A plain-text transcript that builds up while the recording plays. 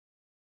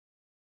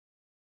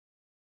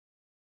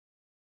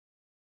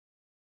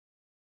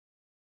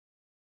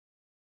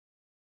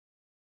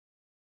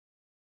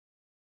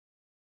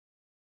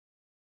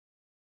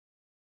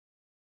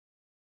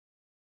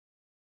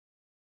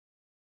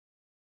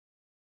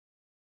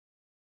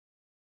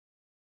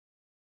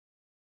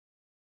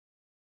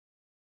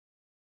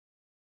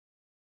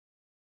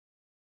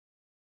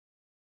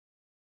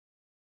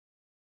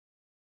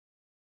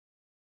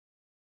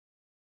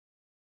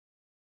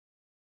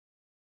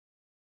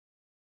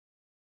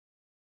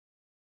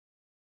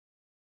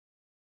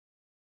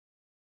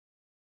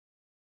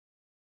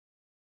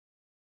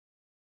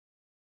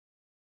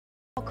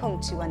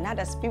Welcome to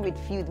another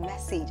spirit-filled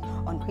message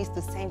on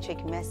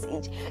Christocentric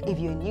Message. If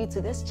you're new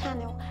to this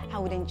channel, I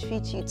would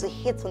entreat you to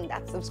hit on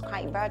that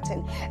subscribe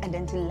button and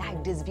then to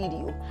like this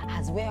video.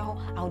 As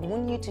well, I would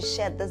want you to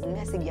share this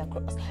message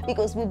across,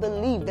 because we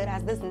believe that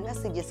as this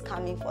message is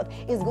coming forth,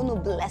 it's going to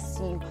bless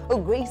you.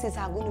 Graces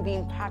are going to be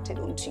imparted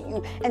unto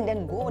you, and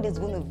then God is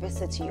going to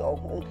visit your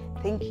home.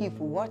 Thank you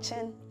for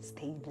watching.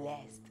 Stay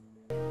blessed.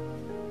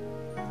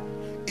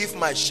 If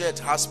my shirt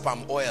has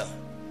palm oil,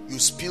 you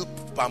spill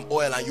palm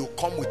oil and you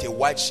come with a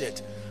white shirt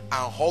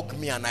and hug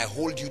me and I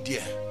hold you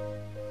there.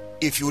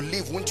 If you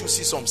leave, won't you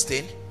see some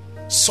stain?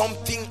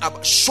 Something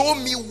about, show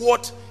me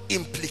what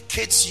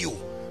implicates you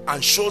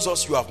and shows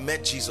us you have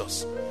met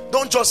Jesus.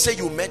 Don't just say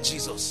you met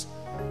Jesus.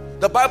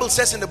 The Bible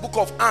says in the book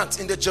of Acts,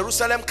 in the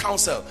Jerusalem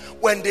council,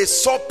 when they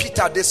saw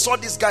Peter, they saw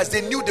these guys,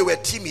 they knew they were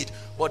timid,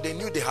 but they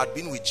knew they had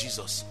been with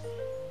Jesus.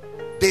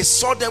 They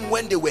saw them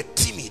when they were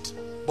timid,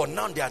 but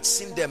now they had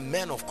seen them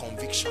men of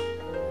conviction.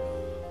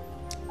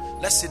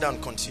 Let's sit down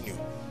and continue.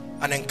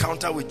 An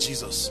encounter with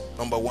Jesus,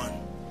 number one.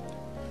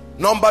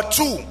 Number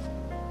two,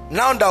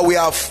 now that we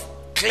have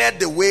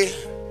cleared the way,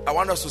 I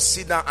want us to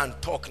sit down and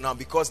talk now,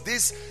 because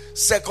this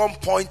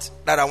second point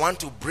that I want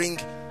to bring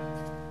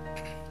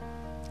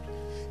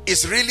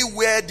is really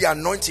where the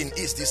anointing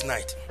is this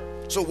night.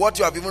 So what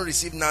you have even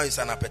received now is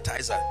an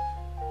appetizer.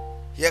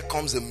 Here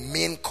comes the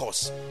main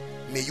course.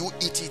 May you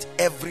eat it,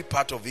 every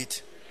part of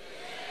it,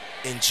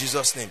 in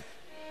Jesus' name.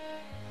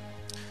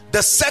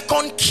 The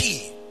second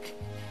key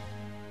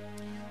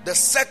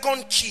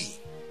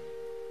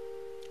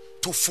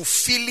to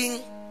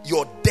fulfilling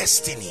your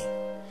destiny,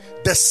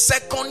 the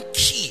second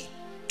key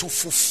to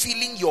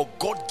fulfilling your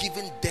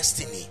God-given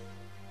destiny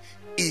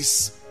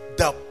is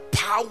the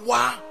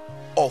power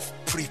of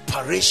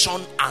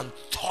preparation and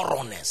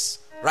thoroughness.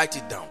 Write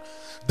it down.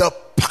 The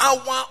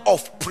power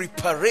of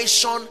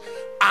preparation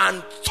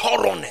and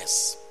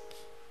thoroughness.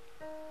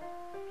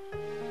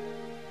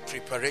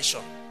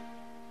 Preparation,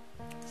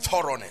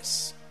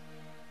 thoroughness.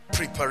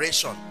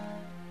 Preparation,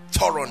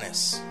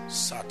 thoroughness.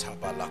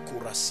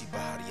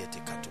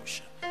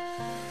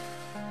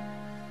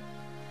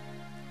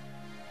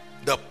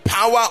 The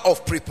power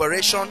of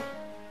preparation,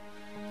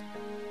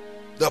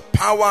 the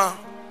power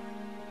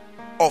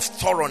of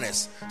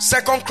thoroughness.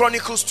 2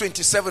 Chronicles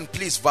 27,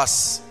 please,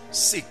 verse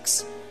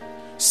 6.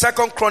 2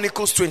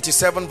 Chronicles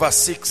 27, verse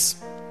 6.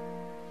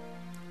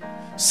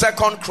 2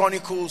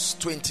 Chronicles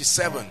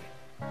 27.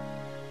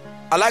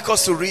 I like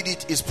us to read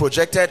it. It's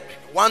projected.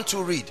 1,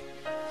 2, read.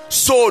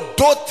 So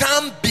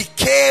Dotham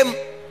became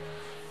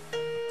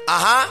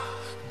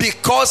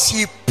because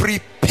he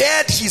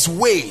prepared his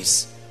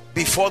ways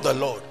before the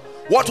Lord.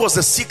 What was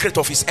the secret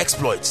of his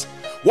exploits?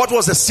 What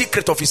was the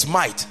secret of his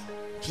might?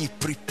 He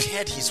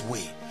prepared his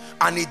way,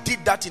 and he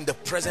did that in the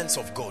presence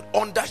of God,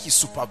 under his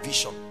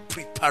supervision.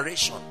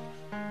 Preparation.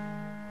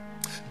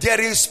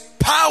 There is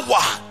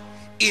power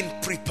in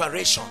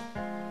preparation.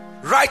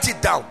 Write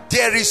it down.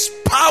 There is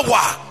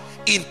power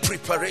in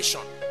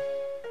preparation.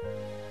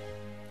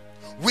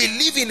 We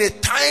live in a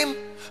time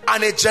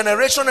and a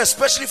generation,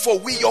 especially for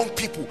we young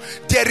people,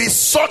 there is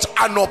such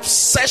an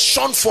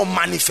obsession for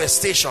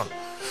manifestation.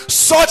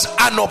 Such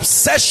an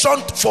obsession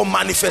for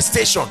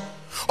manifestation.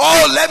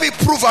 Oh, let me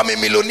prove I'm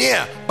a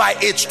millionaire by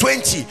age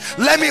 20.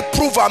 Let me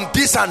prove I'm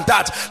this and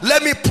that.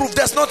 Let me prove.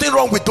 There's nothing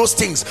wrong with those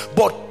things.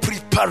 But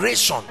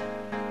preparation.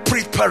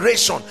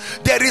 Preparation.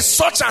 There is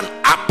such an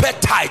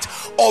appetite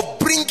of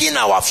bringing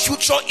our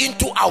future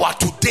into our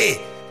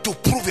today to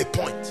prove a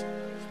point.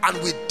 And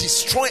we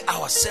destroy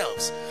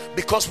ourselves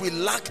because we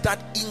lack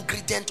that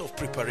ingredient of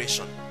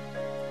preparation.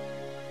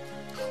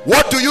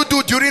 What do you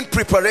do during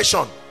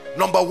preparation?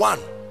 Number one.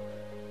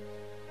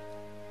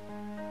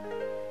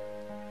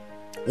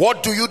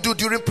 What do you do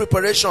during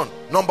preparation?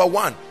 Number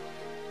one.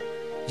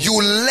 You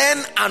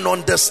learn and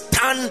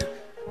understand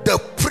the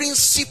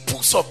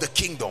principles of the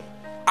kingdom.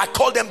 I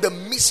call them the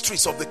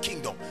mysteries of the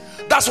kingdom.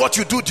 That's what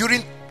you do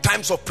during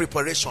times of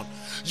preparation.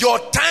 Your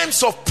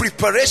times of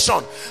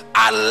preparation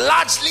are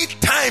largely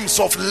times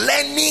of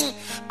learning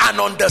and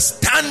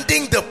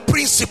understanding the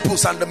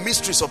principles and the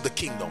mysteries of the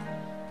kingdom.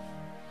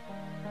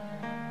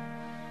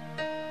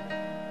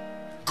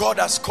 God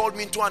has called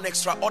me into an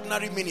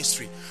extraordinary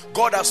ministry.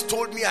 God has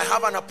told me I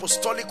have an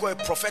apostolic or a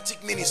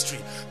prophetic ministry.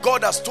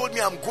 God has told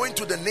me I'm going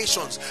to the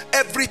nations.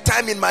 Every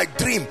time in my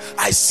dream,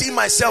 I see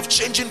myself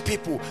changing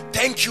people.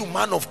 Thank you,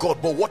 man of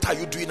God. But what are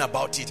you doing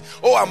about it?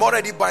 Oh, I'm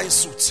already buying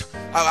suits.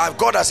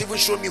 God has even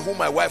shown me who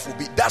my wife will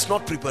be. That's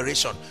not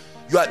preparation.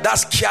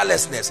 That's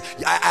carelessness.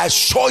 I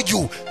assure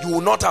you, you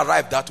will not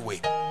arrive that way.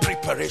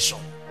 Preparation.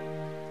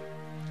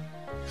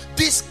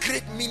 This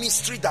great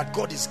ministry that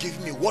God is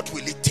giving me, what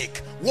will it take?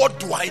 What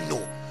do I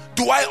know?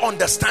 Do I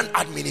understand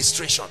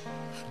administration?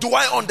 Do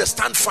I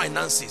understand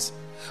finances?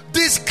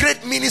 This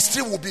great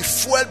ministry will be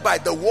fueled by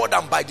the word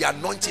and by the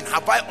anointing.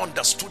 Have I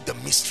understood the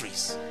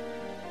mysteries?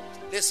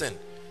 Listen,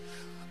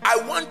 I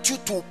want you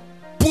to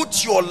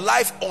put your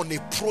life on a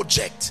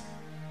project.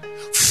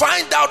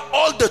 Find out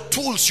all the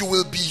tools you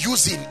will be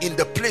using in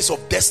the place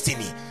of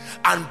destiny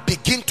and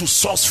begin to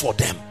source for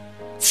them.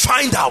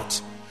 Find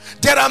out.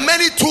 There are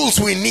many tools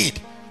we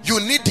need. You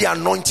need the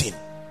anointing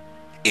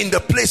in the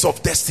place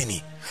of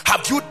destiny.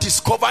 Have you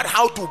discovered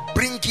how to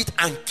bring it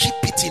and keep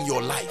it in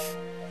your life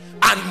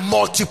and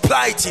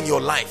multiply it in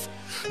your life?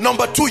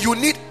 Number two, you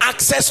need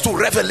access to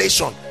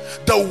revelation,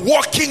 the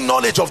working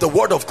knowledge of the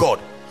word of God.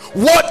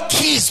 What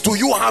keys do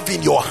you have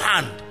in your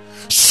hand?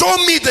 Show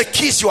me the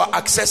keys you are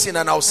accessing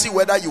and I'll see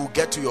whether you will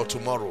get to your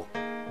tomorrow.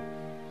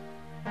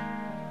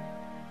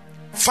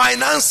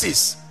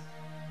 Finances.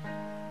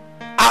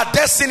 Our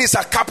destinies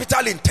are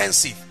capital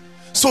intensive,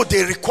 so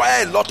they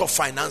require a lot of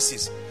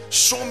finances.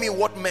 Show me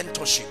what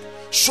mentorship.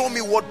 Show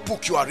me what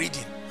book you are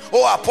reading.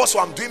 Oh, apostle,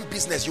 I'm doing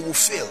business. You will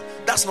fail.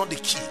 That's not the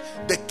key.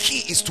 The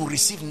key is to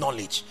receive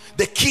knowledge.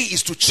 The key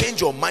is to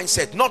change your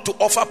mindset, not to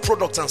offer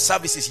products and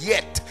services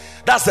yet.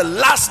 That's the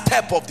last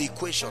step of the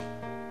equation.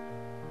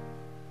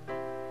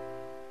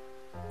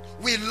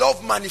 We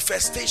love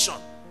manifestation.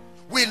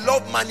 We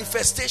love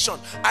manifestation.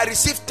 I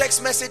receive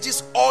text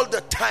messages all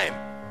the time,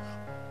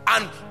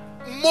 and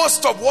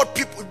most of what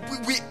people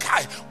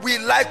we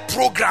like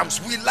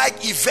programs, we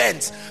like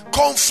events,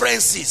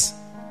 conferences,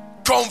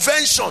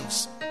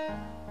 conventions.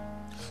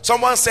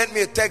 Someone sent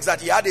me a text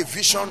that he had a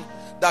vision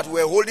that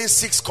we're holding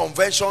 6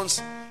 conventions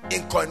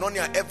in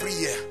Koinonia every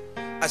year.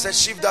 I said,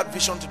 shift that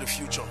vision to the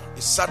future.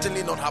 It's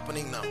certainly not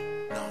happening now.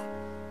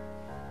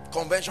 No.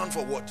 Convention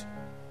for what?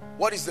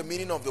 What is the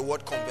meaning of the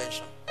word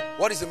convention?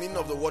 What is the meaning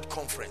of the word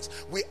conference?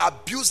 We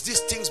abuse these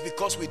things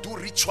because we do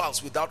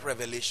rituals without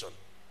revelation.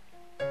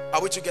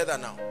 Are we together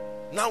now?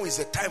 Now is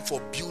the time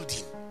for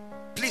building.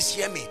 Please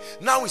hear me.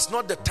 Now is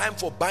not the time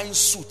for buying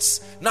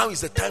suits. Now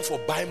is the time for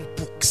buying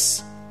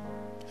books.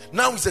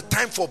 Now is the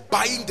time for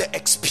buying the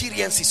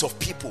experiences of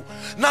people.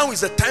 Now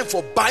is the time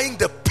for buying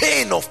the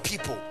pain of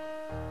people.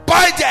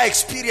 Buy their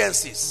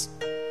experiences.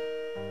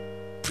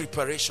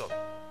 Preparation.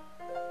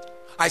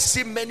 I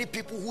see many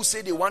people who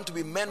say they want to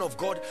be men of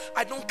God.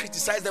 I don't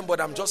criticize them, but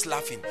I'm just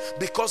laughing,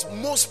 because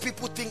most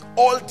people think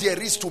all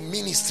there is to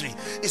ministry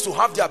is to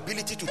have the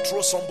ability to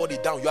throw somebody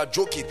down. You are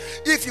joking.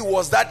 If it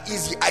was that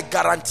easy, I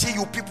guarantee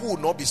you people would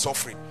not be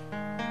suffering.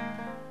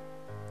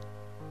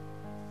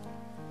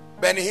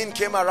 Benny Hinn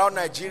came around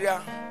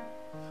Nigeria,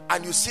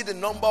 and you see the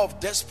number of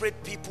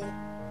desperate people.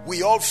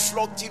 We all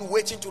flocked in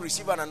waiting to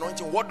receive an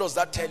anointing. What does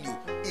that tell you?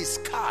 It's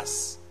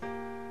scarce.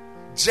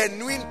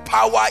 Genuine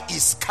power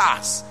is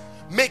scarce.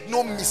 Make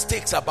no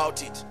mistakes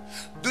about it.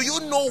 Do you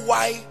know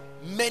why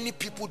many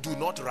people do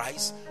not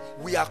rise?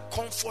 We are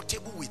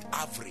comfortable with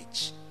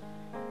average.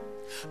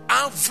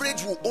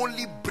 Average will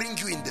only bring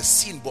you in the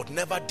scene but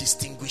never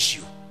distinguish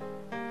you.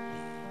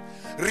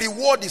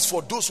 Reward is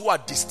for those who are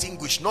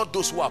distinguished, not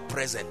those who are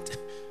present.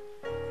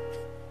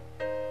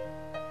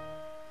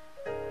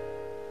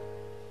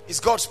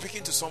 Is God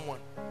speaking to someone?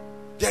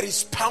 There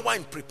is power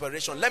in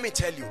preparation. Let me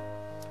tell you,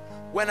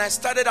 when I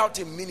started out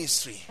in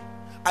ministry,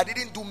 I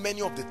didn't do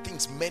many of the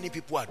things many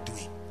people are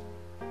doing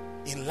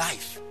in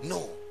life.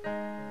 No.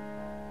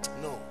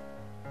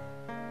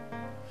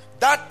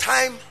 That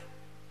time,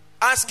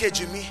 ask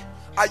Ejimi,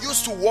 I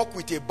used to walk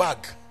with a bag.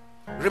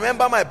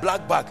 Remember my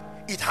black bag?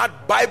 It had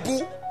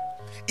Bible.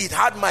 It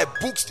had my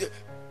books,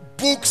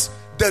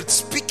 the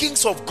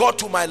speakings of God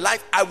to my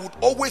life. I would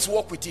always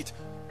walk with it.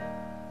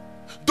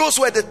 Those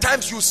were the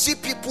times you see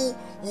people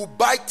who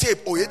buy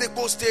tape,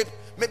 Oyedepo's tape,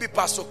 maybe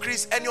Pastor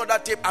Chris, any other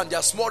tape, and they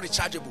are small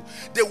rechargeable.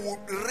 They will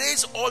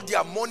raise all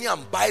their money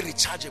and buy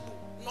rechargeable.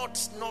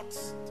 Not.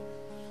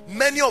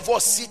 Many of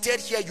us seated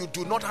here, you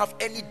do not have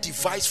any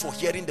device for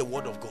hearing the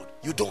word of God.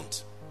 You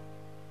don't.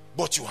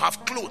 But you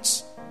have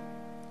clothes.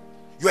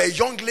 You are a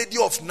young lady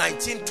of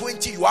 19,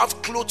 20. You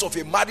have clothes of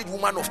a married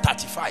woman of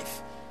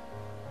 35.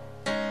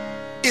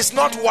 It's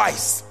not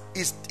wise.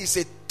 It's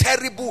a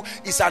terrible,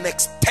 it's an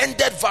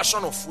extended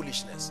version of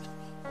foolishness.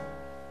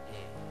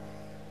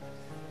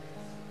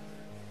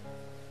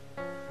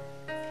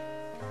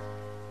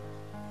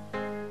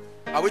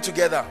 Are we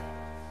together?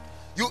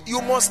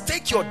 You must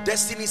take your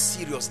destiny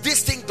serious.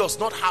 This thing does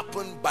not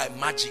happen by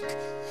magic.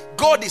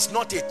 God is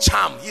not a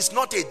charm. He's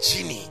not a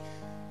genie.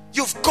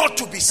 You've got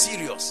to be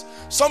serious.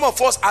 Some of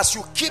us, as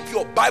you keep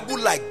your Bible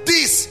like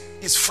this,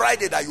 it's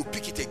Friday that you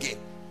pick it again,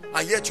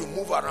 and yet you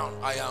move around.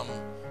 I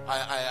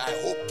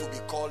hope to be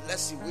called,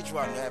 let's see which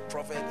one,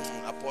 prophet,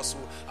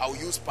 apostle. I'll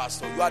use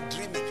pastor. You are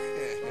dreaming.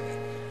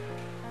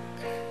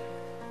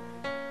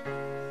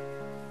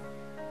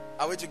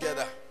 Are we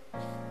together?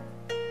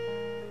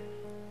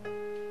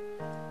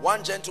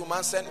 One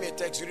gentleman sent me a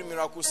text during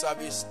miracle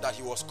service that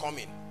he was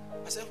coming.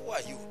 I said, who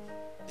are you?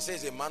 He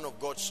says, a man of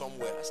God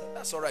somewhere. I said,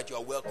 that's all right, you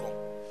are welcome.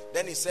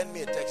 Then he sent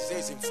me a text. He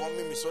says, he's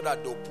informing me so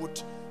that they'll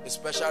put a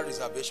special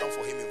reservation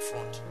for him in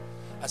front.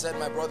 I said,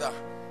 my brother,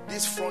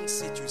 this front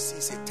seat you see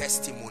is a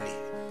testimony.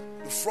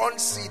 The front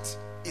seat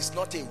is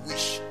not a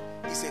wish.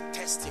 It's a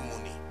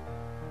testimony.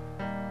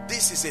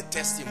 This is a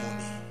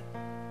testimony.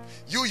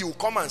 You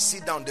come and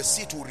sit down, the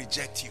seat will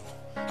reject you.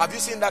 Have you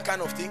seen that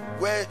kind of thing?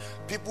 Where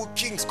people,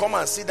 kings come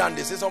and sit down,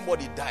 they say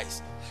somebody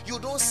dies. You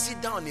don't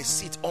sit down in a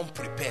seat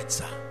unprepared,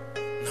 sir.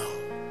 No.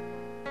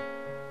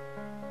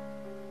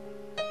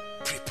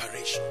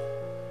 Preparation.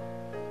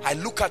 I I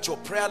look at your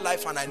prayer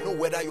life and I know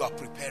whether you are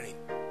preparing.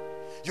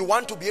 You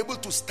want to be able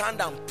to stand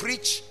and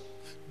preach.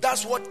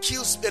 That's what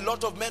kills a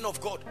lot of men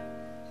of God.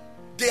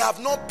 They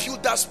have not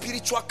built that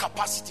spiritual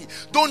capacity.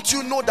 Don't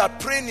you know that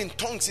praying in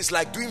tongues is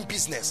like doing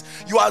business?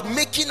 You are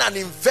making an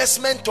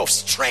investment of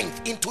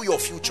strength into your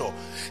future.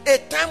 A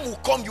time will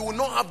come you will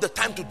not have the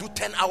time to do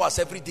 10 hours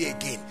every day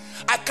again.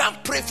 I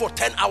can't pray for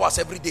 10 hours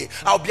every day.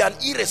 I'll be an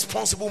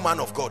irresponsible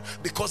man of God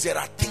because there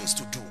are things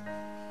to do.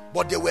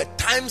 But there were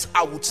times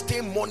I would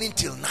stay morning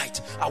till night.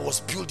 I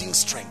was building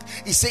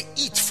strength. He said,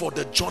 eat, for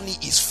the journey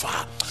is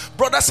far.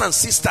 Brothers and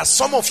sisters,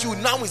 some of you,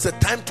 now is the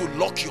time to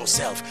lock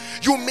yourself.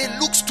 You may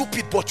look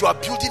stupid, but you are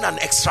building an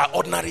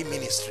extraordinary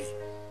ministry.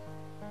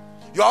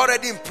 You are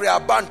already in prayer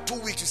band 2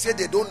 weeks. You say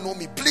they don't know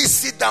me. Please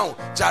sit down,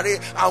 Jare,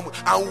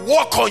 and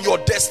work on your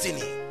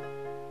destiny.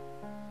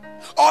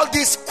 All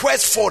this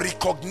quest for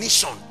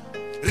recognition.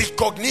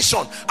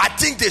 I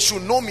think they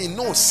should know me.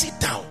 No, sit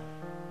down.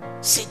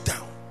 Sit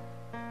down.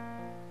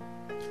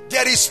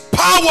 There is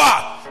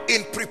power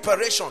in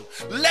preparation.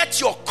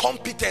 Let your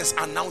competence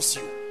announce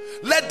you.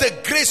 Let the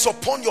grace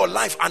upon your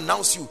life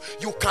announce you.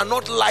 You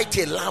cannot light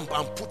a lamp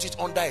and put it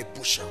under a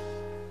bushel.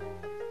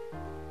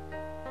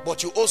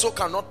 But you also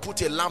cannot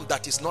put a lamp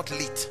that is not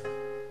lit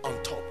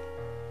on top.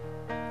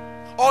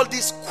 All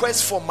this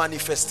quest for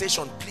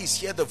manifestation, please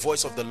hear the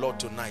voice of the Lord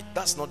tonight.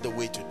 That's not the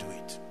way to do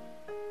it.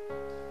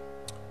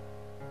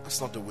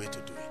 That's not the way to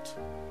do it.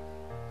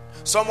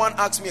 Someone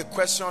asked me a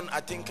question,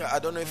 I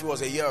don't know if it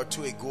was a year or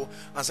two ago,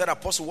 and said,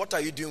 Apostle, what are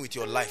you doing with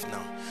your life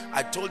now?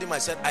 I told him, I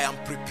said, I am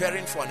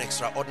preparing for an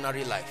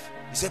extraordinary life.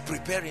 He said,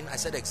 preparing? I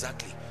said,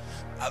 exactly.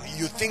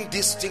 You think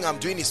this thing I'm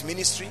doing is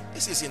ministry?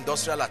 This is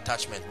industrial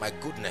attachment. My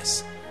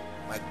goodness.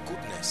 My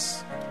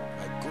goodness.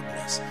 My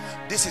goodness.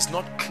 This is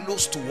not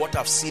close to what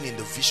I've seen in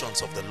the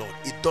visions of the Lord.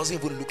 It doesn't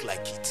even look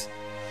like it.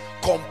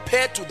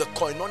 Compared to the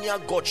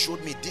koinonia God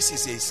showed me, this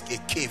is a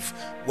cave.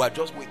 We are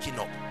just waking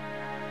up.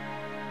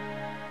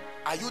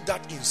 Are you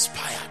that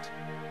inspired?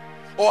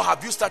 Or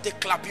have you started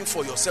clapping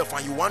for yourself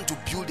and you want to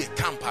build a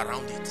camp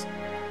around it?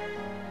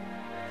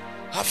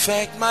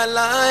 Affect my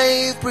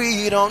life,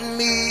 breathe on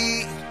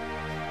me.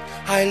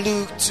 I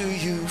look to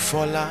you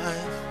for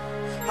life.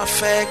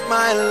 Affect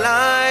my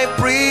life,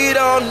 breathe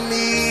on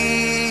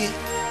me.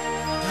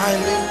 I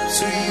look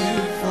to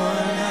you for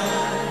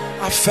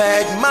life.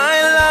 Affect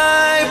my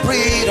life,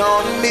 breathe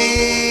on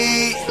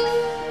me.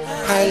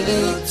 I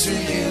look to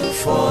you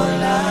for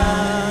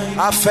life.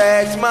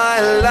 Affect my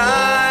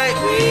life,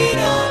 breathe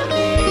on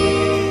me.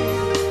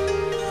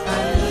 I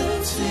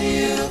look to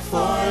you for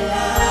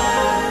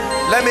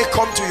life. Let me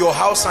come to your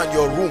house and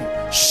your room.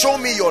 Show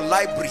me your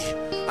library,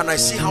 and I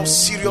see how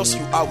serious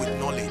you are with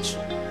knowledge.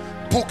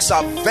 Books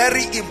are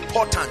very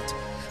important.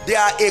 They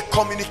are a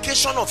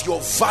communication of your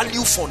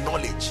value for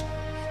knowledge.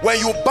 When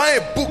you buy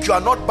a book, you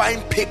are not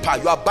buying paper,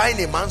 you are buying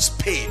a man's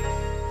pain.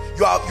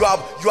 You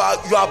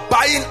are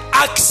buying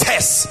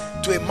access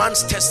to a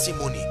man's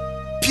testimony,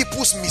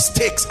 people's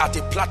mistakes at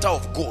a platter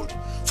of gold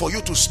for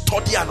you to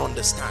study and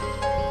understand.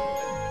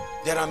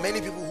 There are many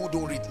people who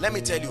don't read. Let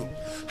me tell you,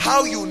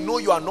 how you know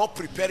you are not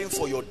preparing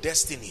for your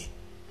destiny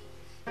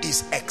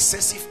is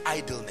excessive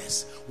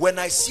idleness. When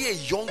I see a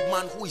young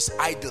man who is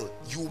idle,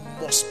 you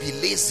must be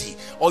lazy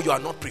or you are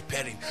not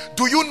preparing.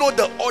 Do you know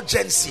the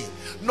urgency?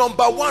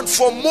 Number one,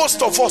 for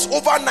most of us,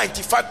 over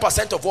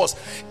 95% of us,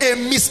 a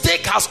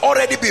mistake has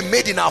already been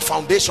made in our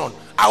foundation.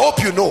 I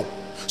hope you know.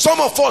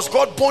 Some of us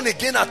got born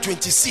again at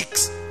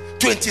 26,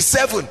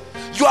 27.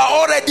 You are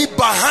already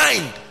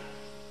behind.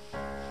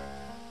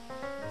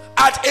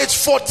 At age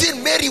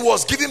 14, Mary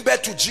was giving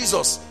birth to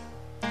Jesus.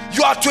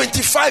 You are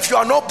 25, you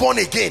are not born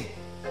again.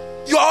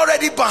 You are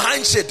already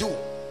behind schedule.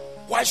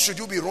 Why should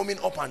you be roaming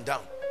up and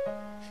down?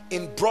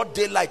 In broad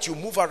daylight, you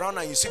move around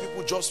and you see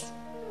people just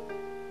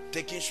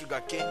taking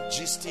sugarcane,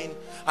 gisting,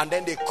 and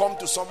then they come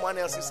to someone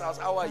else's house.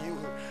 How are you?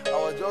 I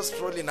was just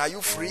strolling. Are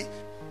you free?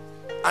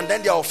 And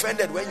then they are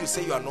offended when you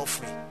say you are not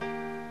free.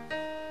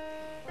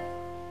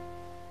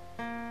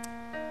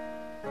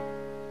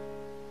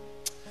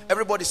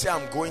 Everybody say,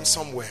 I'm going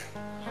somewhere.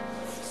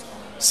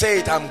 Say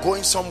it, I'm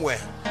going somewhere.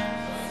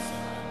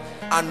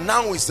 And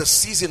now is the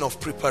season of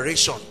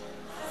preparation.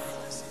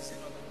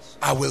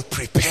 I will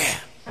prepare.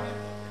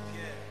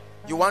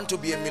 You want to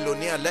be a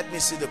millionaire? Let me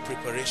see the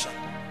preparation.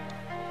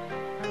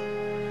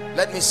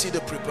 Let me see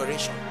the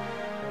preparation.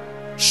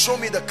 Show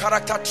me the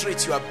character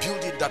traits you are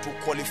building that will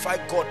qualify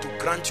God to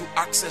grant you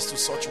access to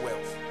such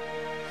wealth.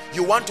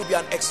 You want to be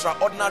an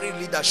extraordinary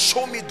leader?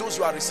 Show me those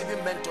you are receiving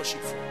mentorship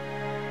from.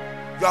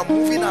 You are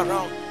moving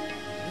around,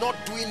 not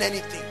doing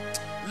anything.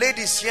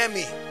 Ladies, hear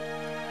me.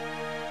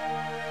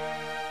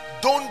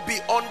 Don't be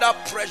under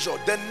pressure.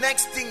 The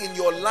next thing in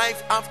your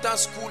life after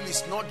school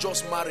is not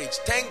just marriage.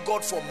 Thank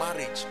God for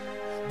marriage,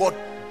 but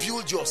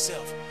build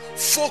yourself.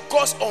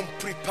 Focus on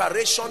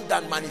preparation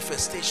than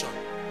manifestation.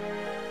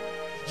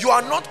 You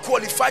are not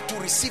qualified to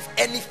receive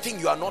anything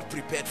you are not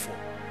prepared for.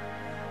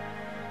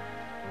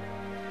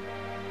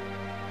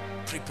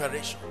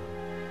 Preparation.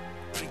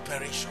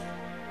 Preparation.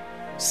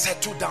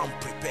 Settle down,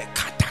 prepare.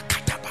 Kata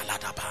kata balada.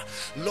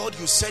 Lord,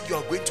 you said you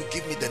are going to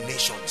give me the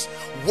nations.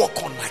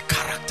 Work on my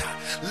character.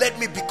 Let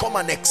me become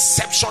an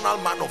exceptional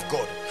man of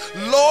God.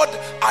 Lord,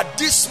 at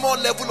this small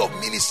level of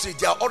ministry,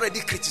 they are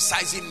already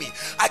criticizing me.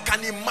 I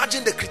can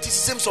imagine the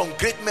criticisms on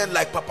great men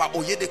like Papa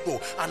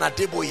Oyedepo and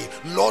Adeboye.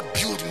 Lord,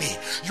 build me.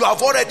 You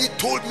have already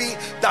told me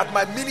that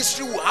my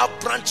ministry will have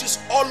branches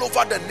all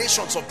over the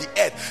nations of the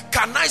earth.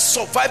 Can I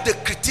survive the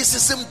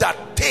criticism that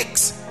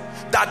takes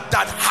that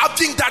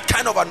having that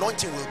kind of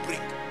anointing will bring?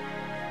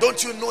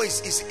 Don't you know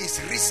it's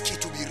risky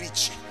to be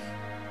rich?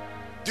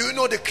 Do you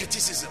know the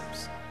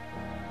criticisms?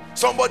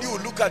 Somebody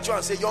will look at you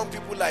and say, young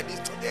people like this,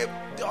 they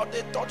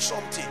touch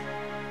something.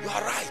 You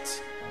are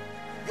right.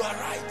 You are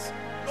right.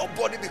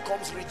 Nobody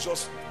becomes rich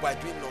just by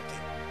doing nothing.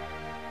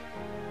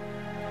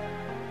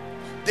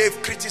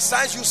 They've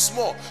criticized you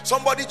small.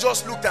 Somebody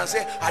just looked and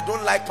said, I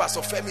don't like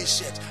Pastor Femi's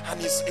shirt, and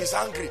he's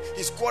angry,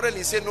 he's quarreling.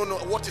 He said, no,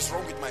 what is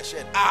wrong with my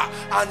shirt?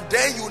 And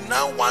then you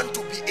now want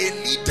to be a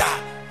leader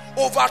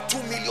over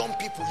 2 million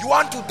people. You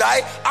want to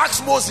die?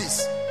 Ask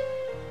Moses.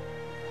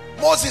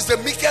 Moses, the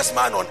meekest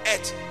man on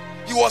earth,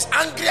 he was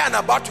angry and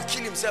about to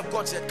kill himself.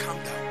 God said, calm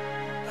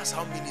down. That's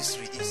how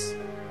ministry is.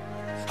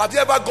 Have you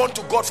ever gone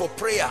to God for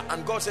prayer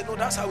and God said, no,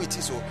 that's how it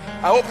is? So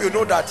I hope you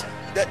know that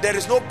there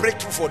is no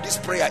breakthrough for this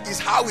prayer. It's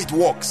how it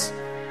works.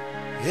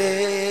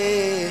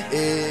 Hey,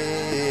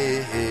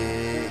 hey,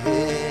 hey,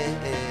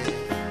 hey, hey.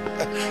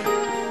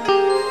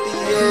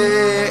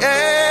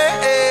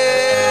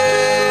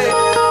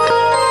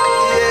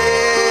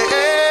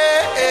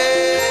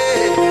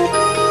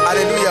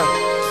 Hallelujah.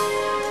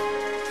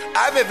 I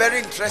have a very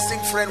interesting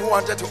friend who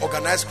wanted to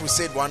organize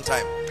crusade one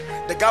time.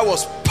 The guy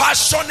was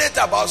passionate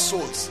about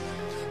souls.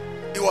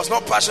 He was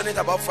not passionate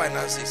about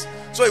finances.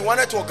 So he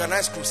wanted to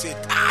organize crusade.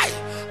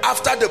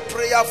 After the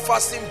prayer,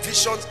 fasting,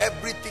 visions,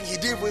 everything, he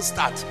didn't even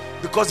start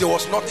because there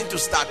was nothing to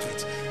start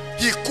with.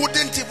 He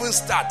couldn't even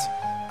start.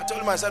 I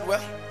told him, I said,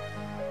 well,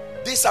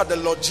 these are the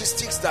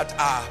logistics that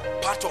are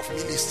part of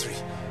ministry.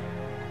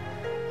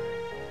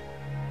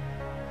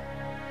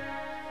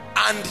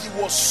 And he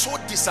was so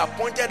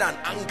disappointed and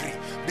angry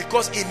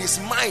because in his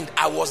mind,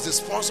 I was the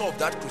sponsor of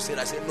that crusade.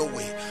 I said, no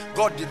way.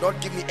 God did not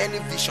give me any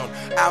vision.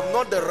 I am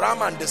not the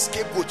ram and the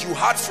scapegoat. You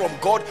heard from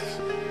God.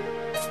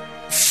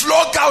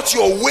 Flog out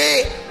your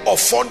way of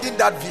funding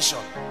that vision.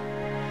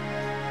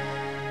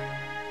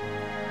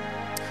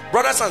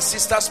 Brothers and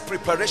sisters,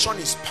 preparation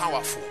is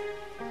powerful.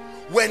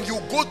 When you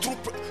go through,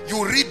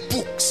 you read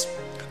books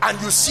and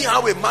you see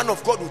how a man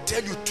of God will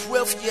tell you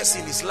 12 years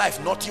in his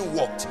life, nothing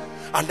worked.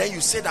 And then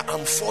you say that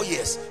I'm 4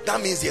 years.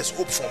 That means there's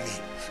hope for me.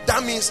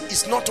 That means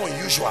it's not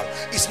unusual.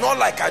 It's not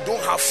like I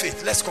don't have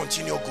faith. Let's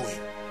continue going.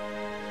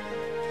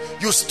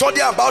 You study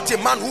about a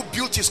man who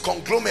built his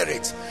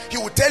conglomerate. He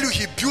will tell you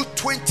he built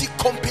 20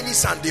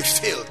 companies and they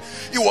failed.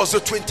 It was the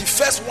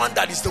 21st one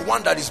that is the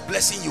one that is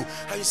blessing you.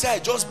 And you say, I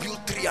just built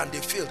 3 and they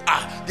failed.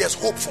 There's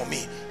hope for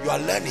me. You are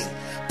learning.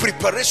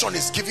 Preparation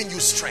is giving you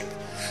strength.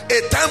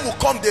 A time will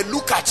come, they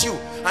look at you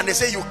and they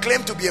say, you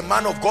claim to be a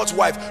man of God's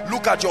wife.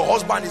 Look at your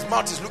husband, his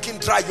mouth is looking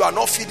dry. You are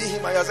not feeding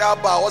him. And you say,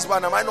 Abba,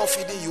 husband, am I not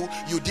feeding you?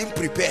 You didn't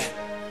prepare.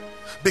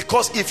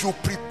 Because if you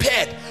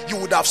prepared, you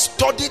would have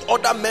studied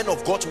other men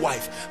of God's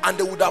wife and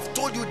they would have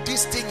told you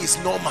this thing is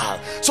normal.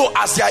 So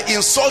as they are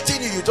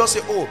insulting you, you just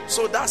say, oh,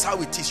 so that's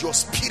how it is. Your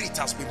spirit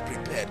has been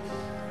prepared.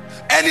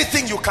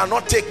 Anything you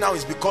cannot take now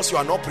is because you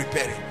are not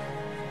preparing.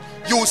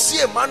 You will see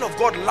a man of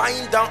God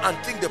lying down and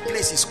think the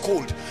place is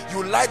cold.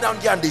 You lie down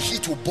there and the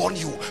heat will burn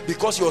you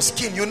because your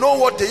skin, you know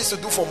what they used to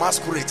do for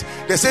masquerade?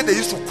 They say they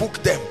used to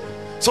cook them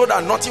so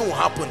that nothing will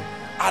happen.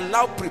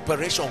 Allow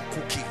preparation,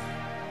 cooking.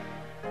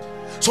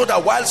 So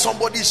that while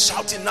somebody is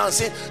shouting now and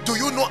saying, do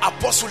you know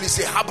Apostle is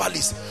a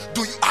herbalist?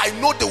 I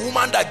know the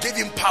woman that gave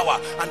him power.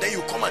 And then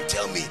you come and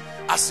tell me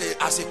as a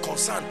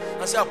concern.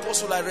 I say,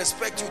 Apostle, I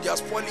respect you. They are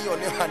spoiling your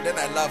name. And then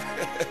I laugh.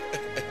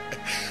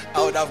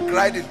 I would have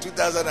cried in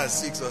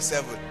 2006 or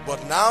 7.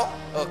 But now,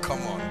 oh,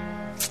 come on.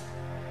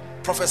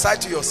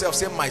 Prophesy to yourself.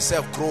 Say,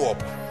 myself, grow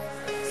up.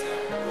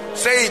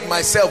 Say it,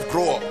 myself,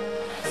 grow up.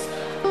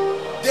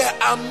 There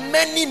are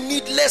many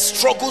needless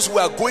struggles we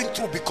are going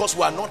through because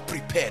we are not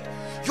prepared.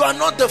 You are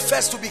not the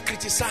first to be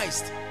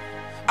criticized.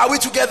 Are we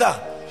together?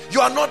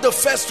 You are not the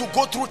first to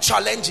go through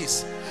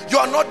challenges. You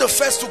are not the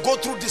first to go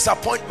through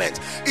disappointment.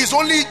 It's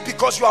only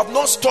because you have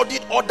not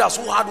studied others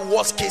who had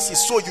worse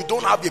cases, so you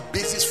don't have a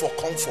basis for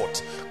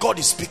comfort. God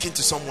is speaking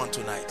to someone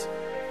tonight.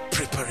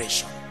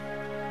 Preparation.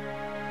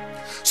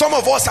 Some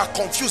of us are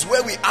confused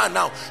where we are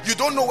now. You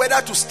don't know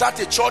whether to start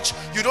a church.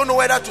 You don't know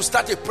whether to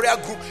start a prayer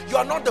group. You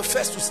are not the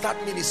first to start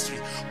ministry.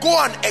 Go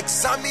and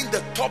examine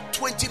the top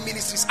 20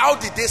 ministries. How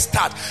did they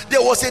start?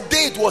 There was a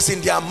day it was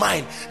in their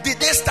mind. Did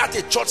they start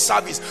a church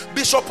service?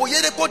 Bishop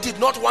Oyedepo did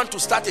not want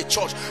to start a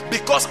church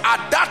because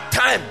at that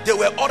time there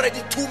were already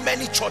too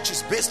many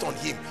churches based on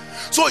him.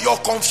 So your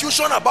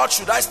confusion about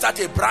should I start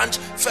a branch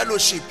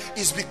fellowship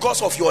is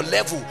because of your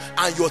level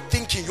and your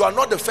thinking. You are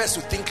not the first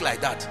to think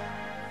like that.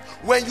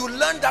 When you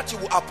learn that, you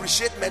will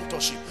appreciate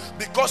mentorship,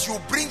 because you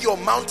bring your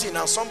mountain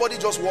and somebody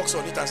just walks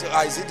on it and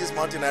says, is it this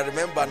mountain? I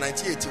remember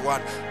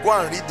 1981. Go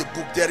and read the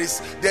book. There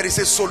is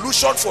a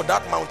solution for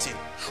that mountain.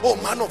 Oh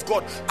man of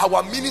God,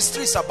 our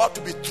ministry is about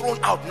to be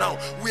thrown out now.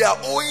 We are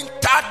owing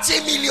 30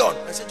 million.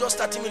 I said, just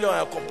 30 million,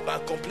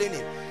 I'm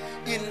complaining.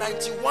 In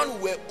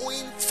 91, we were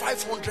owing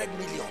 500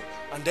 million.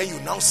 And then you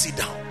now sit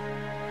down.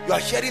 You are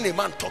hearing a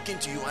man talking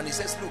to you and he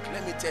says, look,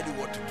 let me tell you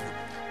what to do.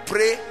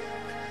 Pray,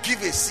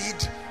 give a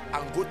seed,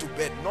 and go to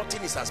bed.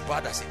 Nothing is as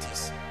bad as it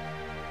is.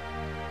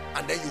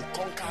 And then you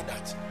conquer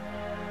that.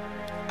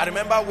 I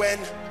remember when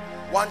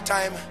one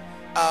time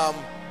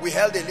we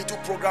held a little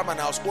program and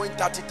I was owing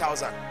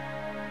 30,000.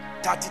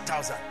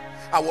 30,000.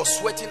 I was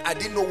sweating. I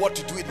didn't know what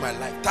to do with my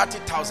life.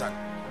 30,000.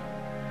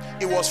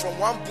 It was from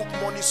one book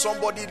money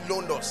somebody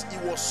loaned us.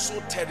 It was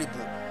so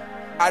terrible.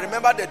 I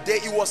remember the day.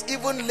 It was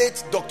even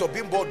late Dr.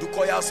 Bimbo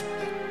Dukoya's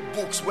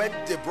books when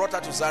they brought her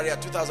to Zaria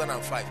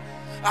 2005.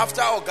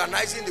 After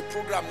organizing the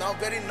program now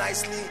very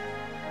nicely,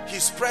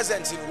 his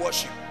presence in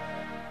worship.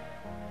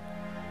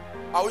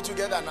 Are we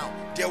together now?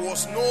 There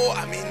was no,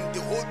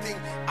 the whole thing,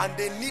 and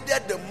they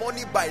needed the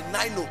money by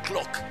 9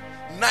 o'clock.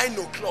 9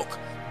 o'clock.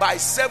 By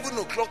 7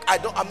 o'clock,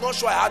 I'm not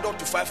sure I had up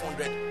to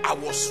 500. I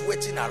was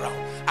sweating around.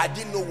 I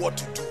didn't know what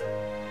to do.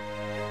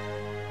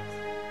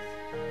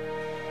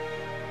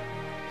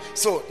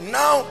 So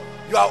now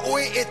you are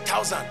owing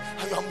 8,000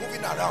 and you are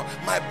moving around.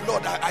 My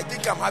blood, I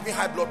think I'm having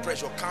high blood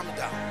pressure. Calm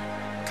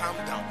down. Calm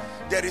down.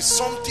 There is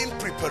something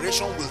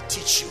preparation will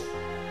teach you,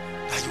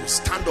 that you will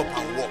stand up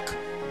and walk.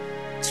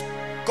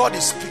 God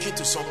is speaking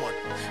to someone.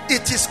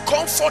 It is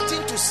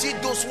comforting to see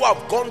those who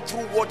have gone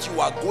through what you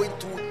are going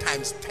through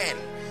times 10.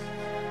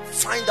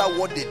 Find out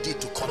what they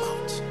did to come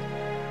out.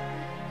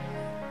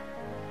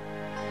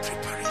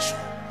 Preparation.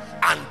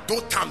 And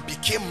Dothan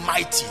became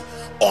mighty,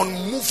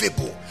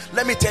 unmovable.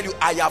 Let me tell you,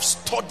 I have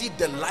studied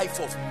the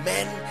life of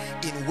men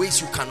in ways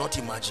you cannot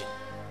imagine.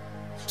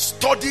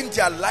 Studying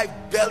their life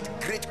built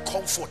great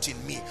comfort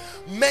in me.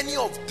 Many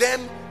of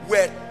them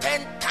were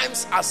 10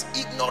 times as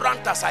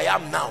ignorant as I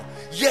am now,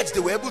 yet they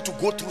were able to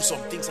go through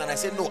some things, and I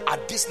said, no,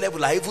 at this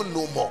level I even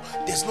know more.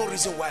 There's no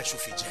reason why I should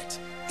fidget.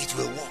 It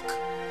will work.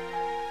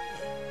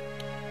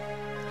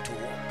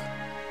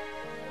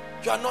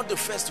 You are not the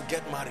first to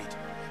get married.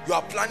 You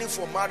are planning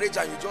for marriage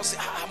and you just say,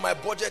 my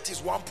budget is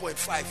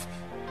 1.5.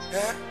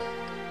 Eh?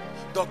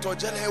 Dr.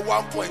 Jelle,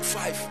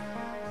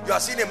 1.5. You are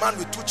seeing a man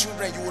with 2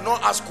 children. You will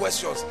not ask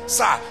questions.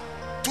 Sir,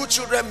 2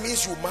 children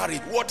means you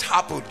married. What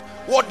happened?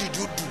 What did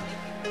you do?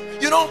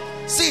 You know,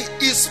 see,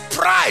 it's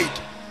pride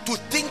to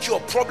think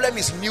your problem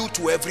is new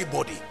to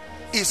everybody.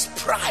 It's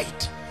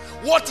pride.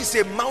 What is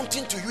a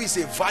mountain to you is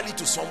a valley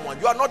to someone.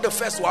 You are not the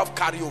first to have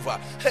carryover.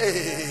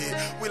 Hey,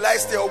 will I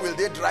stay or will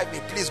they drive me?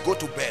 Please go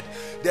to bed.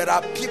 There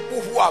are people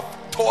who have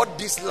toured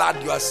this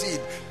land you are seeing,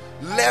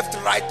 left,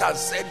 right, and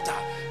center,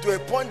 to a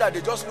point that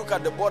they just look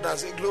at the board and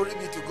say, glory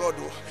be to God.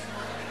 Oh.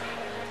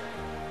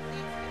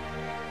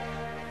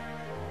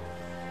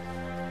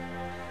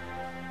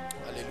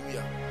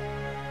 Hallelujah.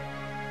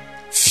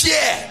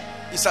 Fear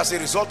is as a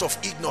result of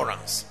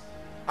ignorance.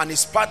 And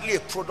it's partly a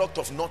product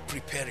of not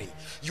preparing.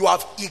 You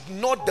have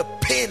ignored the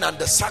pain and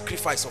the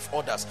sacrifice of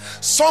others.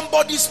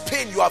 Somebody's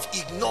pain you have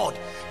ignored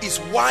is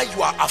why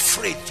you are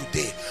afraid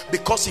today.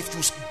 Because if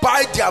you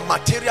buy their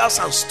materials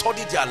and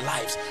study their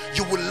lives,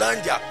 you will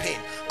learn their pain.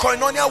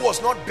 Koinonia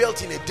was not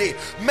built in a day.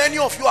 Many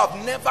of you have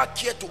never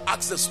cared to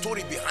ask the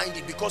story behind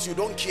it because you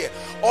don't care.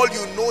 All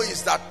you know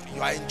is that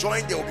you are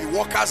enjoying, there will be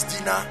workers'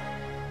 dinner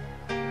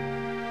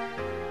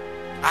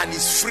and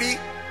it's free,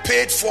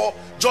 paid for.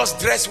 Just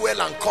dress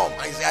well and come.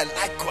 And say, I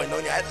like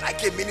Koinonia. I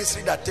like a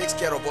ministry that takes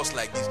care of us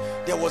like this.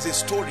 There was a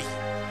story.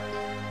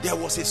 There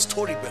was a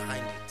story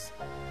behind it.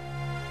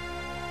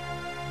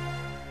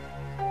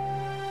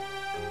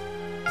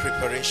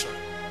 Preparation.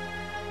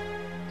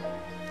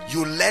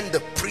 You learn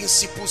the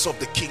principles of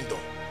the kingdom.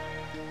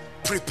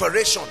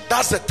 Preparation.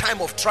 That's the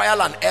time of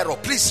trial and error.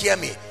 Please hear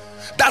me.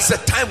 That's the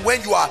time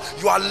when you are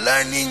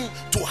learning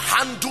to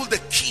handle the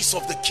keys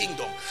of the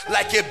kingdom.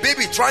 Like a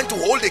baby trying to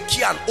hold a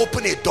key and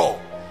open a door.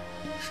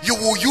 You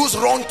will use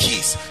wrong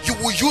keys. You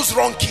will use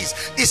wrong keys.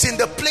 It's in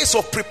the place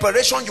of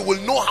preparation you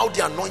will know how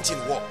the anointing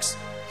works.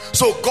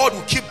 So God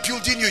will keep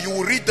building you. You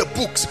will read the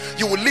books.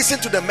 You will listen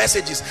to the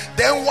messages.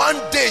 Then one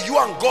day you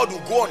and God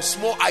will go on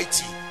small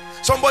IT.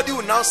 Somebody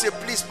will now say,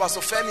 please, Pastor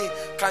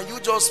Femi, can you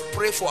just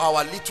pray for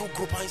our little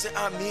group? And you say,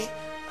 me?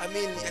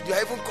 You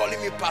are even calling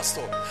me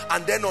pastor.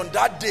 And then on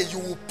that day you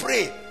will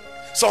pray.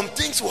 Some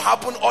things will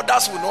happen,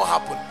 others will not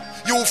happen.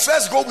 You will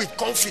first go with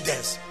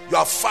confidence. You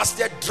have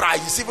fasted dry.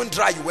 It's even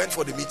dry. You went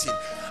for the meeting.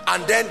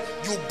 And then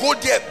you go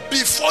there.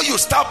 Before you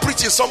start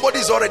preaching, somebody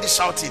is already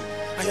shouting.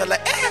 And you're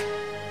like,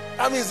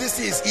 that means this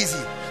is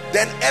easy.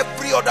 Then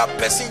every other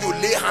person you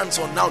lay hands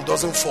on now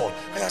doesn't fall.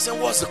 And you're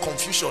saying, what's the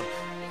confusion?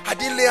 I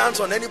didn't lay hands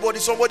on anybody.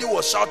 Somebody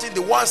was shouting.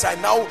 The ones are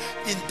now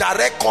in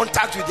direct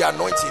contact with the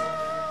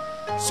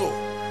anointing. So,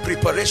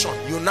 preparation.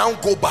 You now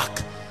go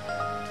back.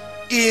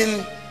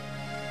 In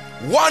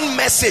one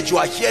message you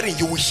are hearing,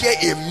 you will hear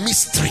a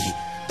mystery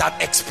that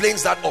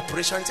explains that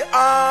operation. And say,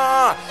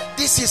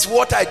 this is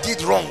what I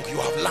did wrong. You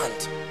have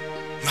learned.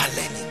 You are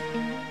learning.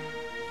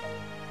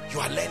 You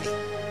are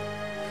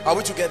learning. Are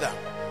we together?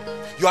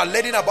 You are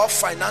learning about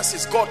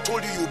finances. God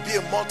told you you'll be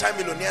a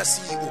multi-millionaire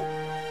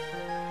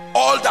CEO.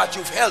 All that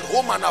you've held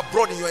home and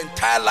abroad in your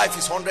entire life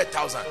is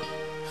 100,000,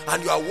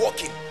 and you are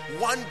working.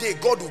 One day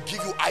God will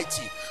give you IT.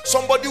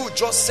 Somebody will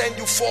just send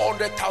you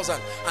 400,000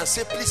 and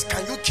say, please,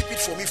 can you keep it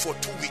for me for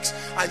 2 weeks?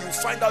 And you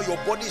find out your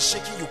body is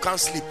shaking, you can't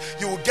sleep.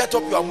 You will get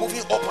up, you are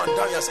moving up and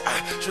down. You say,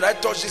 should I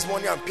touch this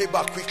money and pay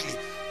back quickly?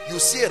 You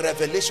see a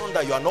revelation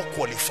that you are not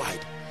qualified.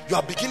 You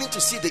are beginning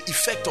to see the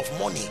effect of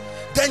money.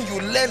 Then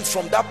you learn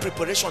from that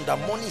preparation that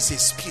money is a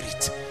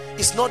spirit.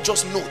 It's not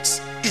just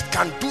notes. It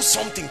can do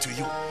something to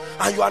you.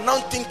 And you are now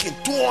thinking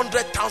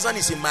 200,000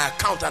 is in my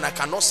account and I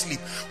cannot sleep.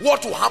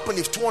 What will happen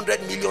if 200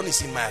 million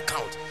is in my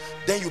account?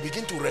 Then you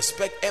begin to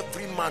respect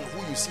every man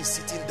who you see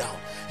sitting down.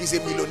 He's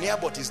a millionaire,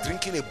 but he's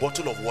drinking a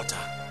bottle of water.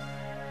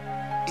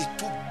 It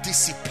took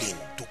discipline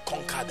to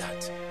conquer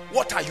that.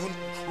 What are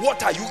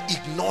you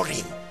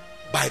ignoring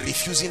by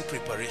refusing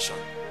preparation?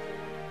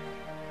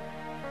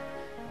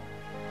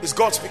 Is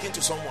God speaking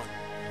to someone?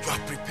 You are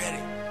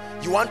preparing.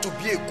 You want to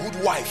be a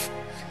good wife.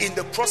 In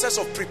the process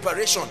of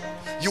preparation,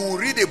 you will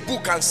read a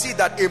book and see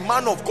that a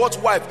man of God's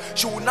wife,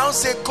 she will now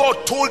say,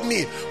 God told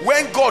me.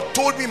 When God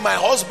told me, my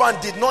husband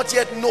did not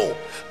yet know,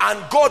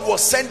 and God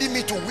was sending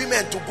me to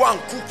women to go and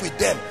cook with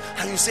them.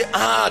 And you say,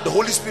 the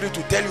Holy Spirit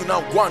will tell you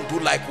now, go and do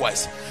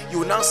likewise. You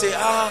will now say,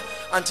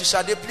 Auntie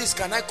Shade, please,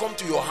 can I come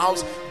to your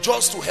house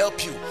just to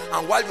help you?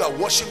 And while you are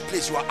washing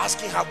plates, you are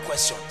asking her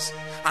questions,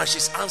 and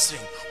she's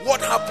answering.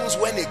 What happens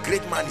when a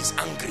great man is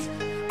angry?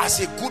 As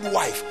a good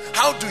wife,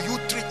 how do you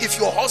treat, if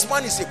your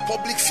husband is a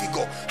public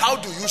figure, how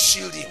do you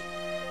shield him?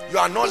 You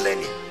are not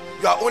learning.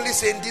 You are only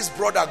saying, this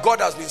brother, God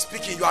has been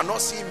speaking. You are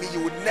not seeing me.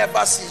 You will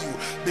never see you,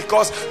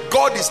 because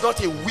God is not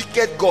a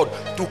wicked God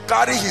to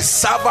carry his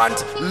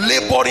servant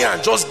laboring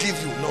and just give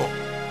you. No,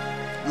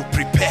 you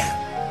prepare.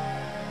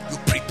 You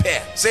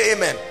prepare. Say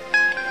amen.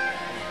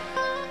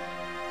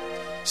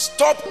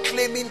 Stop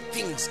claiming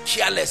things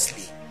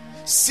carelessly.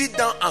 Sit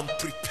down and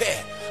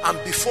prepare,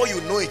 and before you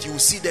know it, you will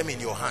see them in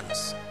your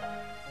hands.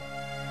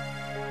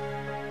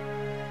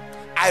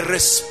 I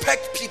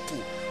respect people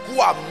who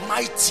are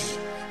mighty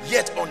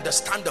yet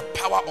understand the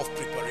power of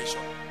preparation.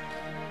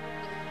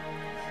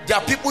 There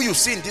are people you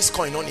see in this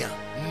koinonia,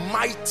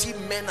 mighty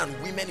men and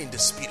women in the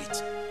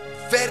spirit,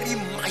 very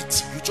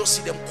mighty. You just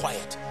see them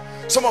quiet.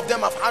 Some of them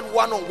have had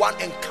one-on-one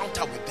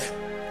encounter with them.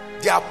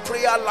 Their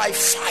prayer life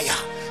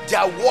fire,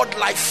 their word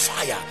life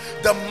fire.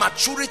 The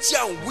maturity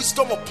and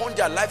wisdom upon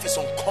their life is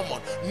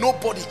uncommon.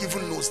 Nobody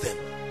even knows them.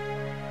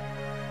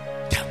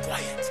 They are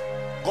quiet.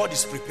 God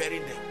is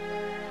preparing them.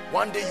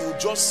 One day you will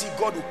just see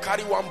God will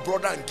carry one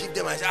brother and give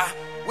them and say,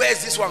 where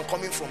is this one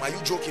coming from? Are you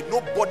joking?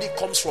 Nobody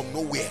comes from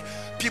nowhere.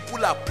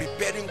 People are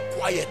preparing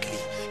quietly.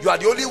 You are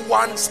the only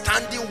one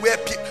standing where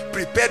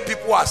prepared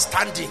people are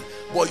standing,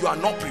 but you are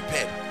not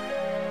prepared.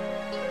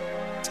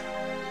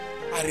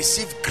 I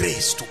receive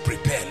grace to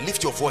prepare.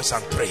 Lift your voice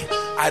and pray.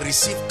 I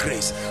receive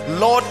grace.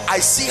 Lord, I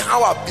see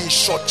how I've been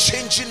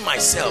shortchanging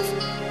myself.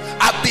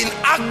 I've been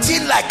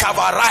acting like I've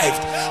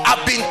arrived.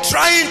 I've been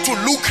trying to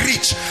look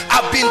rich.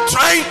 I've been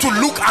trying to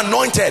look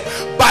anointed.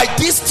 By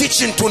this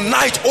teaching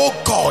tonight, oh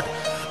God,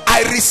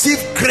 I receive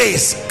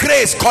grace.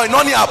 Grace,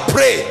 koinonia,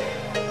 pray.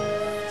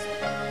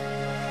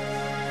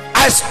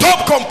 I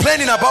stop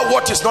complaining about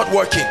what is not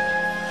working.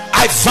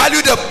 I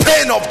value the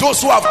pain of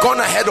those who have gone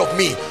ahead of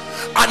me,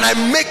 and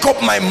I make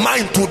up my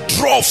mind to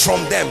draw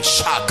from them.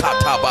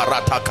 Shakata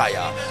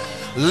baratakaya.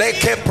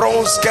 Leke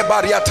bronze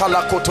bariata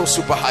lakoto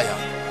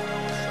subahaya.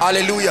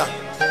 Hallelujah.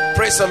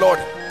 Praise the Lord.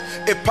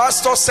 A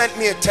pastor sent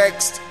me a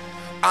text,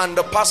 and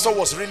the pastor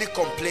was really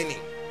complaining.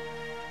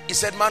 He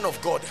said, man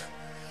of God,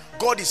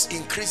 God is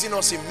increasing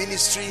us in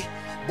ministry,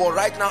 but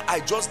right now I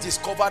just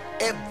discovered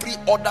every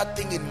other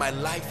thing in my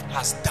life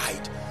has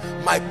died.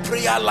 My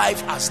prayer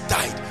life has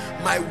died.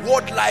 My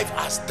word life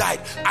has died.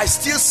 I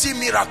still see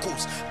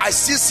miracles. I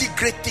still see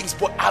great things,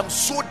 but I'm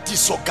so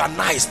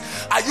disorganized.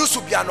 I used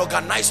to be an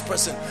organized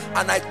person,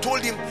 and I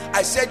told him,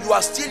 I said, you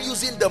are still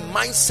using the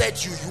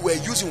mindset you were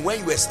using when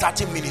you were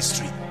starting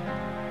ministry.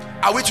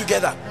 Are we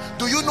together?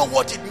 Do you know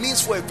what it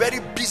means for a very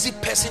busy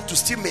person to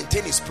still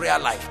maintain his prayer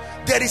life?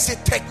 There is a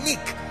technique.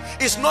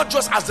 It's not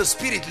just as the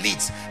Spirit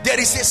leads. There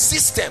is a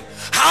system.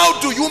 How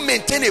do you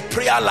maintain a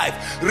prayer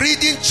life?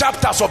 Reading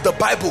chapters of the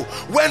Bible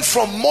when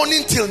from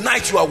morning till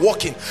night you are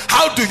walking.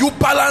 How do you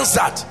balance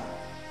that?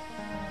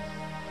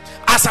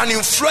 As an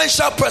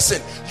influential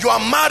person, you are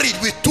married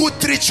with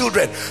 2-3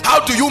 children.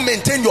 How do you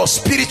maintain your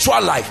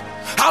spiritual life?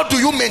 How do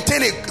you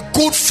maintain a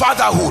good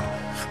fatherhood?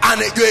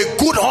 And you're a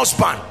good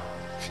husband.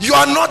 You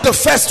are not the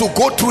first to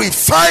go through it.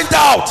 Find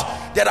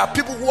out. There are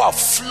people who are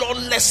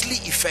flawlessly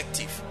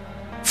effective.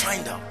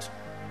 Find out.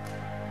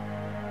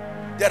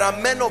 There are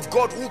men of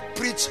God who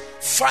preach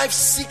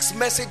 5-6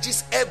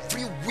 messages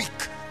every week,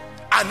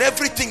 and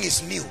everything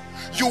is new.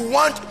 You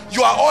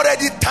are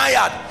already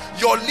tired.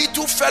 your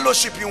little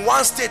fellowship in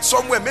one state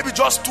somewhere, maybe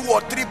just 2 or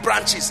 3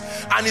 branches,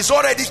 and it's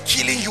already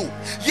killing you.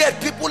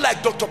 Yet people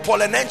like Dr. Paul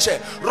Enenche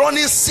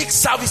running 6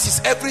 services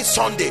every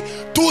Sunday,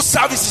 2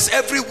 services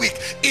every week,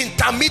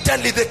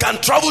 intermittently, they can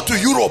travel to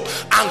Europe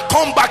and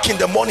come back in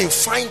the morning.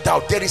 Find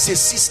out there is a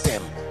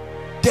system.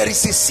 There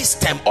is a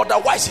system,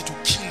 otherwise it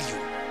will kill you.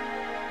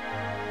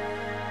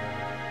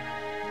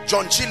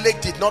 John G.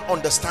 Lake did not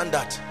understand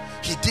that.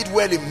 He did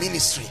well in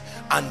ministry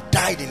and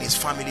died in his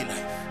family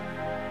life.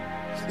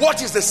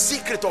 What is the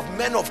secret of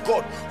men of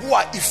God who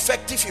are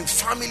effective in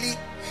family?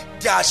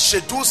 Their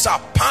schedules are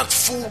packed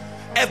full,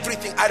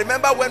 everything. I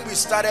remember when we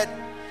started,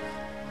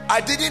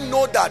 I didn't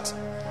know that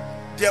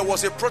there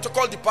was a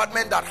protocol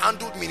department that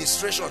handled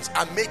ministrations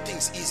and made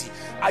things easy.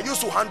 I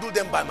used to handle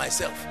them by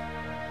myself.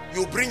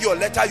 You bring your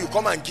letter, you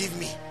come and give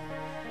me.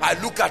 I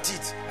look at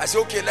it, I say,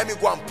 okay, let me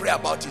go and pray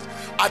about it.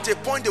 At a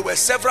point, there were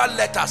several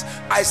letters.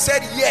 I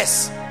said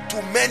yes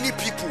to many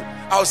people.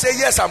 I'll say,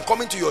 yes, I'm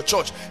coming to your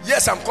church.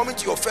 Yes, I'm coming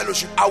to your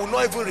fellowship. I will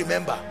not even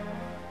remember.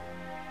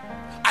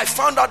 I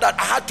found out that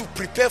I had to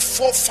prepare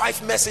 4 or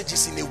 5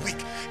 messages in a week.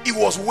 It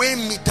was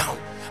weighing me down.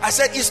 I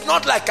said, it's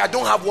not like I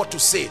don't have what to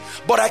say,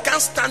 but I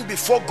can't stand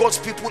before God's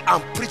people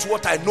and preach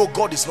what I know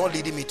God is not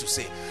leading me to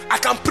say. I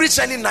can preach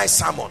any nice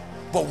sermon,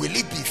 but will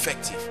it be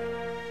effective?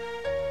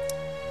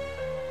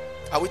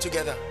 Are we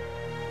together?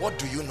 What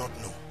do you not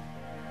know?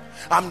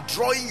 I'm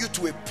drawing you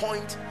to a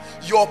point.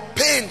 Your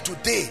pain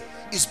today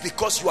is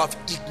because you have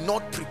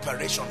ignored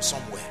preparation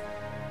somewhere.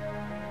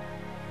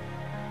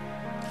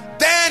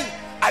 Then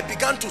I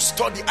began to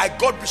study. I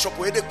got Bishop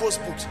Oyedepo's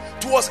books,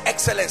 Towards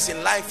Excellence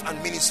in Life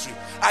and Ministry.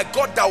 I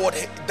got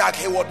Dag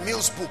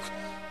Heward-Mills' book,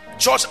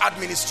 Church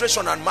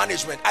Administration and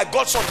Management. I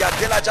got some of the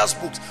Adelaja's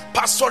books,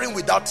 Pastoring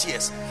Without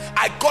Tears.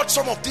 I got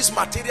some of these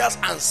materials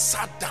and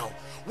sat down.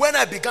 When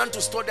I began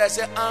to study, I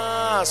said,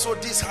 so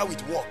this is how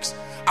it works.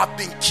 I've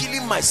been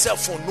killing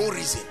myself for no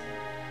reason.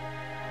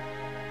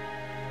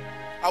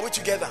 Are we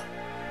together?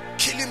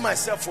 Killing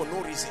myself for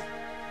no reason.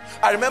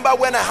 I remember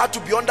when I had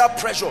to be under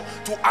pressure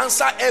to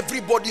answer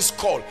everybody's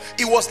call.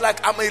 It was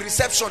like I'm a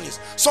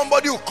receptionist.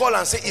 Somebody will call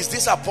and say, is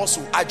this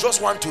apostle? I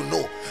just want to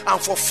know.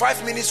 And for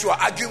 5 minutes you are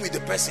arguing with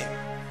the person.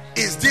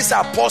 Is this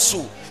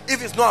apostle?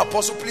 If it's not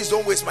apostle, please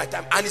don't waste my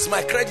time. And it's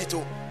my credit.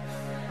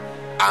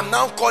 I'm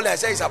now calling. I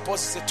say, it's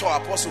apostle. I say,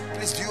 apostle,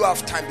 please, do you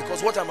have time?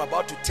 Because what I'm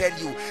about to tell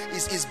you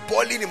is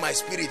boiling in my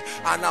spirit.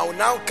 And I will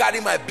now carry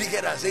my big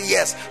head and say,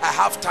 yes, I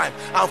have time.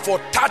 And for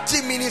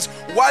 30 minutes,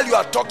 while you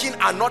are talking,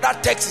 another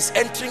text is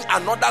entering,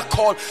 another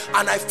call.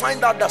 And I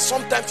find out that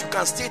sometimes you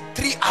can stay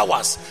 3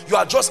 hours. You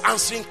are just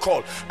answering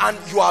call. And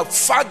you are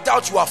fagged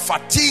out, you are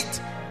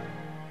fatigued.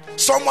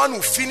 Someone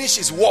who finish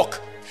his work,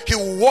 he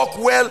will work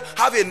well,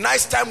 have a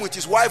nice time with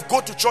his wife,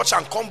 go to church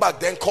and come back,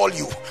 then call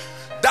you.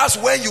 That's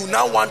when you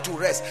now want to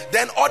rest.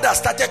 Then others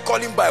started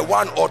calling by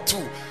 1 or 2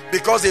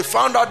 because they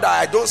found out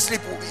that I don't sleep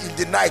in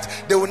the night.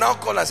 They will now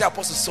call and say,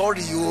 apostle,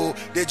 sorry,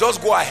 they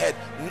just go ahead.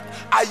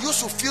 I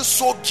used to feel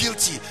so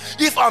guilty.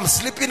 If I'm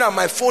sleeping and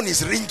my phone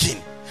is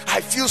ringing,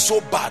 I feel so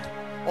bad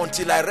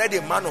until I read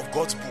a man of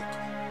God's book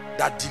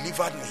that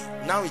delivered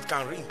me. Now it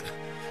can ring.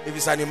 If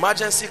it's an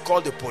emergency,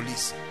 call the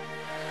police.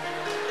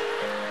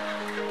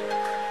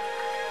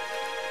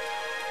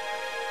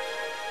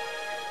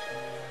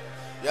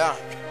 Yeah.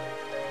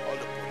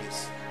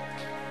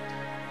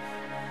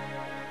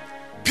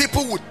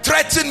 People would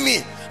threaten me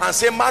and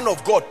say, man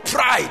of God,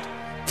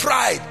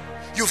 pride.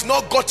 You've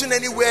not gotten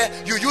anywhere.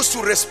 You used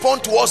to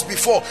respond to us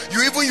before.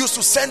 You even used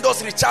to send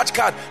us recharge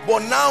card.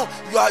 But now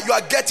you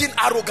are getting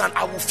arrogant.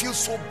 I will feel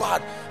so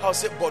bad. I'll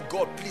say, but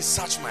God, please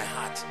search my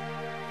heart.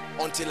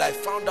 Until I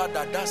found out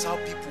that that's how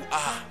people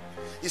are.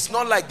 It's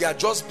not like they are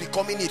just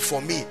becoming it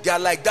for me. They are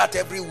like that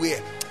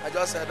everywhere. I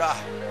just said,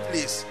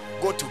 please,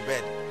 go to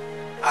bed.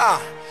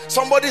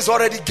 Somebody's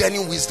already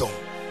gaining wisdom.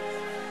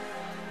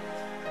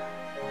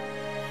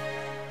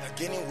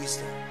 Gaining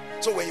wisdom.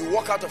 So when you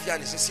walk out of here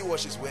and you say, see what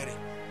she's wearing,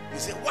 you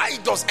say, why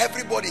does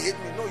everybody hate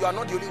me? No, you are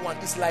not the only one.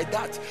 It's like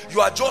that.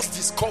 You are just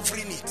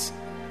discovering it.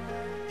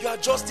 You are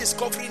just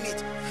discovering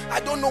it.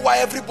 I don't know why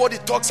everybody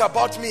talks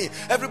about me.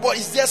 Everybody,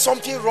 is there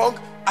something wrong?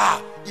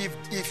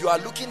 If you are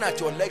looking at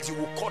your legs, you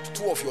will cut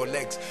 2 of your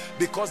legs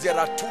because there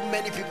are too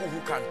many people who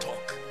can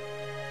talk.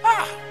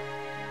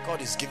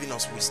 God is giving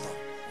us wisdom.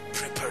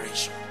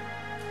 Preparation.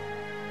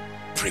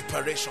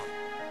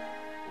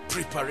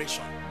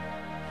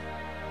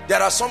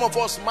 There are some of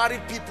us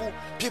married people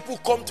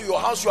come to your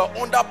house, you are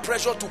under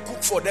pressure to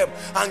cook for them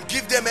and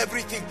give them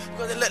everything.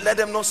 Because let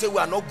them not say we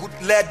are not good.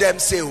 Let them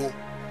say,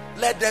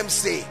 let them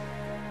say.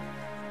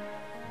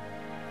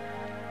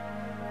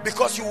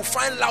 Because you will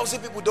find lousy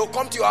people, they'll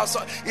come to your house.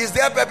 Is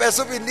there pepper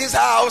soup in this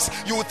house?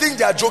 You will think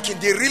they are joking.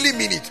 They really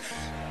mean it.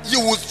 You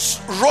will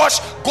rush,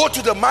 go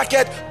to the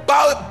market,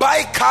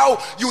 buy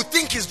cow. You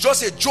think it's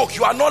just a joke.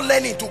 You are not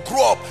learning to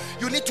grow up.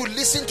 You need to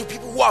listen to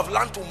people who have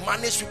learned to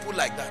manage people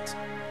like that.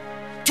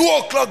 2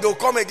 o'clock they'll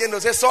come again. They'll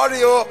say, sorry,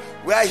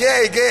 we are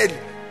here again.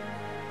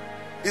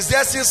 Is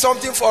there still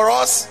something for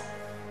us?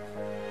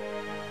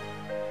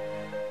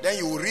 Then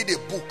you will read a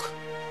book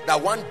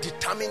that one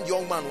determined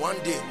young man one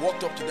day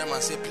walked up to them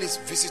and said, please,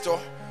 visitor,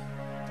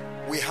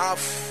 we have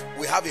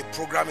a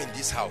program in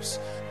this house.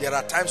 There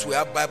are times we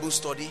have Bible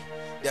study.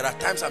 There are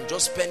times I'm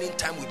just spending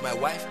time with my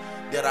wife.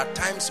 There are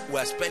times we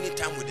are spending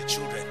time with the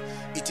children.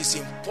 It is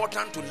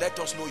important to let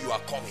us know you are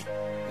coming.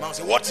 Man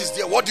say, what is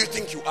there? What do you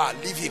think you are?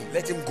 Leave him.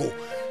 Let him go.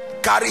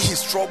 Carry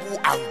his trouble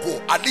and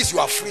go. At least you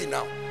are free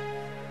now.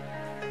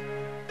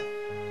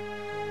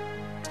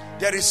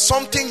 There is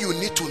something you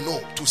need to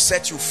know to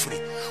set you free.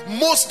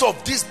 Most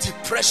of this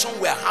depression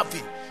we are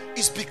having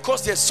is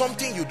because there's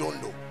something you don't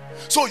know.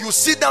 So you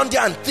sit down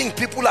there and think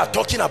people are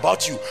talking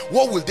about you.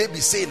 What will they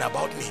be saying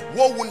about me?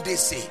 What won't they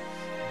say?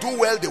 Do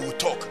well, they will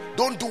talk.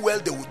 Don't do well,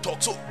 they will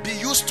talk. So be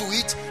used to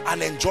it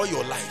and enjoy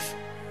your life.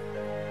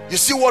 You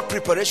see what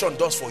preparation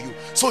does for you.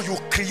 So you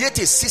create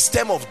a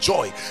system of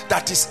joy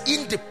that is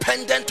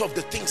independent of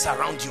the things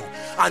around you,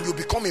 and you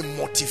become a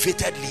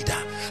motivated leader.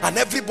 And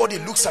everybody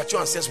looks at you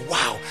and says,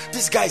 wow,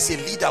 this guy is a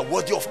leader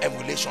worthy of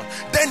emulation.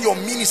 Then your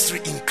ministry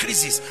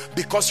increases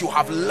because you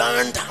have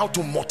learned how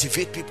to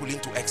motivate people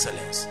into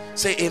excellence.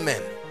 Say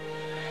amen.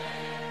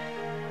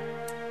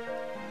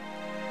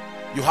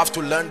 You have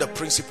to learn the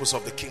principles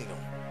of the kingdom.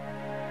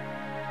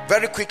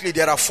 Very quickly,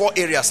 there are 4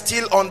 areas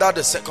still under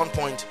the second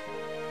point.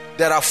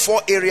 There are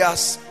 4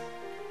 areas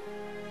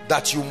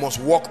that you must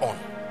work on.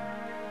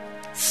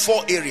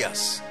 4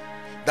 areas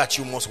that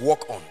you must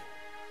work on.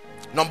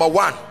 Number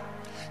 1,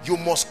 you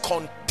must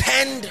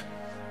contend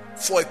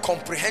for a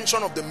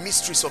comprehension of the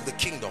mysteries of the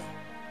kingdom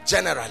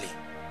generally.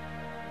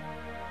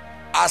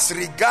 As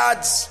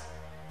regards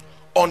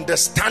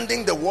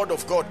understanding the word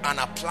of God and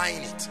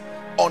applying it.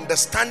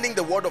 Understanding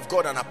the word of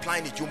God and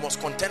applying it, you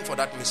must contend for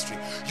that mystery.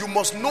 You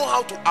must know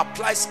how to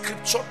apply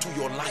scripture to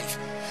your life.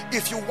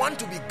 If you want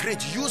to be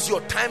great, use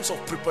your times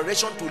of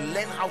preparation to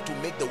learn how to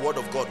make the word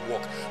of God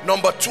work.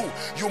 Number 2,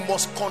 you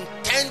must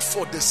contend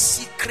for the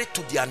secret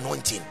to the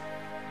anointing.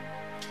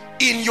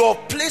 In your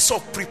place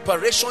of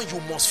preparation, you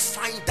must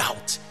find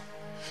out.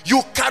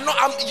 You cannot,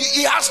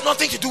 it has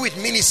nothing to do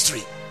with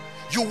ministry.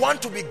 You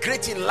want to be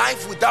great in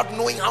life without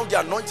knowing how the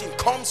anointing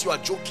comes, you are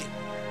joking.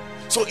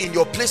 So in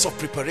your place of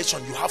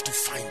preparation, you have to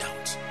find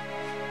out.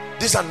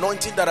 This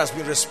anointing that has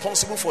been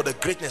responsible for the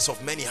greatness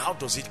of many, how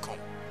does it come?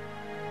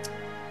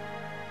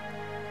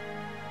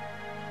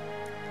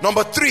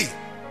 Number 3,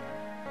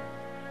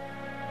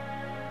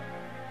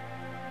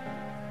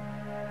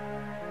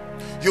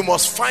 you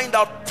must find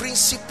out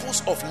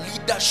principles of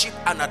leadership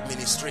and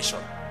administration.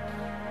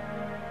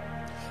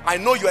 I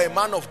know you are a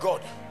man of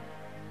God,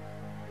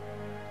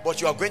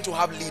 but you are going to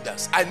have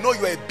leaders. I know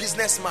you are a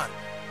businessman,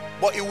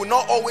 but it will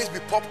not always be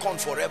popcorn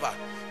forever.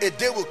 A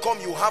day will come,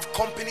 you have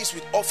companies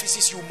with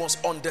offices. You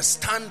must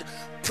understand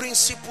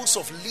principles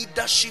of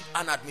leadership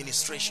and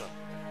administration.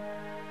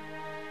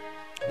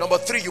 Number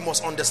 3, you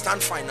must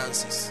understand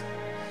finances.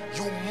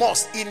 You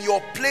must, in your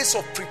place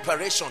of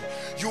preparation,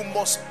 you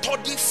must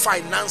study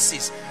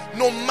finances.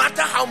 No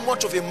matter how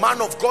much of a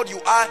man of God you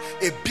are,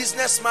 a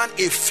businessman,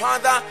 a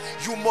father,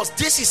 you must,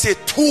 this is a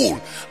tool.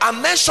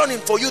 I'm mentioning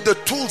for you the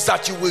tools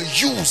that you will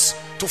use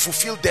to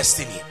fulfill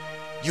destiny.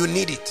 You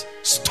need it.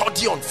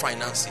 Study on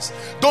finances.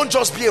 Don't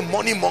just be a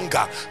money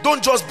monger.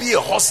 Don't just be a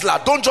hustler.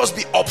 Don't just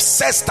be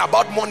obsessed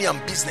about money and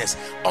business.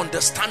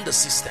 Understand the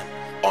system.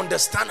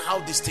 Understand how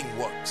this thing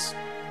works.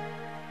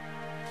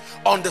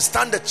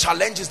 Understand the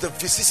challenges, the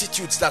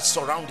vicissitudes that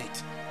surround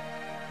it.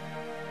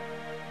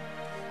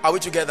 Are we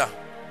together?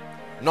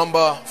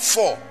 Number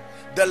 4,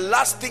 the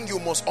last thing you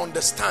must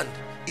understand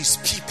is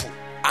people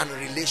and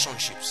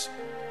relationships.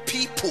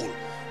 People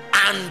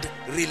and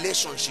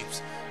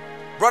relationships.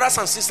 Brothers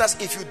and sisters,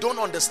 if you don't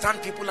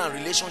understand people and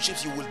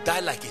relationships, you will die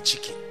like a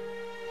chicken.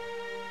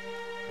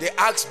 They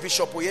asked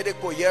Bishop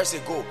Oyedepo years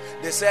ago,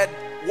 they said,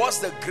 what's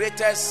the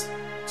greatest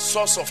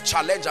source of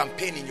challenge and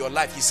pain in your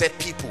life? He said,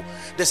 people.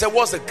 They said,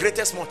 what's the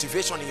greatest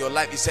motivation in your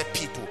life? He said,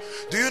 people.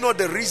 Do you know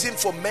the reason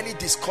for many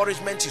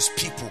discouragement is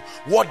people?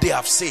 What they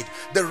have said.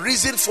 The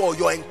reason for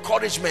your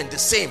encouragement, the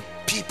same,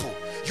 people.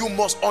 You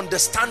must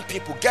understand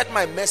people. Get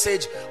my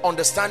message,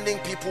 understanding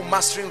people,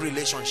 mastering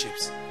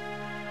relationships.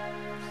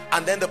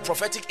 And then the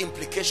prophetic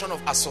implication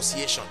of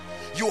association.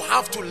 You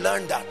have to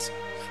learn that.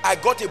 I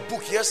got a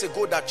book years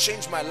ago that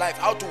changed my life,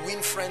 How to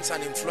Win Friends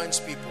and Influence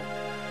People,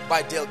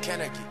 by Dale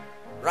Carnegie.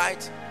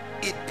 Right?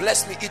 It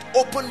blessed me. It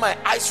opened my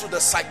eyes to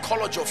the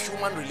psychology of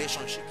human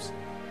relationships.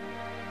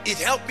 It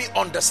helped me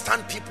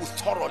understand people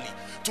thoroughly,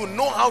 to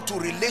know how to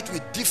relate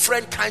with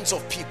different kinds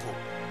of people.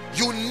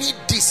 You need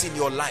this in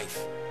your life.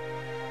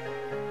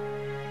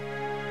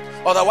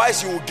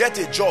 Otherwise, you will get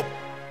a job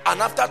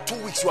and after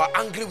 2 weeks you are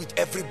angry with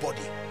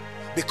everybody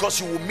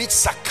because you will meet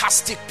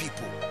sarcastic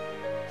people.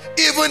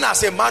 Even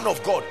as a man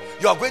of God,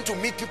 you are going to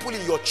meet people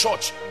in your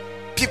church,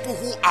 people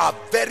who are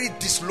very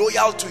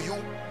disloyal to you.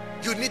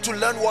 You need to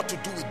learn what to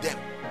do with them.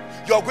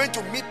 You are going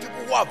to meet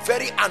people who are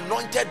very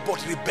anointed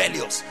but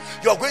rebellious.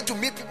 You are going to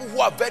meet people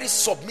who are very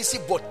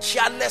submissive but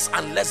careless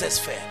and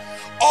laissez-faire.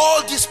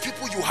 All these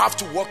people, you have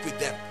to work with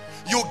them.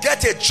 You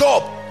get a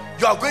job,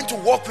 you are going to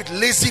work with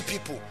lazy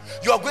people.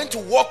 You are going to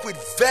work with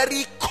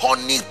very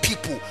cunning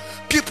people.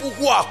 people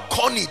who are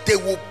corny. They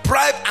will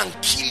bribe and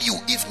kill you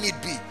if need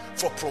be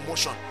for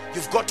promotion.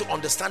 You've got to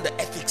understand the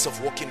ethics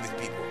of working with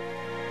people,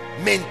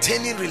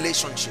 maintaining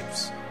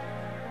relationships.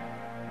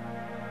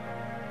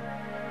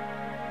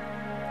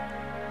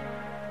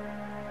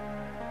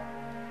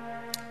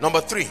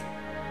 Number 3,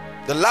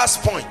 the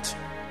last point,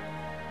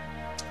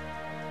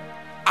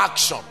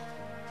 action.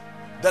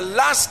 The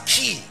last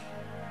key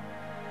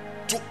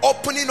to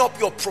opening up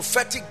your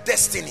prophetic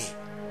destiny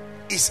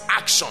is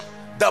action.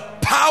 The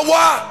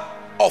power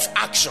of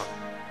action.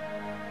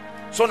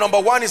 So number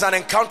 1 is an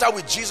encounter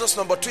with Jesus.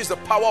 Number 2 is the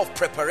power of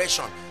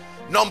preparation.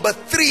 Number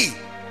 3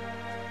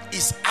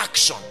 is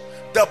action.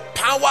 The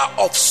power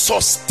of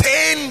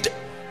sustained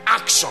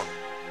action.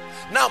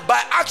 Now,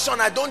 by action,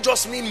 I don't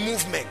just mean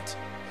movement.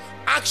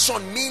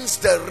 Action means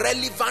the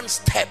relevant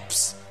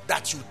steps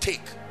that you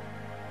take.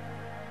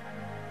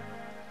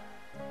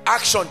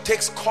 Action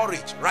takes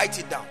courage. Write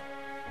it down.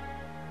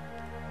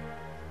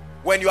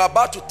 When you are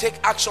about to take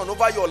action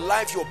over your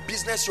life, your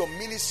business, your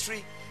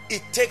ministry,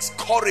 it takes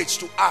courage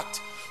to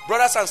act.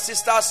 Brothers and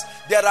sisters,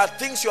 there are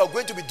things you are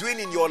going to be doing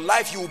in your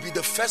life. You will be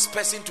the first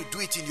person to do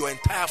it in your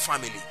entire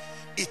family.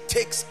 It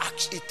takes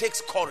action. It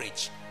takes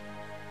courage.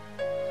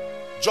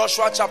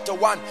 Joshua chapter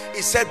 1,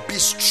 it said, be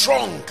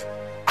strong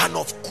and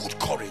of good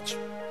courage.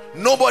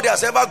 Nobody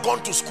has ever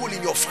gone to school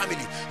in your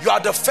family. You are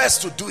the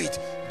first to do it.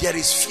 There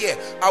is fear.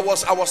 I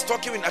was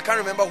talking with, I can't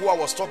remember who I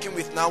was talking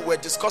with now. We're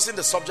discussing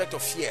the subject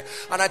of fear.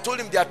 And I told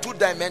him there are 2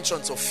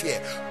 dimensions of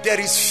fear. There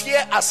is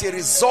fear as a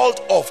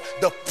result of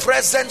the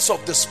presence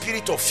of the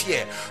spirit of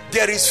fear.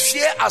 There is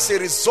fear as a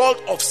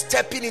result of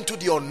stepping into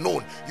the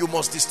unknown. You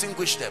must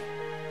distinguish them.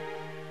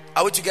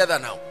 Are we together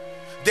now?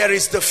 There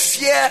is the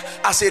fear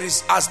as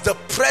the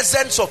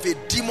presence of a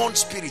demon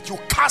spirit. You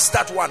cast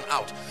that one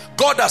out.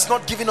 God has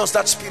not given us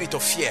that spirit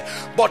of fear.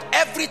 But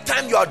every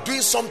time you are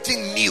doing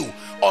something new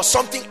or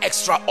something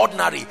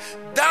extraordinary,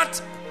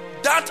 that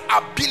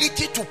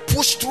ability to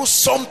push through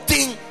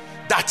something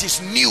that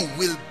is new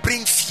will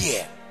bring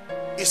fear.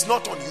 It's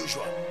not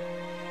unusual.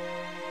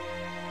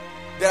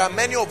 There are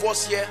many of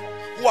us here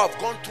who have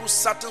gone through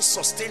certain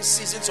sustained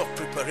seasons of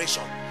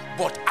preparation,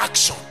 but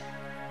action.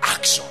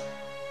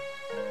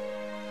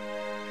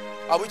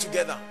 Are we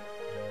together?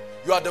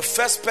 You are the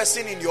first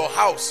person in your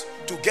house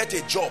to get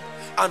a job,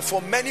 and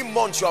for many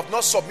months you have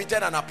not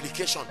submitted an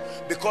application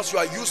because you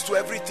are used to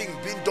everything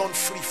being done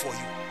free for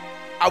you.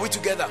 Are we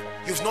together?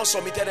 You've not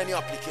submitted any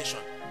application,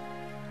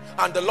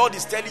 and the Lord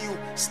is telling you,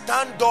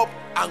 stand up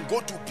and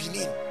go to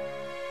Benin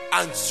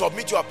and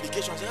submit your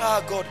application. Say,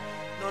 God,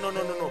 no.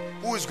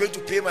 Who is going to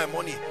pay my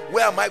money?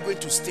 Where am I going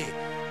to stay?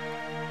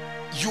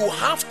 You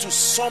have to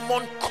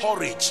summon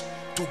courage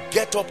to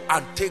get up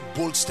and take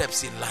bold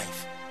steps in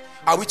life.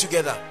 Are we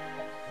together?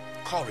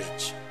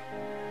 Courage.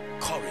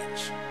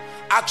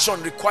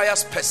 Action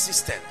requires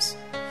persistence.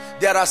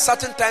 There are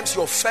certain times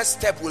your first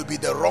step will be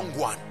the wrong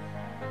one,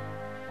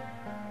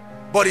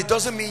 but it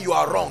doesn't mean you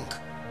are wrong.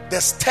 The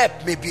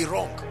step may be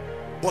wrong,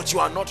 but you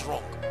are not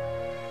wrong.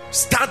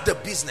 Start the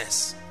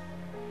business,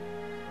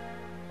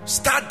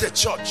 start the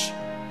church,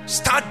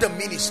 start the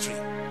ministry.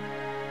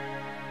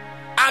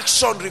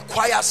 Action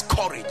requires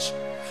courage.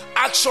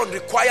 Action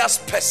requires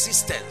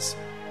persistence.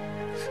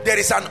 There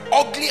is an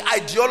ugly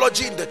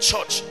ideology in the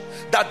church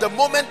that the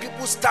moment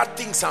people start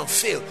things and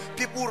fail,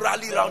 people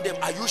rally around them.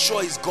 Are you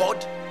sure it's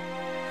God?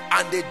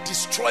 And they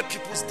destroy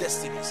people's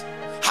destinies.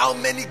 How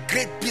many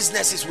great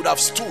businesses would have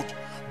stood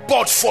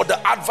but for the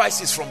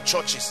advices from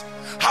churches?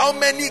 How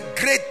many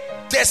great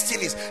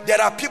destinies?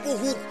 There are people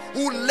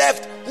who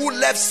left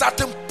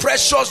certain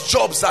precious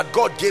jobs that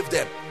God gave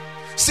them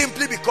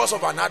simply because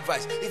of an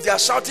advice. If they are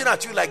shouting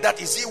at you like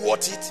that, is it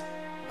worth it?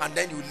 And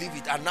then you leave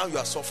it, and now you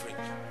are suffering.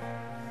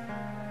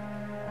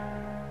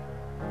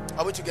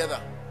 Are we together?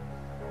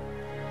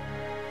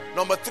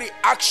 Number 3,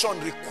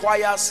 action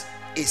requires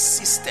a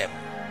system.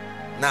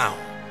 Now,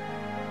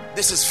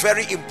 this is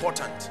very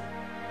important.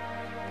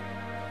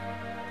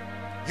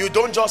 You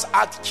don't just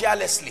act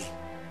carelessly.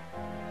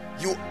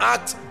 You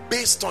act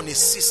based on a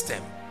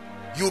system.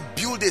 You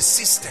build a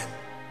system.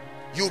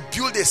 You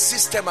build a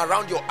system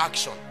around your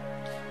action.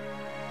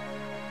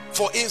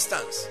 For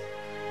instance,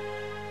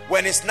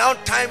 when it's now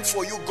time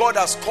for you, God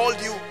has called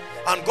you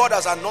and God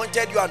has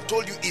anointed you and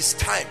told you it's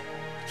time.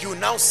 You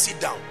now sit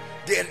down.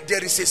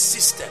 There is a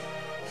system.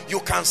 You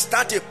can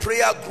start a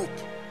prayer group,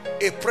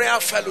 a prayer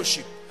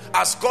fellowship.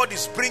 As God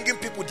is bringing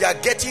people, they are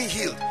getting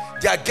healed,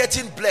 they are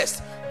getting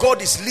blessed.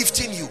 God is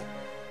lifting you.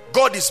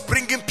 God is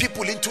bringing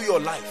people into your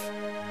life.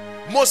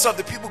 Most of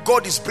the people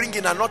God is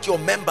bringing are not your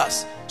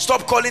members.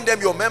 Stop calling them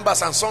your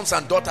members and sons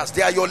and daughters.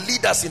 They are your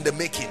leaders in the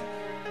making.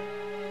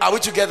 Are we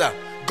together?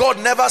 God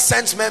never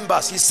sends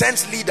members. He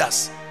sends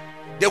leaders.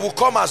 They will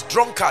come as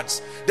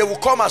drunkards. They will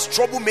come as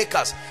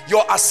troublemakers.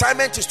 Your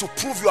assignment is to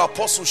prove your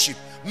apostleship.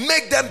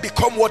 Make them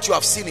become what you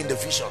have seen in the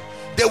vision.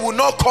 They will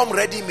not come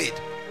ready-made.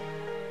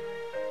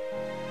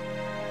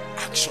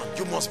 Action.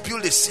 You must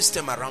build a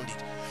system around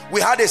it.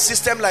 We had a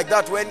system like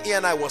that when he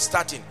and I was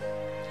starting.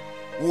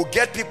 we'll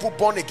get people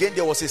born again.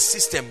 There was a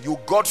system. You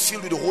got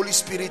filled with the Holy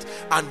Spirit,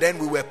 and then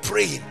we were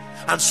praying.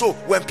 And so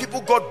when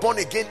people got born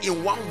again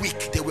in 1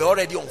 week, they were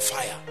already on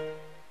fire.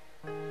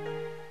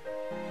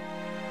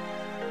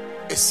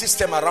 A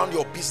system around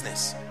your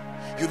business.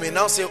 You may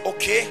now say,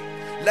 okay,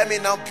 let me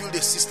now build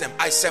a system.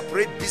 I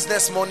separate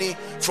business money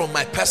from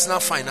my personal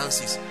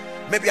finances.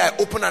 Maybe I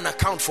open an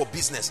account for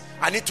business.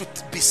 I need to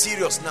be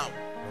serious now.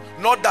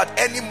 Not that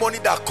any money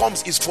that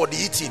comes is for the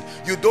eating.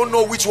 You don't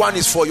know which one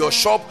is for your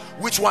shop,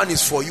 which one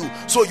is for you.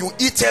 So you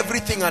eat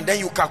everything and then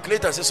you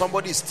calculate and say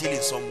somebody is stealing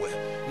somewhere.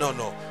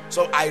 No.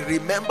 So I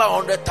remember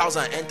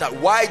 100,000 enter.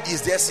 Why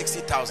is there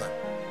 60,000?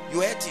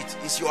 You ate it.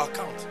 It's your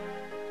account.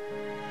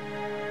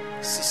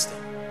 System.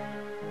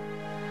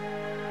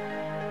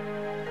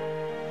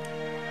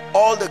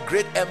 All the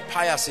great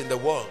empires in the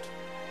world,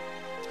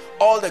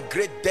 all the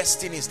great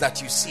destinies that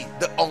you see,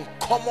 the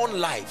uncommon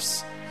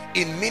lives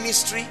in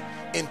ministry,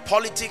 in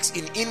politics,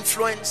 in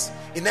influence,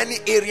 in any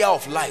area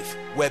of life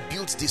were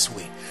built this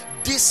way.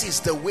 This is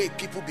the way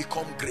people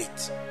become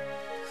great.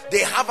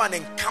 They have an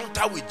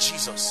encounter with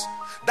Jesus.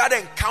 That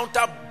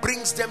encounter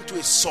brings them to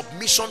a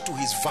submission to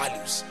his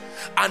values.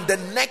 And the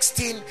next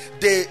thing,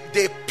 they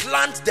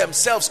plant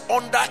themselves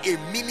under a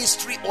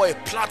ministry or a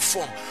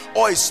platform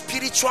or a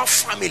spiritual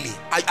family.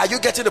 Are you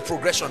getting the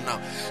progression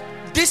now?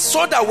 This,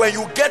 so that when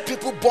you get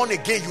people born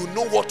again, you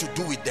know what to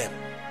do with them.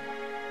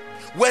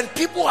 When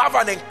people have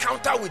an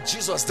encounter with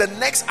Jesus, the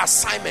next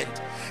assignment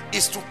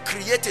is to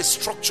create a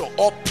structure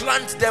or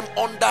plant them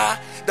under.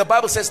 The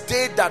Bible says,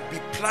 they that be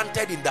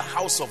planted in the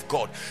house of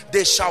God,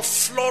 they shall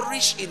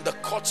flourish in the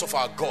courts of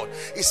our God.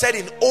 He said,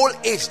 in old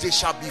age they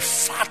shall be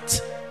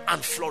fat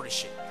and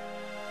flourishing.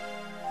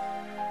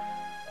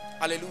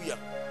 Hallelujah.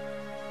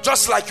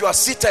 Just like you are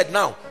seated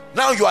now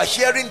you are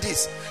hearing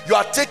this, you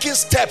are taking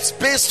steps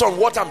based on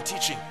what I'm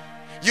teaching.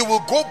 You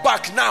will go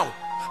back now,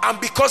 and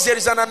because there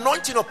is an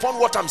anointing upon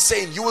what I'm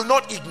saying, you will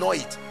not ignore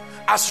it.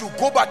 As you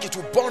go back, it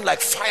will burn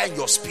like fire in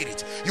your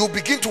spirit. You will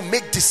begin to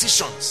make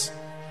decisions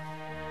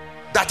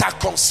that are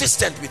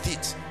consistent with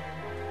it.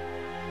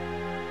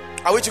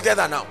 Are we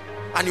together now?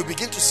 And you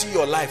begin to see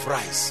your life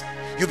rise.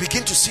 You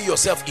begin to see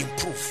yourself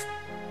improve.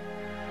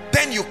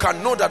 Then you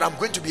can know that I'm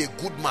going to be a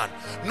good man.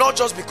 Not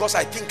just because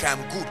I think I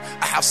am good.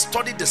 I have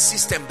studied the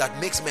system that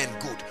makes men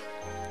good.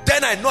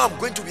 Then I know I'm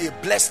going to be a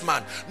blessed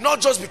man.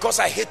 Not just because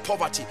I hate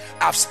poverty.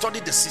 I've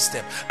studied the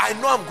system. I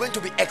know I'm going to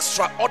be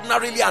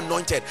extraordinarily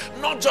anointed.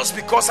 Not just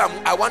because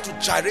I want to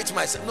gyrate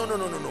myself. No.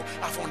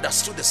 I've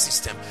understood the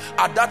system.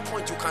 At that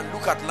point, you can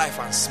look at life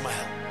and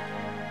smile.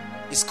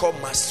 It's called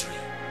mastery.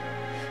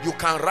 You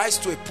can rise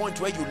to a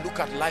point where you look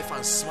at life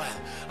and smile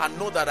and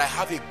know that I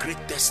have a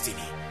great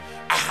destiny.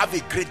 I have a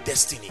great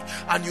destiny.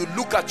 And you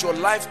look at your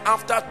life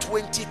after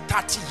 20,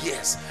 30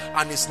 years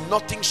and it's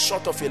nothing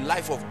short of a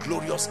life of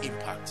glorious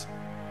impact.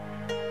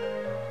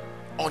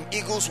 On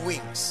Eagle's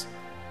Wings,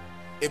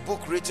 a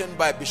book written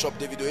by Bishop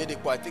David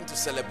Oyedepo, I think to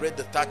celebrate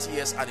the 30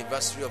 years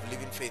anniversary of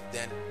Living Faith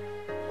then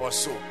or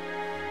so.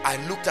 I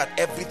looked at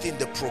everything,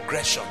 the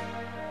progression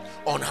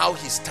on how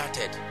he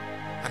started,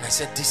 and I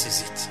said, this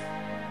is it.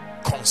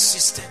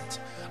 Consistent.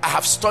 I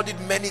have studied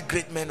many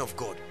great men of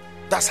God.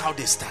 That's how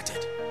they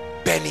started.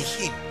 Benny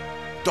Hinn,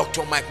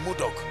 Dr. Mike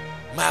Murdoch,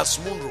 Miles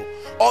Munro,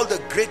 all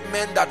the great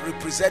men that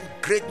represent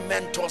great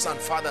mentors and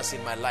fathers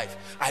in my life.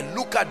 I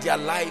look at their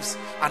lives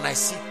and I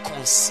see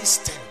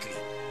consistently.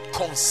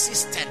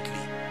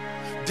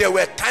 There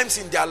were times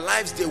in their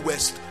lives they were,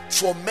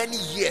 for many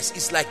years,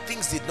 it's like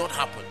things did not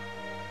happen.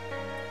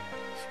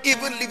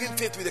 Even Living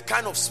Faith with the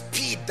kind of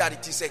speed that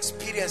it is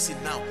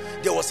experiencing now,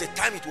 there was a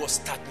time it was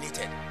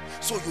stagnated.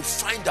 So you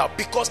find out,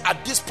 because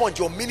at this point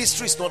your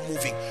ministry is not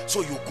moving,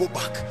 so you go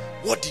back.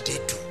 What did they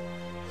do?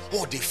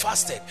 Oh, they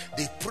fasted,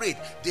 they prayed,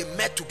 they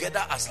met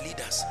together as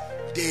leaders,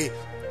 they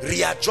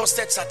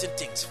readjusted certain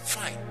things.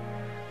 Fine.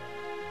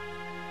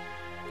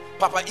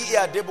 Papa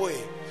E.A.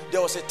 Adeboye,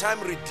 there was a time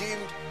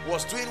Redeemed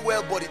was doing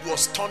well, but it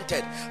was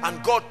stunted,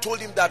 and God told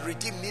him that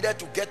Redeemed needed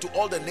to get to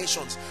all the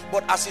nations,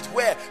 but as it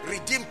were,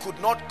 Redeemed could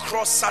not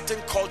cross certain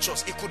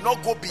cultures. He could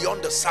not go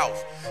beyond the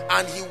south,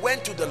 and he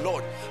went to the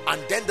Lord,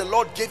 and then the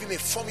Lord gave him a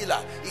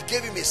formula. He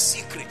gave him a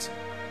secret.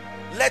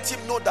 Let him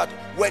know that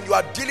when you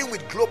are dealing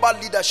with global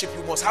leadership,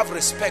 you must have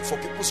respect for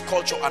people's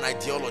culture and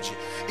ideology.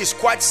 It's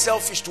quite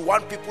selfish to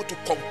want people to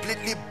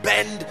completely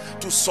bend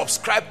to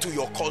subscribe to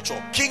your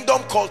culture.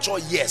 Kingdom culture,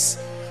 yes,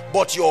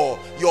 but your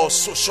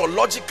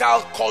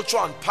sociological culture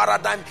and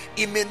paradigm,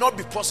 it may not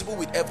be possible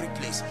with every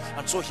place.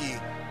 And so he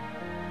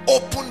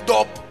opened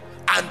up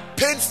and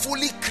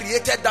painfully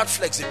created that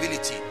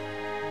flexibility.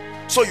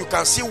 So you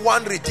can see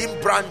one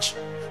Redeemed branch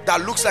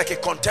that looks like a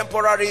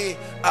contemporary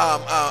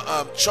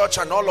church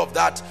and all of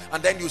that,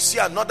 and then you see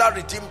another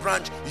Redeemed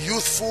branch,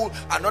 youthful,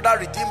 another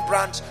Redeemed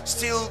branch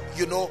still,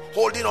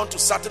 holding on to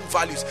certain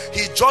values.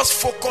 He just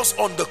focused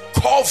on the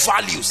core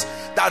values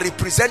that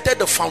represented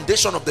the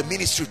foundation of the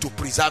ministry to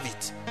preserve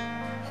it,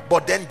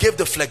 but then gave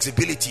the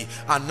flexibility.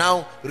 And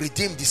now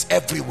Redeemed is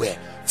everywhere.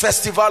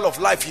 Festival of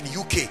Life in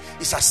UK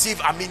is as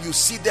if, you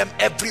see them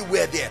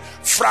everywhere there.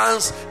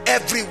 France,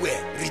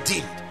 everywhere,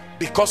 Redeemed.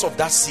 because of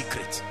that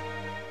secret.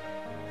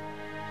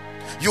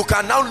 You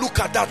can now look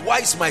at that. Why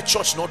is my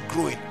church not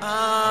growing?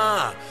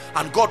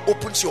 And God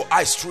opens your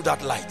eyes through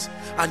that light,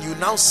 and you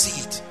now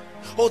see it.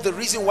 Oh, the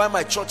reason why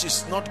my church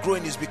is not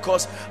growing is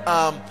because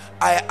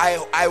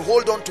I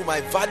hold on to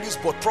my values,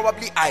 but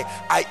probably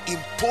I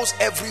impose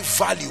every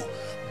value,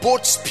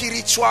 both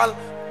spiritual,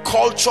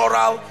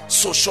 cultural,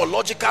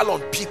 sociological,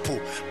 on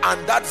people,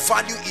 and that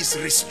value is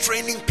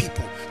restraining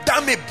people.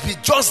 That may be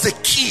just the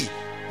key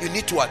you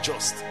need to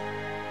adjust.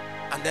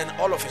 And then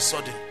all of a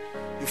sudden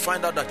you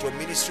find out that your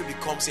ministry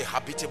becomes a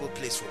habitable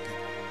place for people.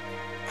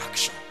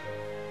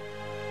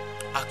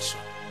 Action.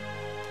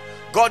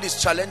 God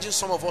is challenging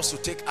some of us to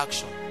take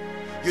action.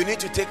 You need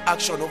to take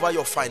action over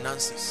your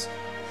finances.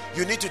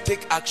 You need to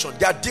take action.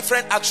 There are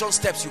different action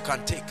steps you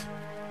can take.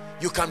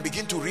 You can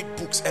begin to read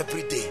books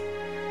every day.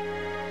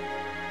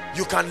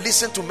 You can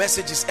listen to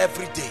messages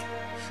every day.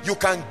 You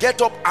can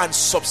get up and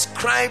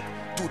subscribe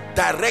to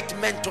direct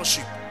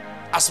mentorship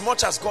as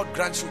much as God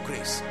grants you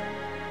grace.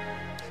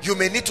 You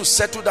may need to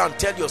settle down and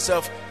tell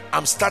yourself,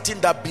 I'm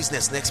starting that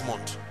business next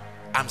month.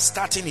 I'm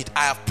starting it.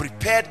 I have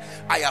prepared.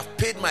 I have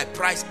paid my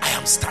price. I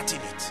am starting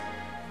it.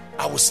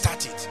 I will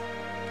start it.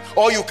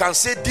 Or you can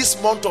say,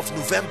 this month of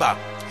November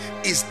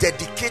is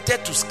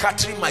dedicated to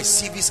scattering my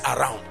CVs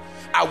around.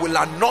 I will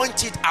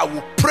anoint it. I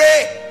will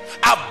pray.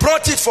 I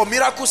brought it for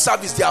miracle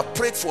service. They have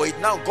prayed for it.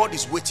 Now God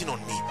is waiting on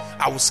me.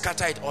 I will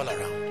scatter it all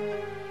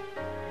around.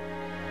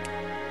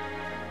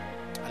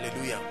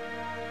 Hallelujah.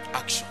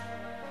 Action.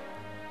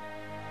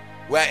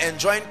 We are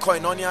enjoying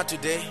koinonia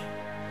today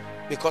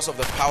because of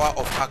the power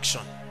of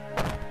action.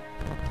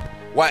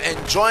 We are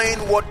enjoying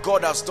what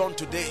God has done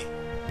today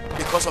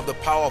because of the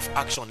power of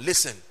action.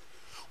 Listen,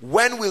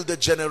 when will the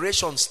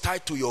generations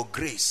tied to your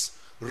grace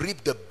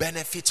reap the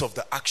benefits of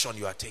the action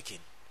you are taking,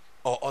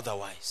 or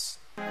otherwise?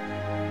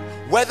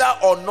 Whether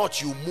or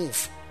not you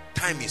move,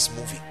 time is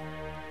moving.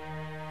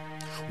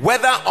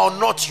 Whether or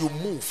not you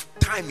move,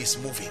 time is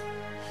moving.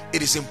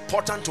 It is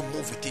important to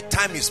move with it.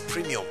 Time is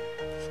premium.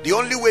 The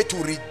only way to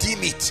redeem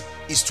it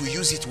is to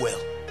use it well.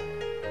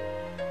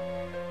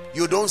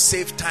 You don't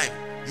save time,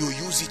 you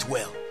use it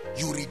well.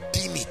 You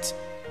redeem it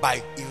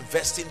by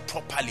investing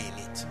properly in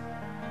it.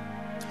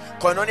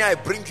 Koinonia, I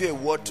bring you a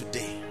word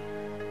today.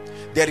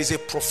 There is a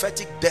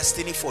prophetic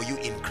destiny for you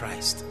in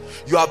Christ.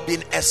 You have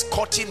been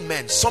escorting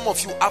men. Some of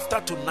you, after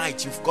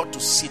tonight, you've got to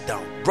sit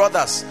down.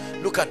 Brothers,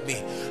 look at me.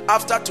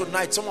 After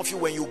tonight, some of you,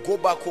 when you go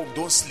back home,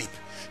 don't sleep.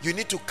 You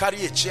need to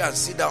carry a chair and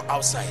sit down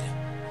outside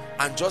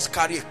and just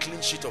carry a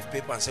clean sheet of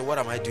paper and say, what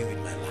am I doing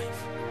with my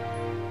life?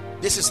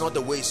 This is not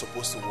the way it's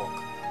supposed to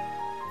work.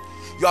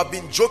 You have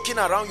been joking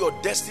around your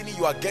destiny.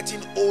 You are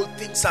getting old.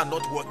 Things are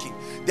not working.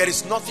 There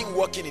is nothing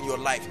working in your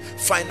life.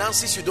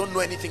 Finances, you don't know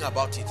anything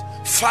about it.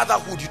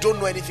 Fatherhood, you don't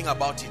know anything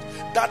about it.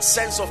 That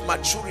sense of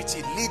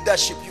maturity,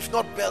 leadership, you've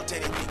not built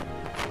anything.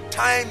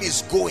 Time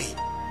is going.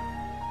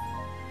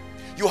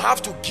 You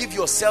have to give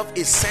yourself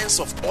a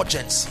sense of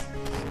urgency.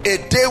 A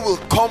day will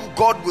come,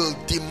 God will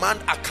demand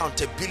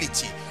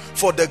accountability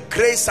for the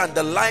grace and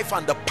the life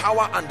and the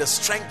power and the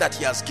strength that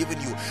he has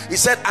given you. He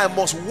said, I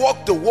must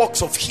walk the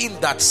works of him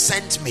that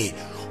sent me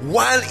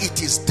while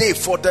it is day,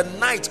 for the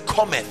night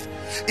cometh.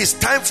 It's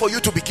time for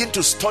you to begin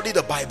to study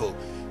the Bible.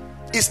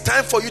 It's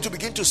time for you to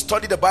begin to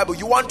study the Bible.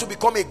 You want to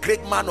become a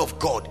great man of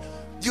God.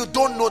 You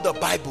don't know the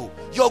Bible.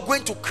 You're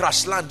going to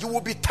crash land. You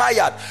will be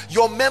tired.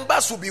 Your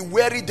members will be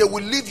weary. They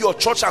will leave your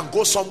church and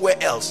go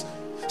somewhere else.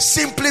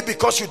 Simply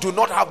because you do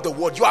not have the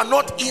word. You are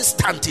not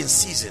instant in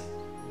season.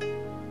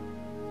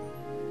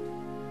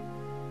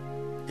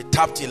 He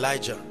tapped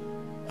Elijah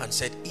and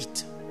said,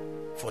 eat,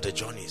 for the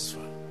journey is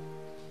far.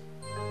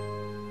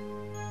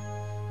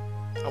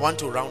 I want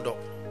to round up.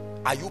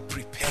 Are you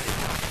preparing?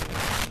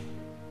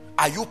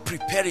 Are you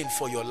preparing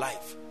for your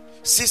life?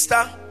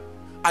 Sister,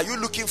 are you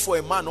looking for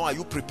a man, or are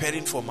you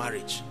preparing for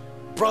marriage?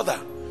 Brother,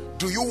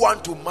 do you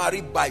want to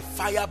marry by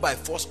fire, by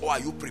force, or are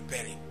you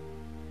preparing?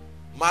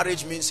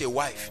 Marriage means a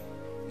wife.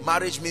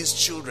 Marriage means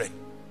children.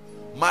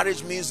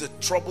 Marriage means the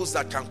troubles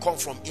that can come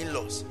from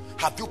in-laws.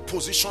 Have you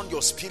positioned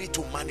your spirit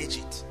to manage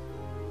it?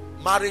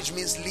 Marriage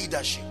means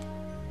leadership.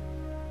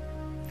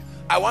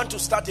 I want to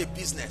start a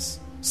business.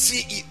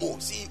 CEO.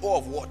 CEO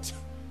of what?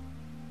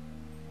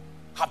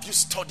 Have you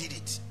studied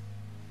it?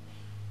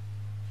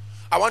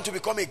 I want to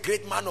become a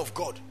great man of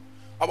God.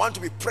 I want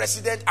to be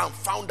president and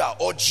founder,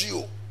 or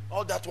GO.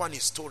 All that one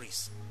is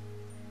stories.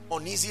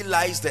 Uneasy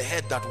lies the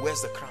head that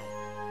wears the crown.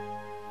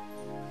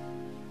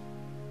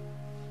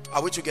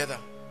 Are we together?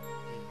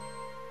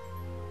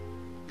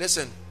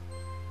 Listen,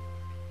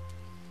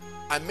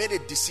 I made a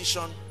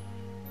decision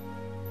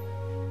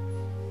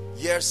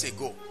years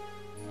ago.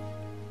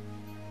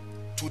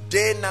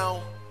 Today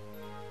now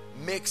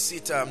makes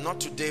it, not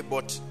today,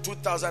 but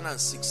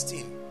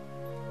 2016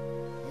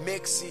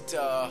 makes it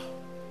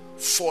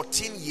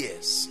 14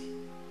 years.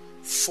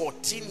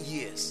 14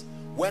 years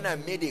when I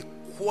made a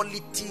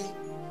quality,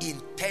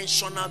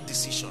 intentional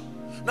decision.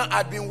 Now,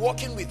 I'd been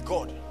working with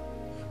God.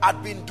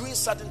 I'd been doing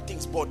certain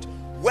things, but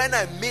when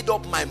I made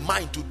up my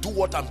mind to do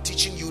what I'm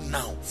teaching you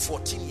now,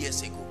 14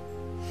 years ago.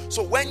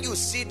 So when you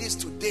see this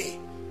today,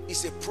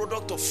 it's a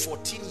product of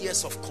 14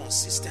 years of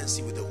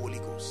consistency with the Holy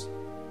Ghost.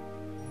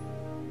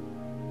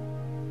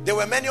 There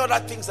were many other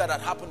things that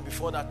had happened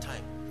before that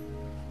time.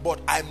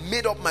 But I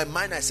made up my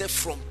mind. I said,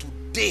 from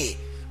today,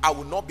 I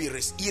will not be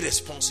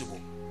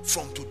irresponsible.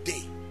 From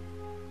today.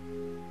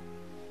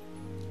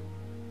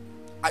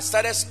 I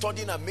started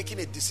studying and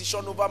making a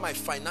decision over my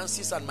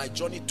finances and my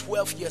journey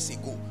 12 years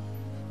ago.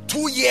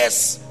 2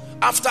 years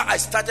after I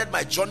started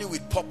my journey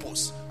with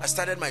purpose, I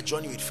started my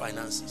journey with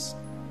finances.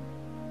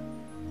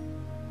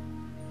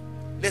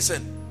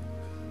 Listen,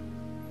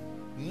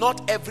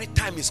 not every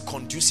time is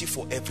conducive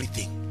for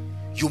everything.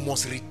 You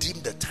must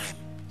redeem the time.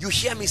 You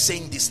hear me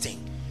saying this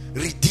thing?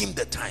 Redeem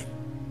the time.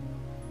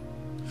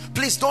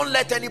 Please don't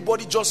let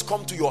anybody just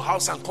come to your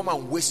house and come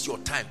and waste your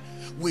time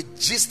with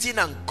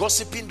gisting and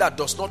gossiping that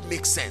does not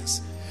make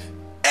sense.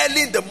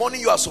 Early in the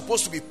morning you are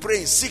supposed to be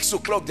praying. 6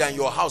 o'clock they're in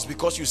your house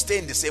because you stay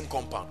in the same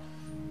compound.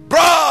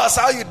 Bros,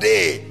 how you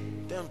day?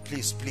 Then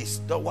please,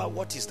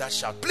 what is that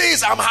shout?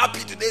 Please, I'm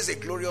happy. Today is a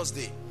glorious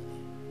day.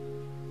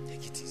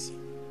 Take it easy.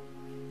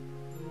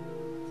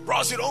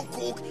 Bros, you don't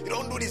cook, you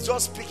don't do this,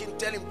 just speaking.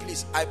 Tell him,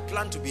 please, I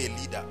plan to be a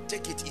leader.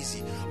 Take it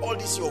easy. All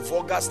these your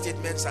vulgar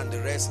statements and the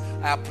rest,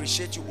 I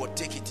appreciate you, but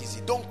take it easy.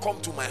 Don't come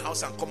to my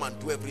house and come and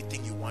do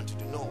everything you want to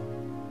do. No.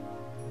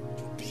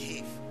 To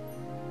behave.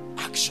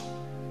 Action.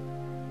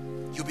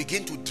 You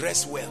begin to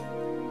dress well.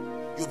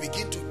 You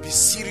begin to be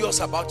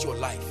serious about your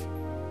life.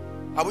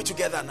 Are we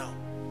together now?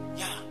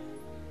 Yeah.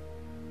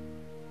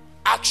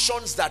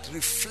 Actions that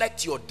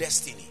reflect your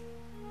destiny.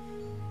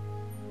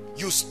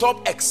 You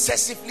stop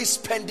excessively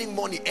spending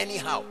money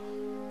anyhow.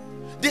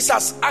 These are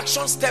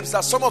action steps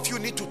that some of you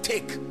need to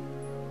take.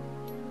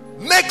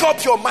 Make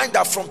up your mind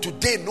that from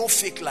today, no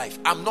fake life.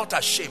 I'm not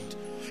ashamed.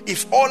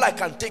 If all I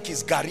can take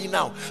is Gary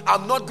now,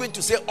 I'm not going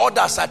to say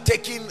others are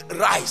taking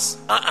rice.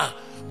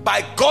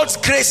 By God's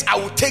grace, I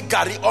will take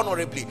Gary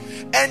honorably.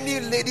 Any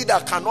lady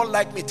that cannot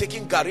like me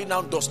taking Gary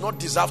now does not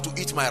deserve to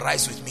eat my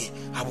rice with me.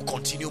 I will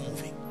continue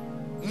moving.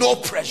 No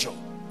pressure.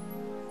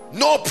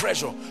 No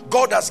pressure.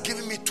 God has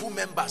given me 2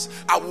 members.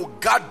 I will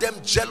guard them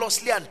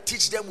jealously and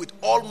teach them with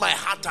all my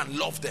heart and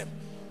love them.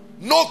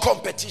 No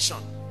competition.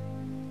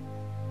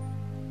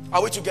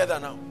 Are we together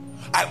now?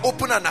 I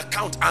open an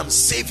account. I'm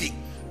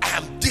saving. I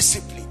am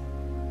disciplined.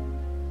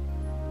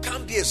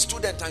 Can't be a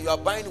student and you are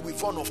buying a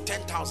weapon of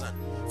 10,000,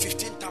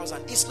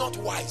 15,000. It's not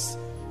wise.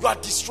 You are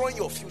destroying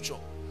your future.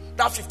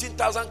 That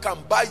 15,000 can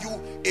buy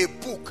you a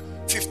book.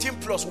 15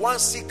 plus 1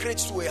 secret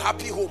to a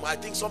happy home. I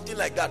think something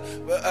like that.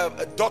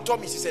 Dr.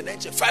 Mrs.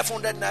 Enenche,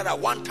 500 naira,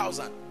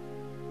 1,000.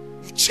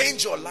 You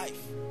change your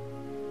life.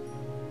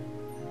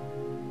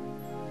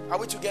 Are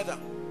we together?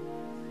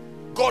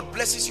 God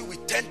blesses you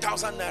with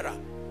 10,000 naira.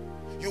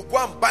 You go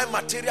and buy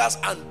materials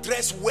and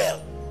dress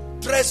well.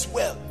 Dress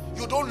well.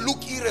 You don't look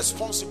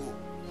irresponsible.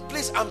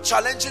 Please, I'm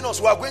challenging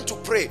us. We are going to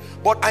pray,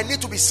 but I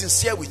need to be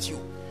sincere with you.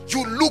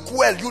 You look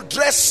well. You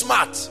dress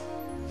smart.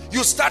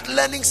 You start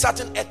learning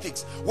certain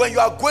ethics. When you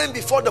are going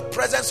before the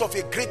presence of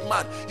a great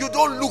man, you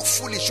don't look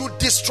foolish. You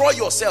destroy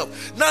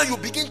yourself. Now you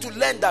begin to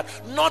learn that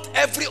not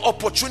every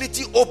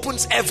opportunity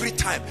opens every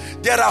time.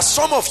 There are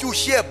some of you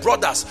here,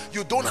 brothers,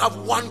 you don't have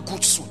one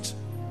good suit.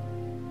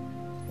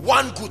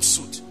 One good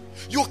suit.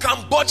 You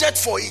can budget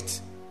for it.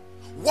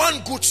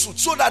 One good suit,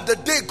 so that the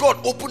day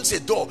God opens a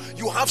door,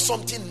 you have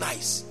something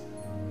nice.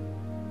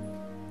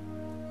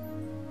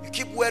 You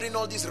keep wearing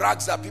all these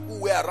rags that people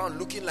wear around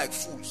looking like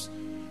fools.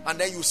 And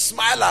then you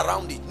smile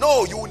around it.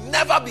 No, you will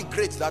never be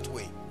great that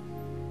way.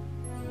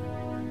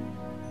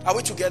 Are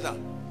we together?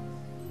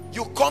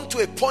 You come to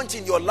a point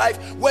in your life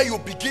where you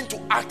begin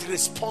to act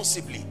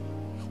responsibly.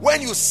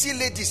 When you see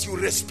ladies, you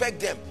respect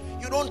them.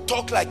 You don't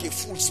talk like a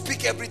fool,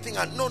 speak everything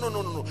and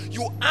no.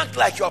 You act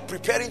like you are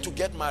preparing to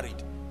get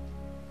married.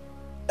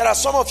 There are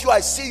some of you,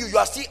 I see you, you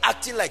are still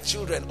acting like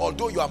children,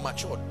 although you are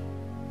matured.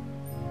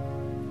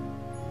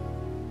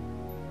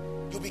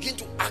 You begin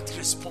to act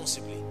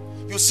responsibly.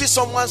 You see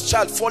someone's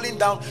child falling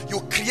down,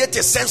 you create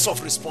a sense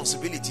of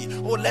responsibility.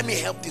 Oh, let me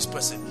help this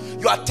person.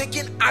 You are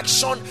taking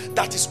action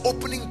that is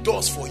opening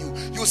doors for you.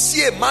 You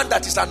see a man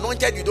that is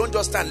anointed, you don't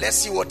just stand, let's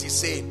see what he's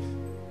saying.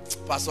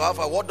 Pastor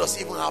Alpha, what does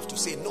he even have to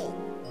say? No.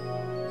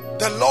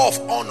 The law of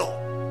honor.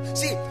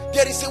 See,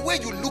 there is a way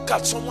you look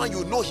at someone,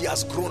 you know he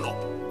has grown up.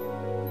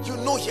 You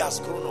know he has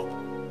grown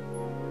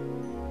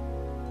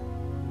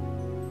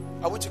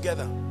up. Are we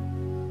together?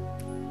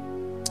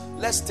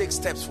 Let's take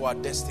steps for our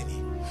destiny.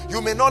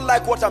 You may not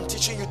like what I'm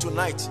teaching you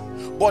tonight,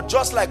 but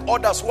just like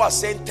others who are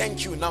saying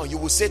thank you now, you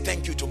will say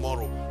thank you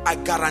tomorrow. I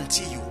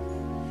guarantee you.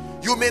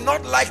 You may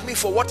not like me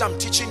for what I'm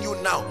teaching you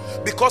now,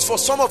 because for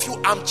some of you,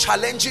 I'm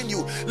challenging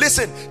you.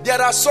 Listen,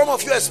 there are some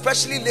of you,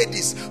 especially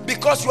ladies,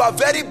 because you are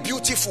very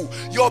beautiful.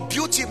 Your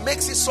beauty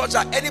makes it such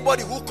that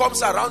anybody who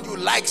comes around you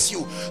likes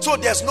you. So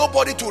there's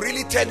nobody to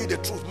really tell you the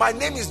truth. My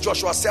name is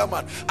Joshua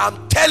Selman.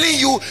 I'm telling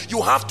you,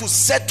 you have to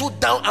settle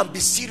down and be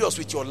serious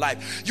with your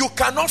life. You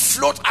cannot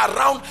float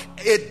around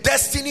a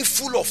destiny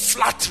full of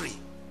flattery.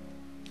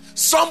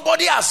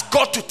 Somebody has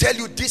got to tell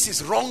you this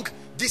is wrong,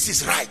 this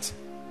is right.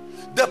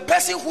 The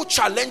person who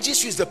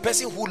challenges you is the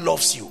person who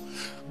loves you.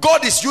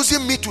 God is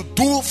using me to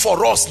do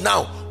for us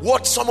now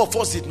what some of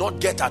us did not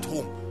get at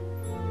home.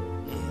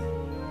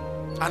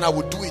 And I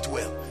will do it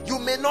well. You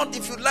may not,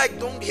 if you like,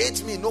 don't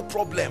hate me, no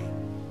problem.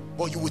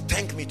 But you will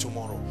thank me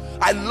tomorrow.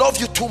 I love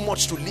you too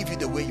much to leave you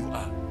the way you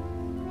are.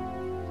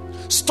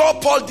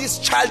 Stop all this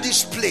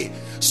childish play.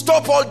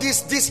 Stop all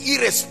these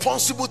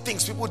irresponsible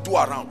things people do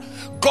around.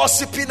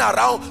 Gossiping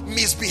around,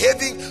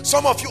 misbehaving.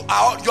 Some of you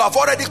have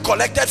already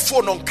collected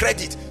phone on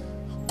credit.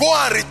 Go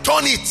and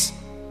return it.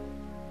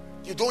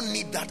 You don't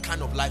need that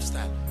kind of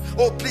lifestyle.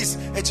 Oh please,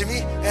 Jimmy,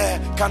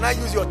 can I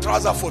use your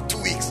trouser for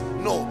 2 weeks?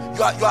 No,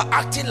 you are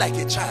acting like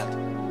a child.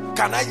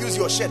 Can I use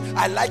your shirt?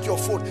 I like your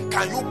phone.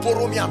 Can you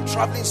borrow me? I'm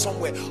traveling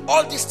somewhere.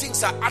 All these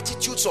things are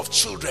attitudes of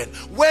children.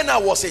 When I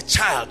was a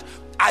child,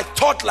 I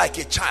thought like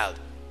a child.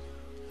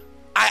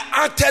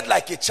 I acted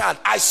like a child.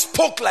 I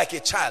spoke like a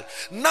child.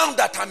 Now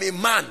that I'm a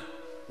man,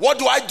 what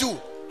do?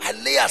 I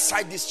lay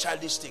aside these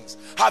childish things.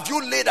 Have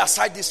you laid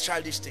aside these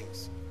childish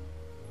things?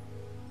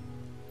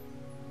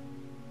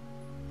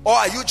 Or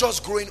are you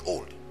just growing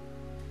old?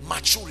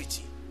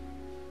 Maturity.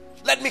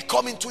 Let me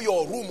come into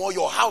your room or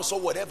your house or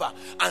whatever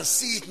and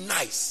see it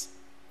nice.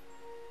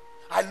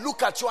 I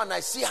look at you and I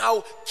see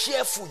how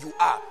careful you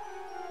are.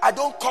 I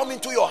don't come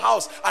into your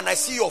house and I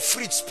see your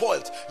fridge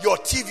spoiled, your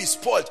TV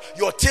spoiled,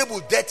 your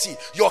table dirty,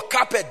 your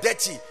carpet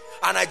dirty.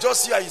 And I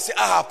just see you and you say,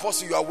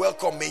 Apostle, you are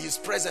welcome. May his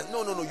presence.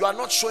 No. You are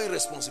not showing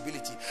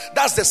responsibility.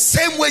 That's the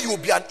same way you will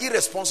be an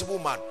irresponsible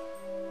man.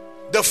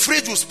 The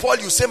fridge will spoil,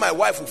 you say my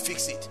wife will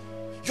fix it.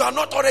 You are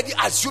not already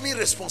assuming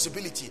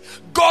responsibility.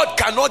 God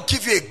cannot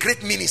give you a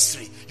great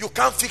ministry. You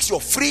can't fix your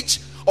fridge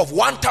of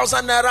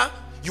 1,000 naira.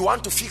 You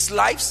want to fix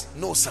lives?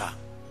 No, sir.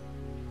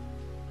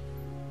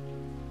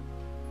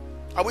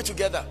 Are we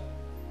together?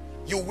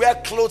 You wear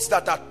clothes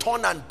that are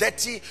torn and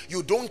dirty.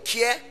 You don't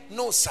care?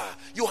 No, sir.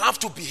 You have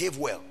to behave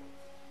well.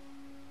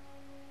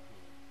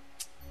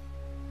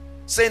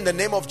 Say, in the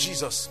name of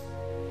Jesus,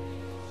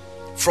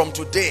 from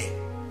today,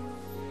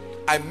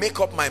 I make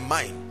up my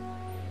mind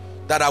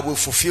that I will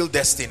fulfill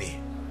destiny.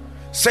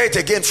 Say it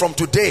again. From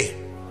today,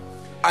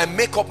 I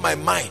make up my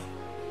mind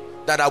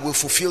that I will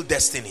fulfill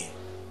destiny.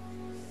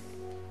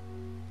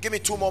 Give me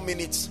 2 more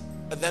minutes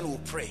and then we'll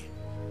pray.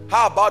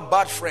 How about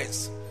bad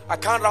friends? I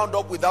can't round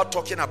up without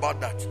talking about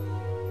that.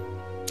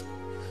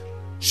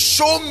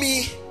 Show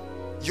me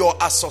your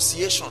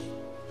association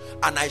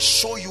and I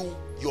show you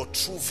your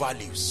true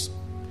values.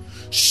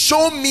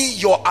 Show me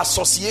your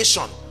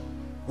association.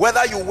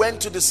 Whether you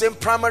went to the same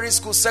primary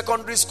school,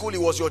 secondary school, he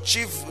was your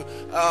chief,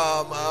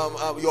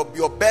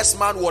 your best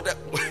man, whatever.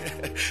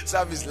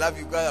 Some is love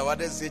you guys. I want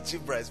to say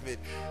chief bridesmaid.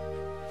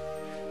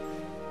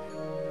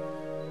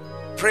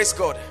 Praise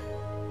God.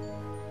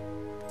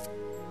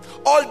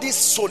 All this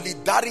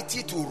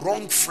solidarity to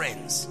wrong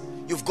friends,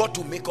 you've got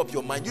to make up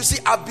your mind. You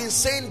see, I've been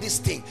saying this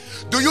thing.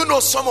 Do you know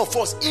some of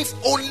us, if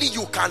only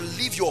you can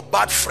leave your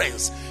bad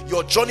friends,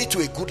 your journey to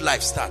a good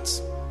life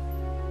starts.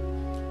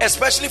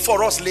 Especially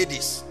for us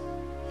ladies.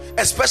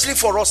 Especially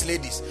for us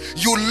ladies.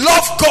 You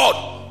love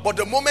God, but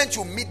the moment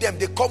you meet them,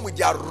 they come with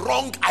their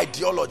wrong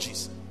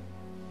ideologies.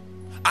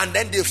 And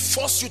then they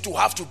force you to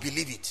have to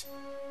believe it.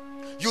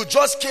 You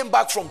just came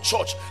back from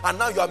church and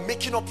now you are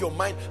making up your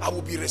mind, I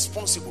will be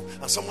responsible.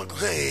 And someone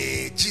goes,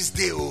 hey,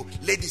 Gisdeo,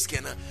 ladies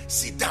can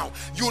sit down.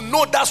 You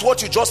know that's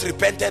what you just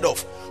repented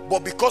of.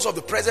 But because of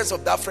the presence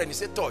of that friend, you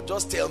say, Todd,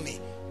 just tell me.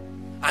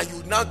 And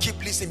you now keep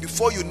listening.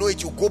 Before you know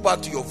it, you go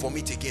back to your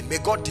vomit again. May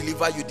God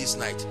deliver you this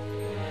night.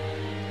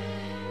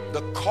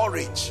 The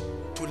courage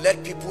to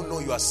let people know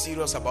you are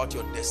serious about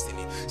your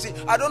destiny. See,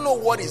 I don't know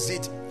what is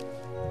it.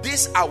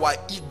 This our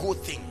ego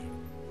thing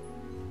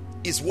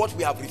is what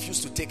we have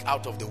refused to take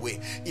out of the way.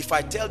 If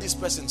I tell this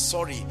person,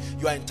 sorry,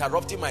 you are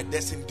interrupting my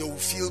destiny, they will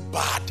feel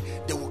bad.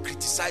 They will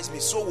criticize me.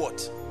 So what?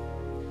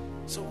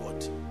 So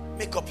what?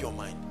 Make up your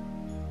mind.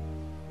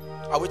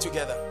 Are we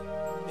together?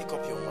 Make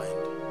up your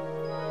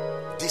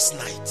mind. This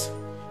night,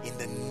 in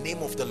the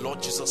name of the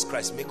Lord Jesus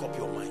Christ, make up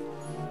your mind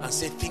and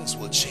say things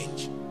will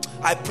change.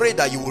 I pray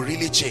that you will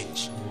really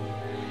change.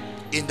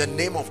 In the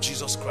name of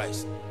Jesus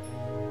Christ.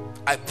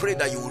 I pray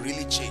that you will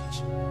really change.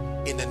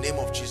 In the name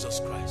of Jesus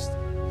Christ.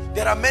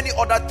 There are many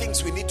other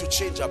things we need to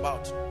change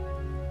about.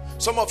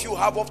 Some of you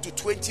have up to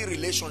 20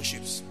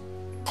 relationships.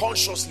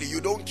 Consciously, you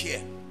don't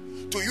care.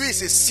 To you,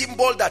 it's a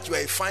symbol that you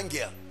are a fine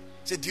girl.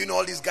 Say, do you know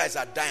all these guys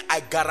are dying? I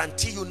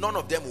guarantee you, none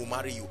of them will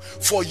marry you.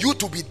 For you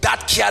to be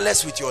that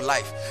careless with your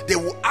life, they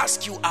will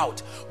ask you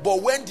out.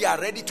 But when they are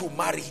ready to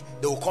marry,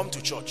 they will come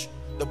to church.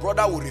 The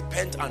brother will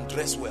repent and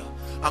dress well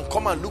and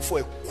come and look for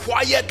a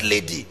quiet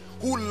lady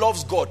who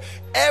loves God.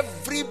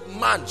 Every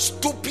man,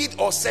 stupid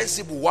or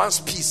sensible, wants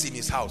peace in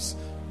his house.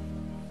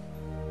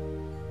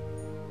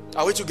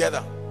 Are we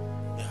together?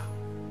 Yeah.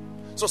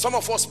 So some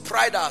of us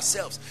pride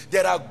ourselves.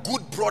 There are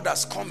good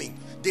brothers coming.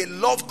 They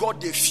love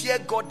God, they fear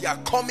God, they are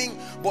coming,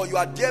 but you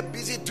are there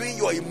busy doing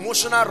your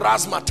emotional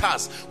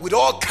razzmatazz with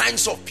all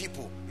kinds of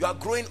people. You are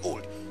growing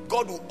old.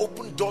 God will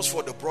open doors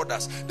for the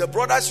brothers. The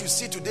brothers you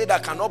see today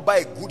that cannot buy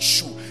a good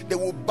shoe, They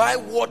will buy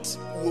what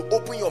will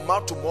open your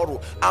mouth tomorrow,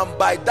 and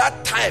by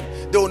that time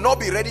they will not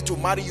be ready to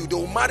marry you. They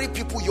will marry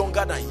people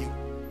younger than you.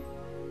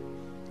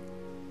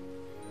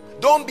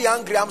 Don't be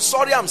angry. I'm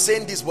sorry I'm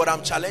saying this, but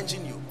I'm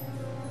challenging you.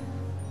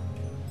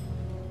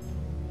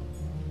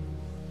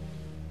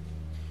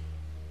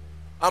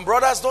 And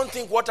brothers, don't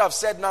think what I've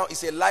said now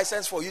is a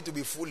license for you to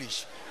be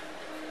foolish.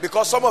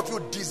 Because some of you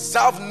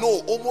deserve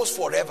no almost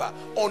forever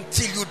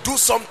until you do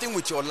something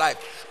with your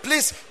life.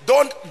 Please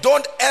don't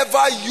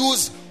ever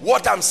use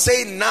what I'm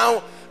saying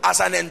now as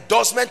an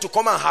endorsement to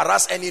come and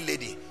harass any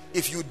lady.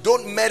 If you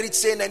don't merit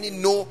saying any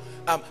no,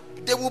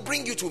 they will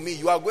bring you to me.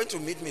 You are going to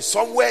meet me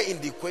somewhere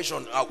in the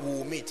equation. We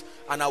will meet,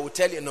 and I will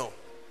tell you no,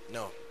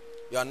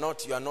 you are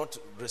not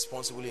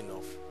responsible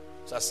enough.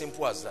 It's as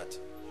simple as that.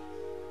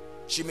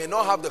 She may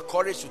not have the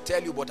courage to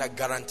tell you, but I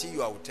guarantee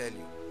you I will tell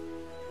you.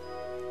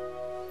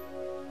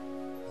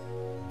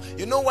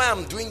 You know why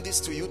I'm doing this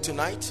to you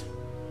tonight?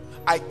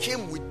 I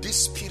came with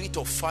this spirit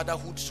of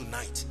fatherhood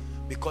tonight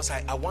because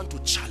I want to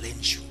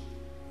challenge you.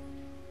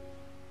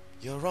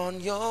 You're on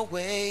your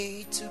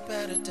way to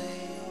better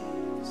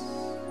days.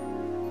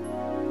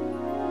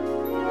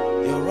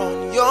 You're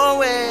on your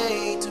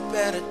way to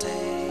better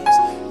days.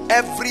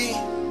 Every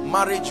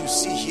marriage you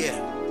see here,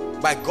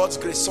 by God's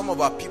grace, some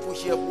of our people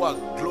here who are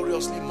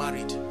gloriously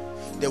married,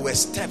 there were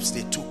steps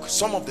they took.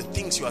 Some of the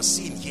things you are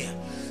seeing here,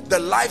 the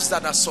lives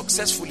that are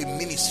successful in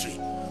ministry,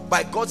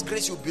 by God's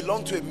grace you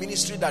belong to a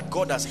ministry that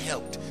God has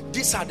helped.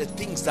 These are the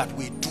things that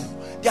we do.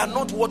 They are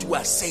not what we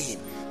are saying.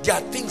 They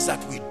are things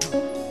that we do.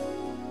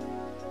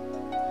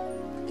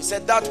 He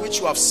said, that which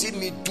you have seen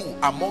me do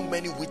among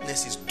many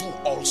witnesses, do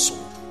also.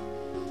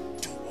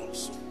 Do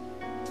also.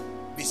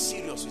 Be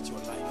serious with your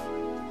life.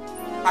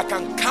 I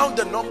can count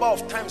the number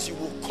of times you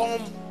will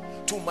come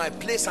to my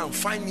place and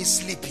find me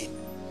sleeping,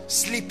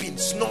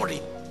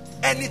 snoring,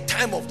 any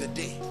time of the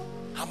day.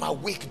 I'm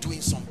awake doing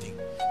something.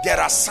 There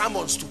are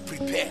sermons to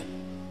prepare.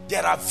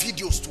 There are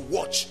videos to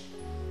watch.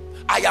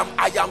 I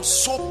am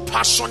so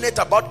passionate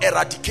about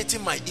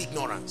eradicating my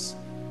ignorance.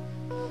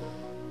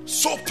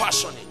 So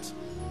passionate.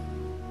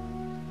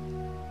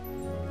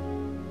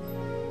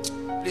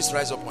 Please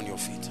rise up on your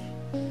feet.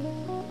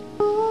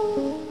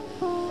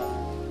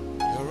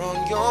 You're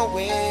on your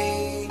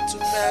way to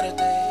better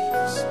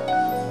days.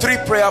 3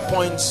 prayer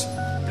points.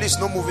 Please,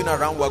 no moving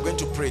around. We're going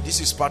to pray. This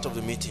is part of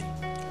the meeting.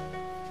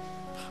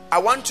 I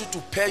want you to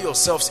pair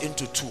yourselves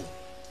into 2.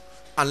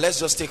 And let's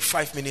just take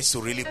 5 minutes to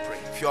really pray.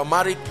 If you are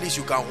married, please,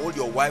 you can hold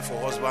your wife or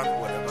husband,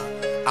 whatever,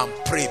 and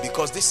pray,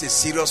 because this is a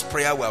serious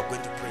prayer we are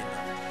going to pray now.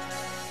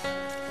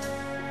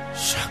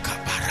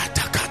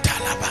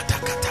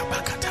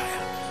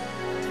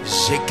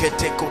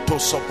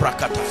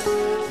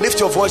 Lift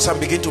your voice and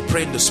begin to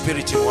pray in the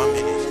spirit in 1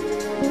 minute.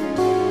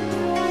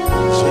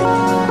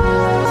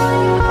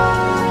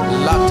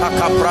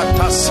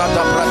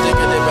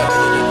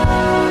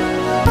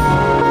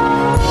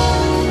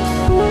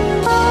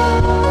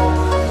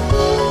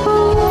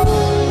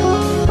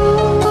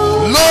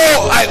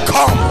 I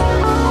come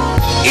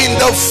in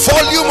the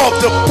volume of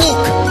the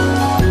book,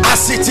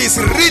 as it is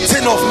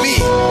written of me,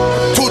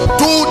 to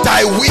do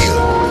thy will.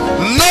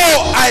 Lo,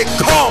 I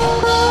come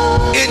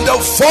in the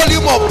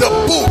volume of the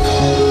book.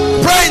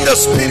 Pray in the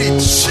spirit.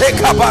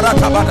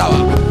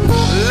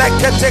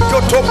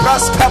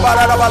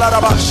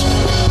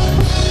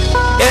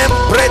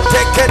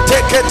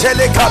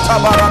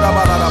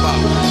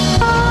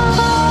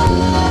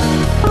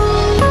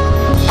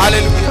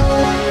 Hallelujah.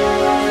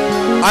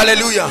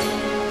 Hallelujah.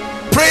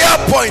 Prayer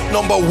point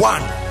number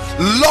 1.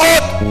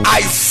 Lord,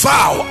 I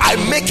vow, I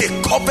make a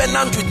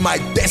covenant with my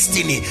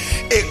destiny,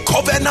 a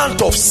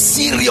covenant of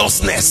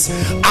seriousness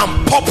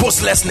and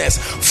purposelessness.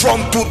 From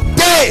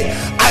today,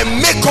 I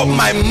make up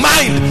my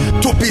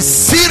mind to be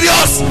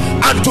serious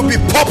and to be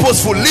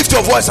purposeful. Lift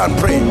your voice and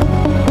pray.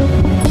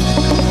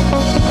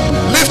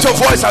 Lift your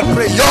voice and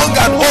pray. Young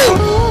and old,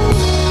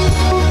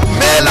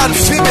 male and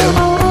female,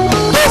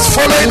 those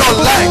following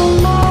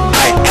online,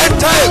 I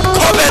enter a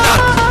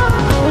covenant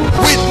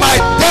with my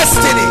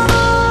destiny.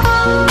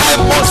 I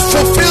must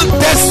fulfill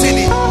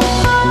destiny.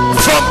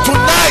 From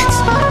tonight,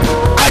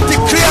 I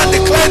decree and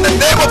declare in the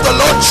name of the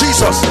Lord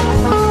Jesus,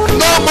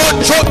 no more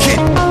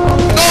joking,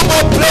 no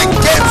more playing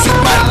games with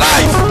my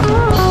life.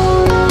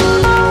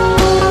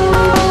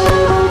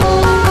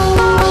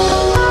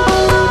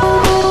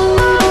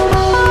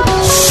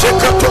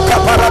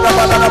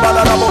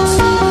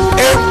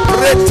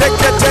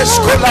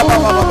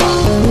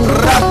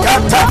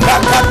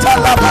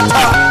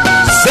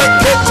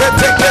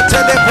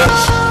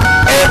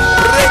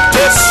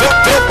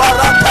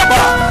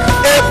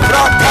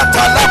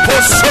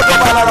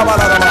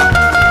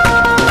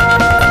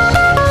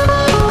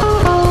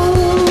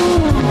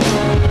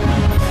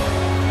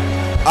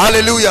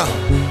 Hallelujah.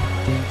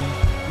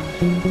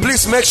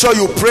 Please make sure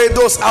you pray.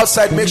 Those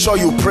outside, make sure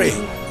you pray.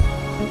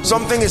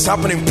 Something is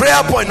happening.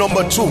 Prayer point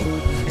number 2.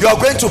 You are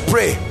going to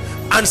pray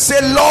and say,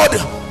 Lord,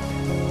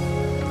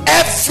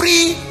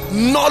 every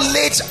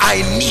knowledge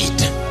I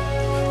need,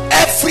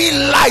 every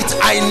light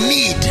I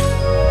need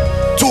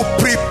to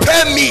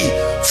prepare me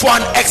for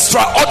an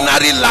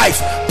extraordinary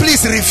life,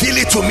 please reveal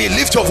it to me.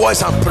 Lift your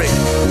voice and pray.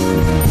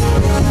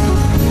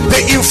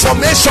 The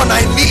information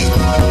I need,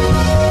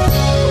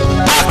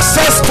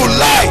 access to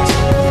light.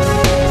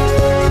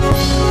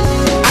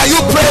 Are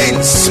you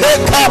praying?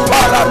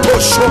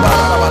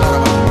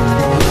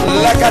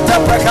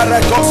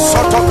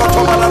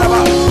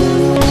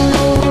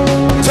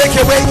 Take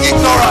away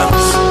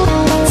ignorance,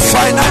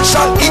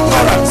 financial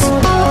ignorance,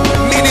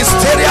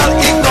 ministerial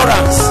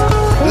ignorance,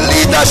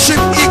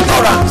 leadership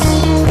ignorance.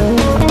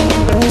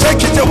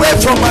 Take it away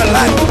from my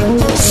life.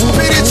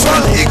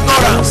 Spiritual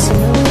ignorance,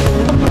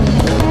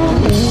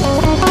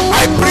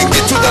 I bring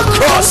it to the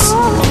cross,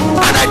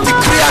 and I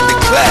decree and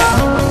declare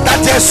that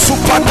there's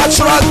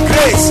supernatural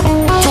grace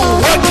to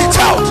work it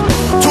out,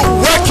 to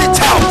work it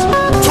out,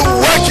 to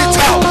work it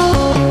out.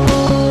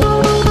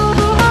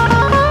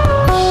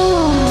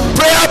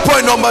 Prayer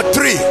point number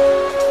 3.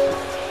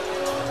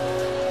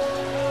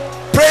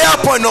 Prayer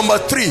point number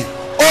 3.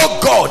 Oh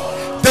God,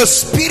 the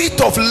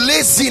spirit of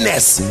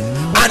laziness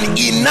and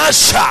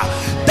inertia,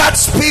 that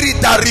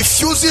spirit that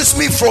refuses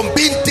me from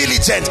being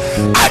diligent,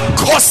 I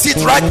curse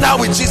it right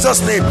now in Jesus'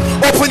 name.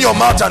 Open your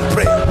mouth and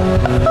pray.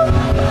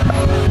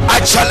 I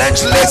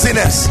challenge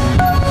laziness,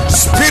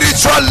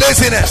 spiritual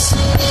laziness,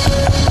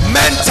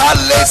 mental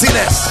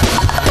laziness,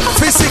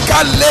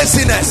 physical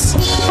laziness,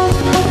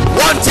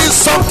 wanting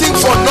something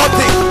for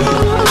nothing.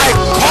 I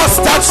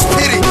curse that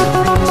spirit.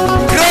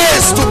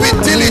 Grace to be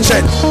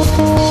diligent,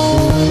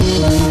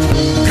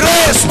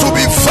 grace to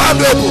be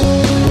valuable,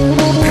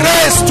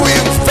 grace to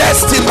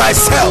invest in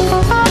myself.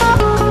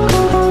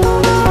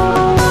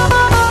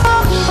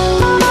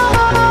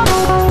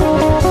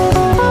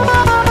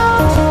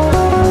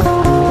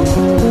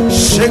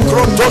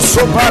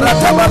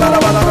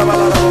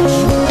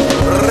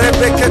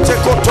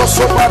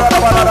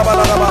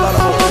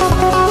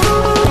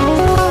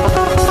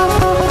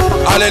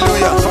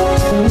 Hallelujah.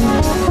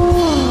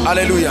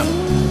 Hallelujah.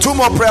 2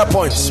 more prayer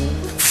points.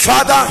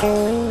 Father,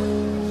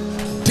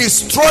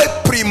 destroy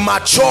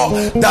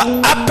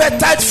the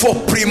appetite for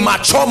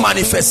premature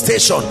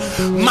manifestation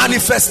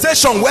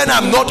when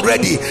I'm not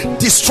ready.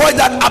 Destroy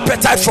that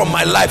appetite from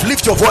my life.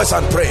 Lift your voice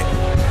and pray.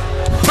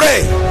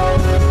 Pray.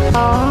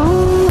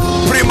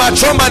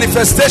 Premature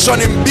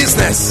manifestation in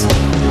business,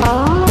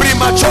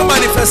 premature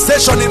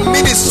manifestation in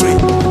ministry,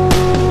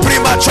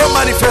 premature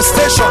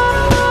manifestation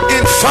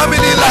in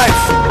family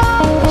life,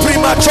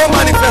 premature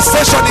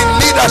manifestation in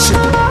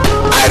leadership.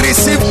 I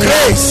receive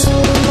grace.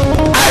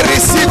 I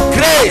receive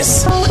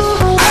grace.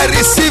 I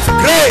receive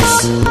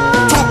grace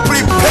to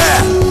prepare.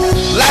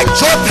 Like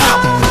Jotham,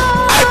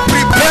 I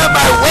prepare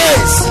my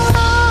ways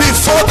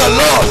before the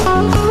Lord,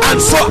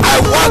 and so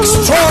I walk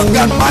strong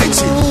and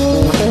mighty.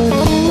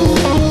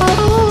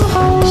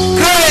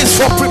 Grace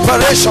for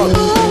preparation.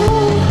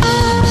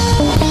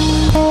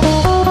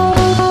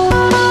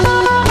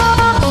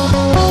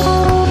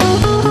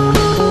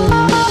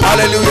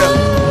 Hallelujah.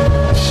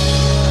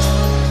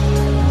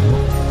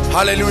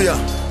 Hallelujah.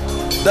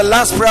 The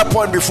last prayer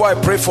point before I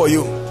pray for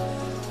you.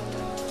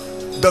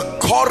 The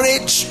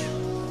courage,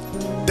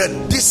 the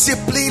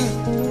discipline,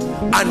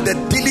 and the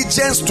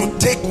diligence to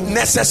take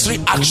necessary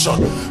action.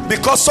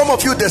 Because some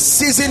of you, the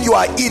season you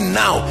are in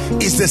now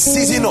is the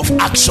season of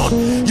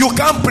action. You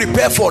can't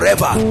prepare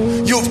forever.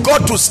 You've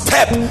got to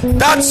step.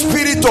 That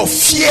spirit of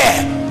fear,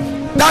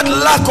 that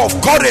lack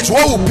of courage,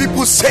 what will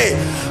people say?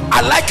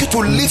 I'd like you to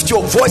lift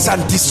your voice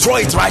and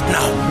destroy it right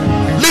now.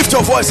 Lift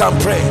your voice and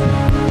pray.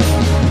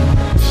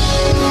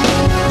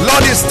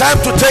 Lord, it's time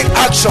to take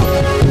action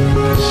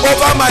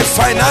over my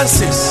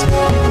finances.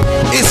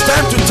 It's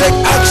time to take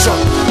action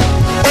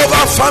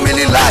over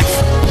family life.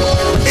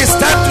 It's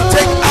time to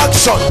take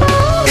action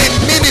in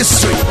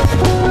ministry.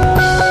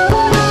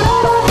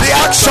 The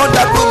action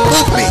that will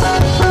move me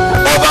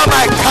over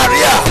my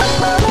career,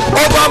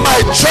 over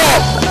my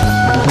job.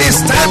 It's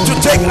time to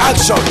take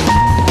action.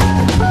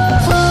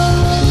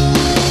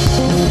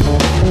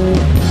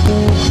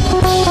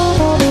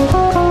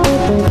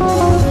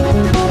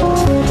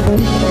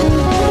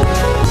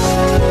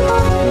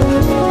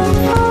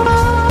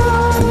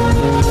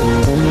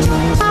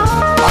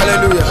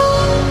 Hallelujah.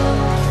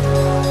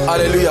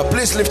 Hallelujah.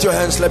 Please lift your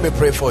hands. Let me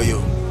pray for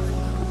you.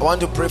 I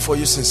want to pray for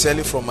you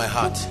sincerely from my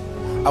heart.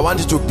 I want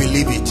you to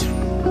believe it.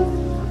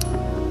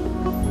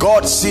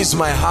 God sees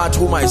my heart,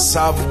 whom I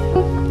serve,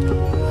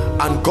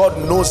 and God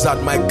knows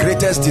that my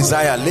greatest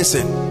desire,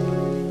 listen,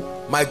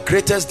 my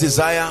greatest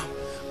desire,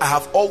 I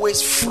have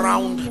always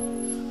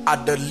frowned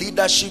at the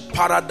leadership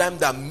paradigm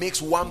that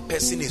makes one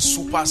person a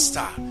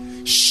superstar,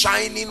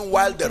 shining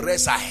while the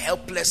rest are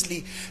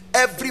helplessly.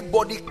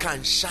 Everybody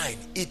can shine.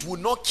 It will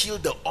not kill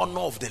the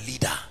honor of the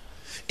leader.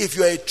 If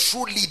you are a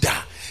true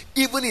leader,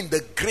 even in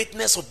the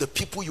greatness of the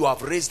people you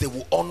have raised, they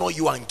will honor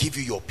you and give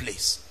you your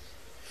place.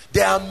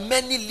 There are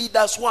many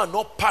leaders who are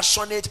not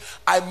passionate.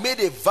 I made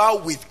a vow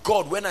with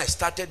God when I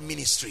started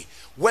ministry.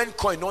 When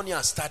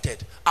Koinonia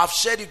started, I've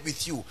shared it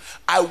with you.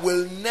 I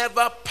will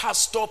never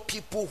pastor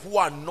people who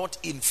are not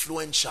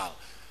influential.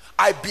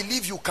 I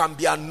believe you can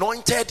be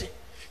anointed,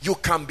 You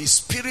can be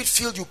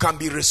spirit-filled. You can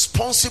be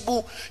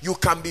responsible. You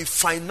can be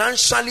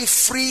financially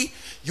free.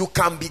 You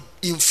can be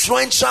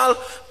influential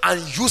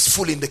and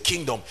useful in the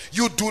kingdom.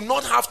 You do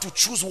not have to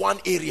choose one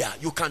area.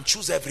 You can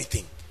choose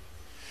everything.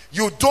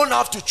 You don't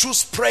have to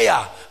choose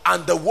prayer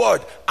and the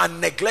word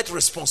and neglect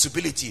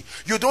responsibility.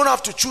 You don't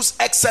have to choose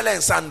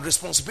excellence and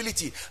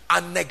responsibility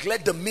and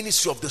neglect the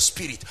ministry of the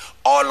Spirit.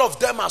 All of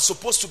them are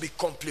supposed to be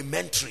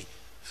complementary.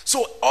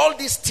 So all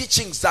these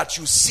teachings that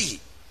you see,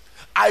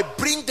 I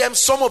bring them.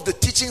 Some of the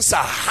teachings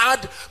are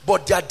hard,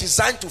 but they are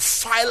designed to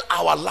file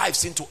our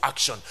lives into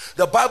action.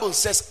 The Bible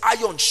says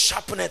iron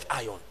sharpeneth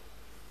iron.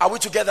 Are we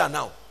together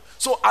now?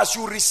 So as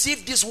you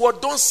receive this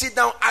word, don't sit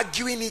down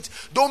arguing it.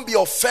 Don't be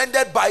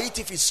offended by it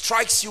if it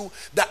strikes you.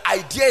 The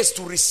idea is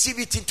to receive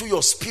it into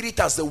your spirit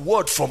as the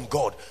word from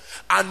God.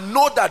 And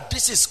know that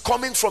this is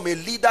coming from a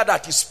leader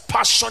that is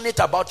passionate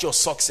about your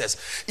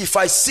success. If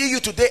I see you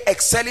today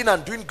excelling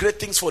and doing great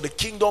things for the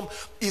kingdom,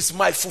 it's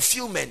my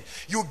fulfillment.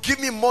 You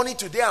give me money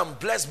today, I'm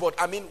blessed, but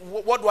I mean,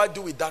 what do I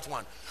do with that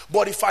one?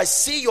 But if I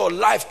see your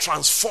life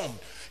transformed,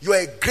 you're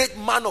a great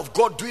man of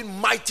God doing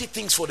mighty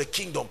things for the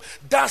kingdom,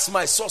 that's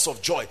my source of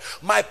joy.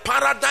 My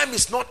paradigm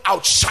is not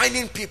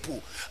outshining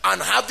people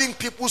and having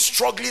people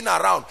struggling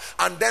around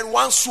and then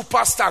one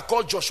superstar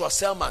called Joshua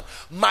Selman.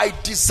 My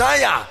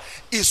desire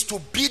is to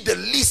be the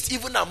least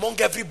even among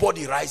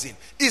everybody rising.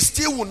 It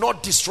still will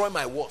not destroy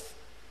my worth.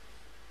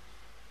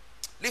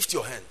 Lift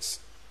your hands.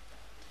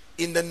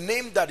 In the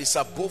name that is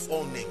above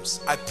all names,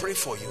 I pray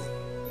for you.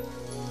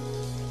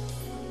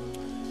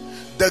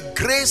 The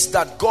grace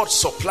that God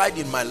supplied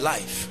in my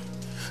life,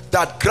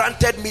 that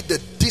granted me the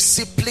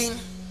discipline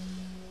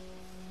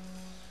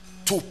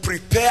to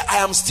prepare. I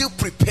am still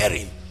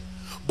preparing,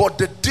 but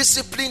the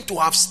discipline to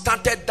have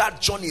started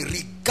that journey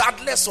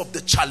regardless of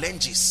the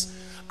challenges,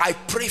 I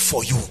pray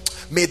for you.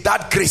 May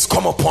that grace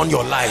come upon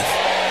your life.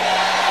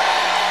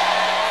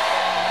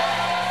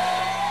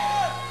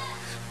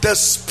 The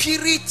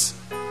spirit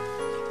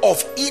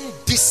of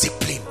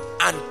indiscipline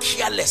and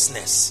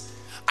carelessness,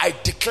 I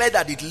declare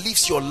that it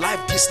leaves your life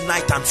this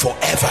night and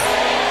forever.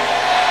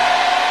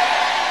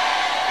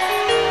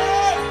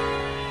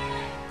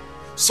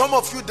 Some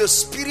of you, the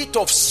spirit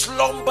of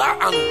slumber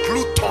and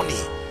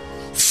gluttony,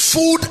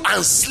 food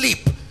and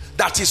sleep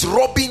that is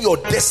robbing your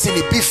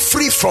destiny, be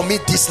free from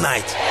it this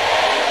night.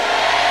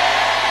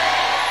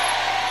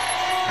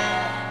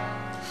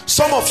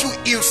 Some of you,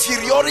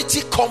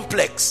 inferiority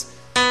complex,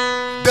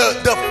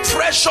 the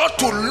pressure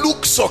to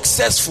look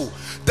successful,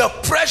 the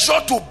pressure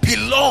to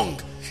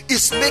belong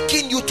is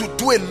making you to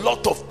do a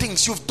lot of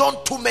things. You've done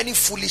too many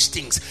foolish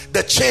things.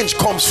 The change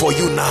comes for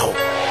you now.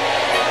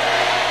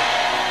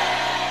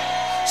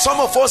 Some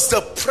of us,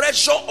 the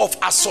pressure of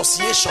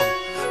association.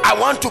 I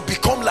want to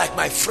become like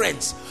my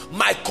friends,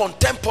 my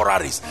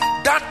contemporaries.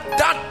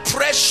 That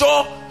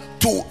pressure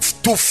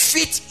to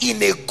fit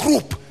in a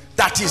group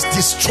that is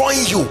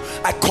destroying you,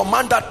 I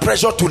command that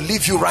pressure to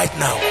leave you right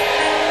now.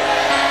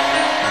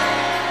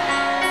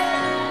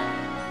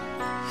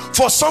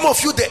 For some of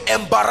you, the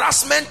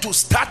embarrassment to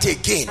start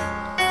again,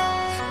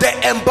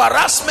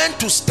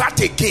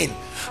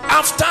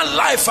 after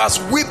life has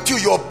whipped you,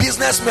 your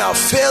business may have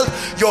failed,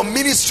 your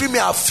ministry may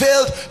have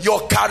failed,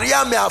 your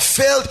career may have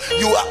failed,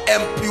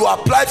 you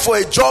applied for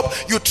a job,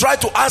 you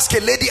tried to ask a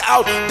lady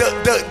out,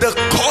 the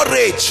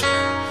courage,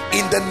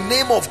 in the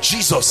name of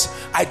Jesus,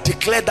 I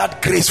declare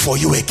that grace for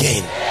you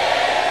again.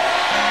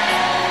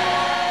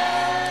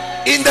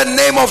 In the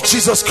name of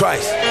Jesus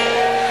Christ,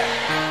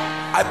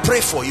 I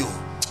pray for you.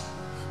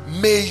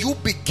 May you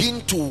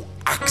begin to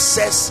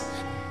access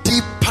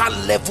deeper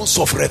levels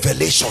of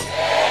revelation.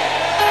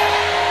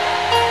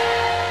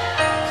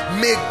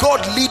 May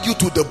God lead you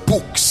to the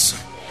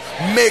books.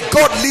 May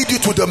God lead you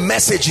to the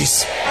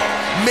messages.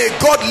 May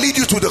God lead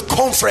you to the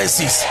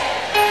conferences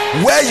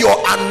where your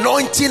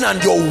anointing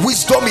and your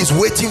wisdom is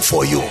waiting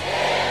for you.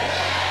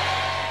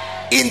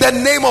 In the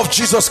name of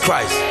Jesus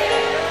Christ.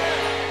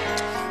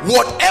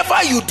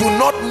 Whatever you do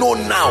not know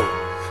now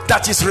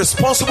that is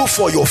responsible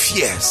for your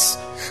fears,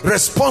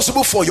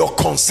 responsible for your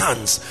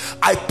concerns,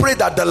 I pray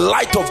that the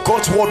light of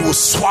God's word will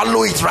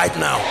swallow it right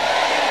now.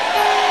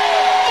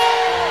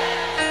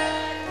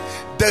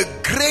 The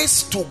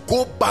grace to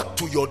go back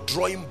to your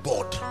drawing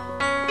board,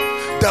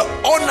 the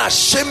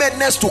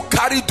unashamedness to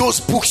carry those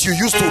books you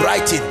used to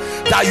write in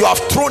that you have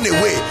thrown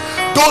away,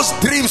 those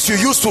dreams you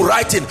used to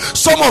write in.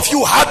 Some of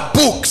you had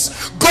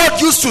books. God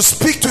used to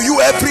speak to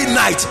you every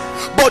night,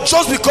 but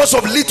just because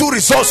of little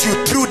results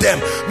you threw them.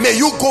 May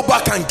you go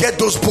back and get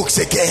those books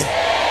again.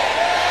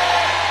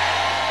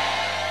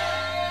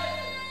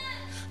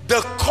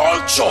 The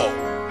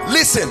culture,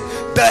 listen,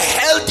 the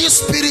healthy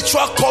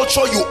spiritual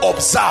culture you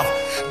observe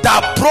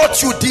that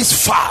brought you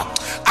this far,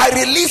 I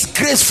release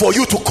grace for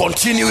you to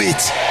continue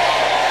it.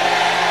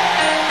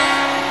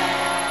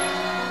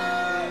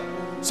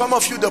 Some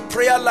of you, the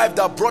prayer life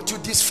that brought you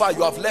this far,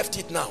 you have left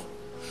it now.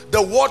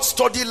 The word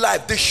study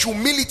life, the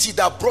humility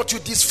that brought you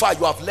this far,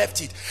 you have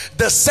left it.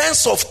 The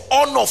sense of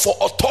honor for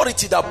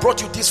authority that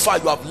brought you this far,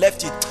 you have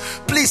left it.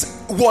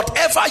 Please,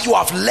 whatever you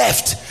have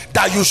left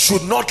that you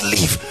should not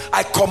leave,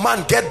 I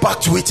command, get back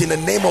to it in the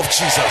name of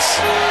Jesus.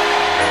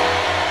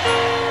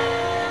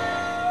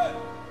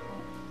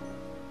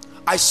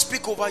 I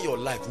speak over your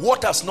life.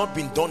 What has not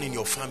been done in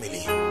your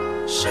family,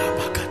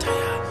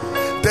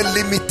 the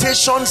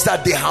limitations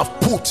that they have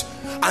put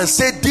and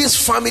say this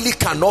family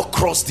cannot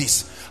cross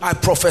this, I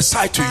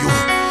prophesy to you,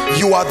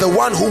 you are the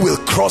one who will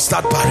cross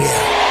that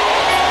barrier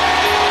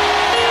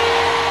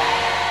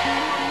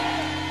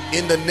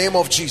in the name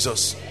of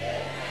Jesus.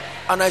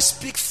 And I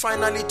speak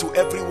finally to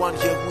everyone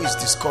here who is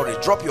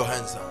discouraged. Drop your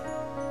hands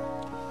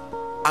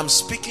down. I'm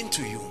speaking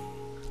to you.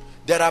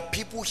 There are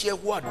people here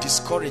who are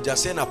discouraged. They're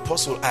saying,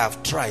 Apostle, I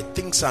have tried,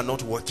 things are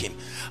not working.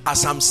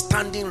 As I'm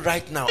standing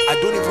right now, I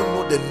don't even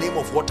know the name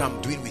of what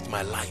I'm doing with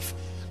my life.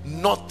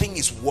 Nothing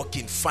is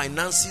working.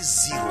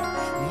 Finances zero,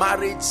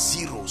 marriage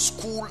zero,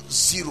 school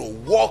zero,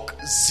 work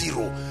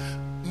zero.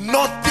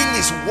 Nothing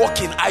is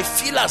working. I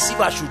feel as if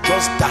I should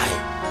just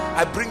die.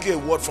 I bring you a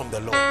word from the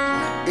Lord.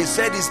 He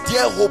said, is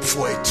there hope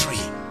for a tree?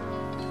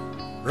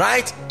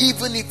 Right?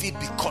 Even if it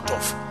be cut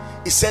off.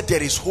 He said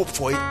there is hope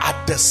for it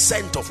at the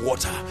scent of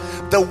water.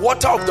 The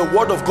water of the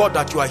word of God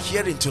that you are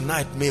hearing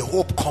tonight, may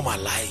hope come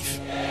alive.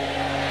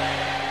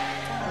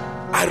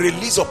 I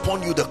release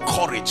upon you the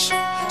courage.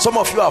 Some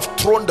of you have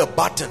thrown the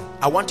baton.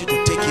 I want you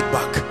to take it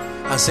back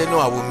and say, no,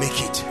 I will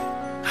make it.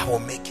 I will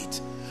make it.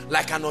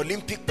 Like an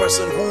Olympic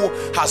person who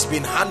has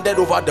been handed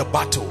over the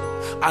battle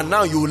and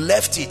now you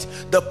left it.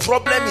 The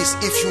problem is,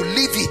 if you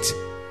leave it,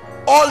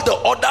 all the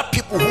other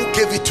people who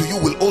gave it to you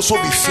will also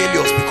be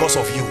failures because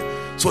of you.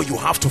 So you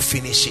have to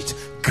finish it.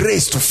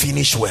 Grace to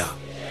finish well.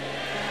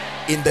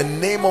 In the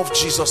name of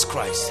Jesus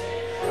Christ.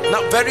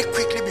 Now, very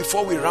quickly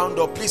before we round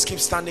up, please keep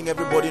standing,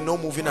 everybody. No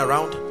moving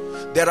around.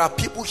 There are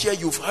people here,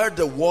 you've heard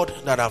the word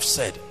that I've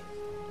said.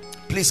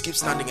 Please keep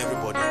standing,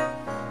 everybody.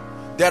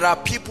 There are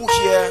people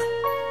here,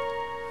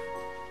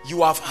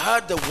 you have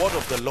heard the word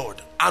of the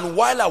Lord. And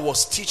while I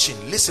was teaching,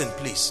 listen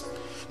please,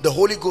 the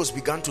Holy Ghost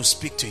began to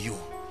speak to you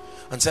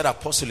and said,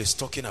 Apostle is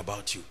talking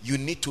about you. You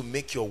need to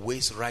make your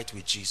ways right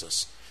with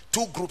Jesus.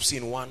 Two groups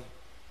in one.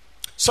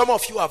 Some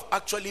of you have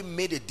actually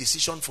made a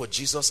decision for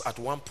Jesus at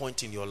one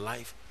point in your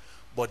life,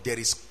 but there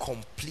is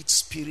complete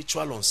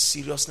spiritual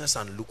unseriousness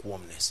and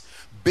lukewarmness.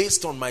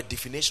 Based on my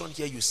definition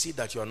here, you see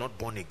that you are not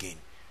born again.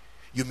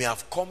 You may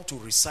have come to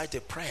recite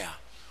a prayer,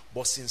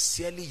 but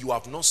sincerely you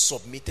have not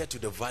submitted to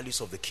the values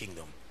of the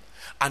kingdom.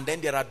 And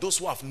then there are those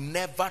who have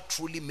never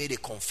truly made a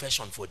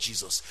confession for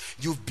Jesus.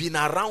 You've been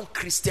around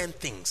Christian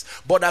things,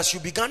 but as you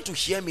began to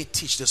hear me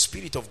teach, the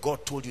Spirit of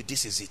God told you,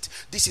 this is it.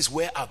 This is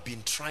where I've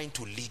been trying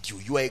to lead you.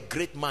 You are a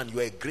great man, you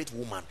are a great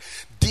woman.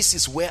 This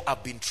is where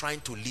I've been trying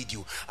to lead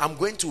you. I'm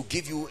going to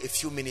give you a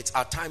few minutes.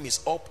 Our time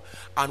is up,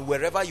 and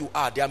wherever you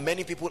are, there are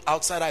many people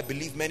outside, I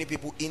believe many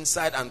people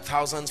inside, and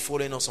thousands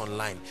following us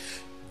online.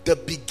 The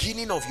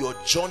beginning of your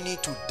journey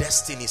to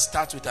destiny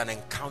starts with an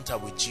encounter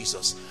with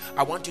Jesus.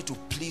 I want you to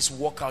please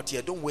walk out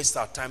here. Don't waste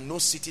our time. No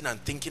sitting and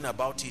thinking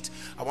about it.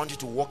 I want you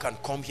to walk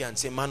and come here and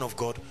say, man of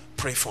God,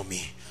 pray for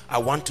me. I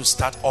want to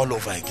start all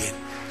over again.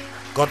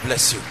 God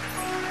bless you.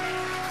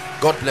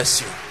 God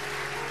bless you.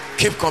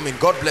 Keep coming.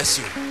 God bless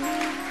you.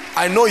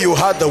 I know you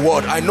heard the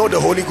word. I know the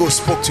Holy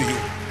Ghost spoke to you.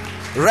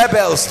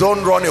 Rebels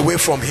don't run away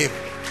from him.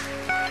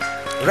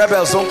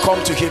 Rebels don't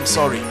come to him,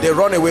 sorry. They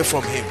run away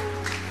from him.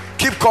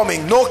 Keep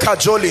coming. No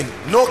cajoling.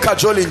 No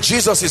cajoling.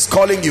 Jesus is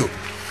calling you.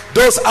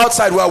 Those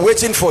outside, we are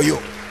waiting for you.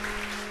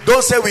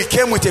 Don't say we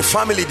came with a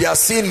family, they are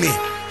seeing me.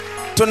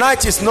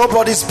 Tonight is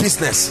nobody's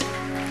business.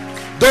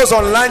 Those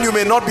online, you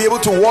may not be able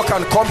to walk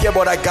and come here,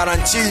 but I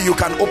guarantee you, you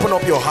can open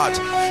up your heart.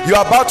 You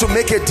are about to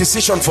make a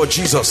decision for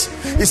Jesus.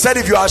 He said,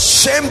 if you are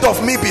ashamed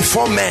of me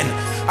before men,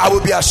 I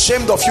will be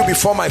ashamed of you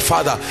before my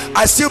Father.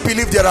 I still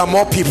believe there are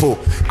more people.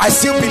 I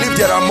still believe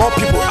there are more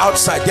people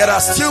outside. There are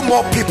still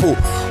more people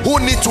who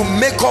need to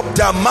make up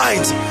their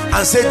minds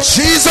and say,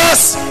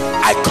 Jesus,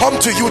 I come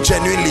to you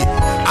genuinely.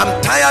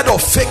 I'm tired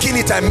of faking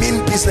it. I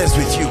mean business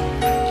with you.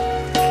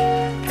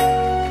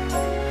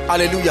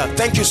 Hallelujah.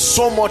 Thank you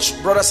so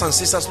much, brothers and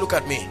sisters. Look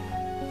at me.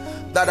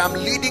 That I'm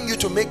leading you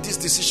to make this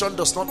decision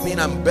does not mean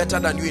I'm better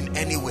than you in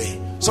any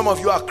way. Some of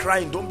you are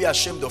crying. Don't be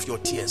ashamed of your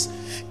tears.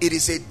 It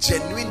is a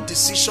genuine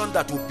decision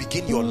that will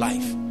begin your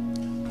life.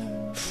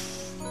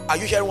 Are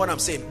you hearing what I'm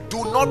saying?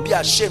 Do not be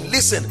ashamed.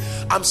 Listen,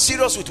 I'm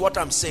serious with what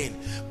I'm saying.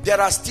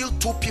 There are still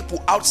two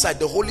people outside.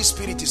 The Holy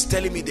Spirit is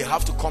telling me they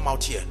have to come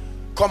out here.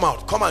 Come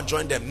out. Come and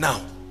join them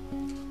now.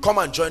 Come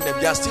and join them.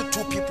 There are still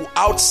two people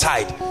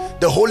outside.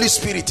 The Holy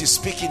Spirit is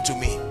speaking to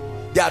me.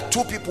 There are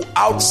two people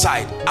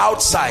outside.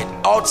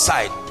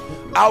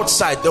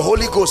 The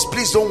Holy Ghost,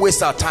 please don't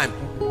waste our time.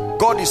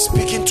 God is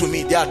speaking to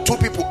me. There are two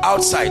people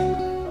outside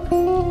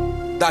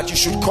that you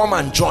should come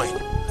and join.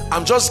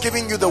 I'm just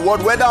giving you the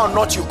word. Whether or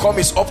not you come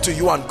is up to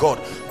you and God.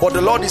 But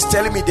the Lord is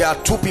telling me there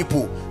are two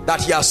people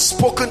that he has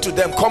spoken to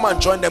them. Come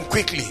and join them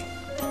quickly.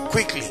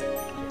 Quickly.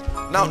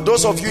 Now,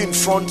 those of you in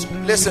front,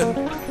 listen.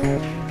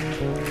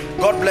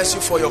 God bless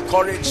you for your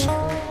courage.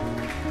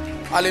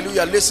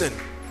 Hallelujah. Listen.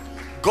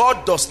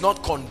 God does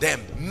not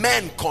condemn.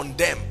 Men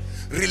condemn.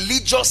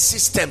 Religious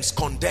systems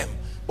condemn.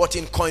 But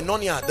in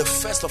koinonia, the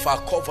first of our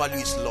core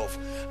value is love.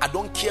 I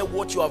don't care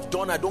what you have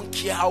done. I don't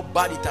care how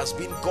bad it has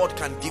been. God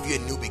can give you a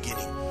new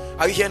beginning.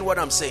 Are you hearing what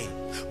I'm saying?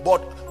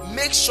 But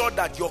make sure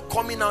that your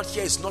coming out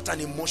here is not an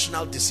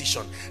emotional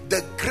decision.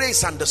 The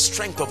grace and the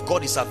strength of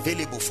God is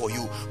available for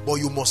you, but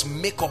you must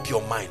make up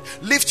your mind.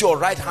 Lift your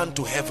right hand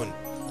to heaven.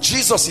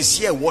 Jesus is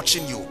here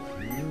watching you.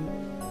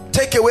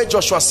 Take away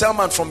Joshua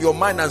Selman from your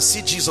mind and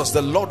see Jesus,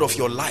 the Lord of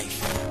your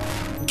life,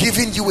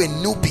 giving you a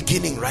new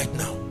beginning right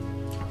now.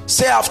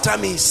 Say after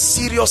me,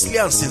 seriously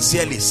and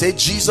sincerely. Say,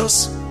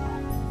 Jesus,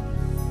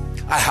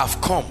 I have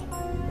come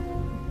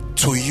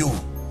to you,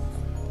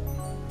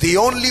 the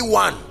only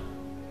one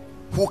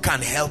who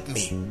can help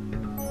me.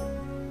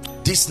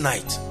 This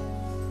night,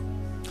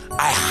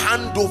 I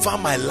hand over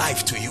my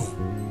life to you.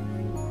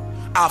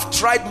 I've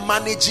tried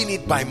managing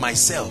it by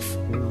myself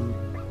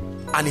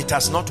and it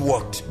has not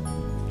worked.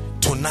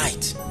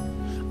 Tonight,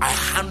 I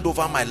hand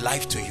over my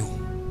life to you.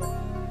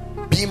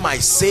 Be my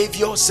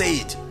Savior, say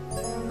it.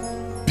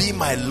 Be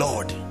my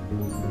Lord.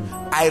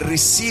 I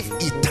receive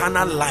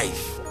eternal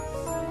life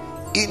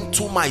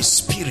into my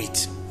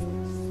spirit,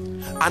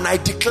 and I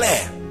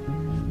declare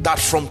that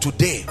from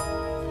today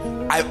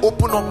I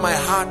open up my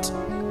heart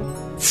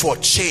for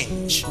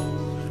change.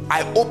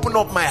 I open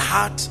up my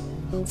heart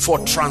for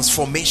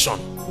transformation.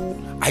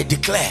 I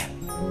declare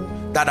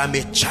that I'm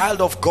a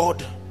child of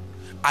God.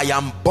 I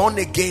am born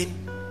again.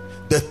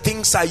 The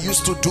things I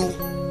used to do,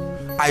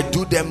 I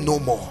do them no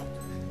more.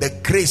 The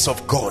grace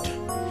of God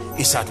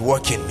is at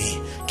work in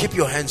me. Keep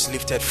your hands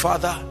lifted.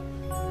 Father,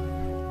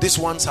 these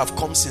ones have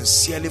come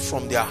sincerely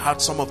from their heart.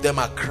 Some of them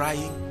are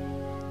crying.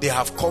 They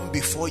have come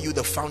before you,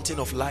 the fountain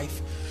of life.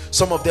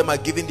 Some of them are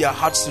giving their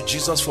hearts to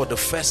Jesus for the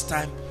first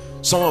time.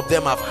 Some of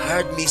them have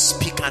heard me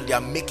speak and they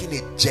are making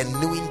a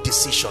genuine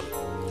decision.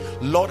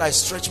 Lord, I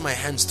stretch my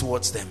hands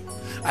towards them.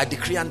 I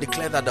decree and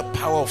declare that the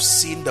power of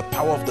sin, the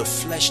power of the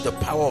flesh, the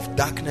power of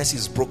darkness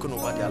is broken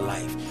over their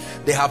life.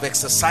 They have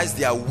exercised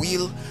their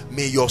will.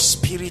 May your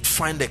spirit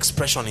find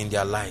expression in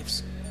their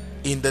lives.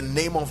 In the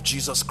name of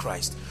Jesus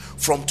Christ.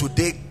 From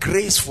today,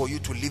 grace for you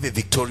to live a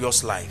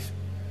victorious life.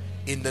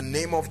 In the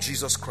name of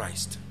Jesus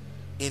Christ.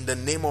 In the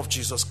name of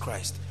Jesus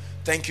Christ.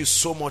 Thank you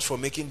so much for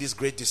making this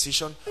great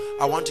decision.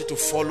 I want you to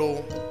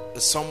follow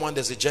someone.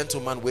 There's a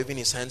gentleman waving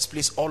his hands.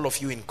 Please, all of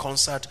you in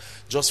concert,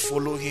 just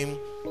follow him.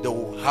 They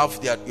will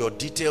have your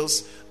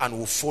details and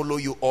will follow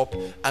you up.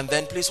 And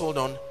then please hold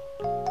on.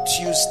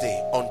 Tuesday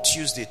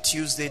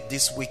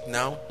this week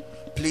now,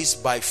 please,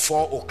 by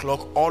 4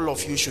 o'clock, all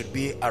of you should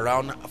be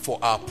around for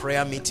our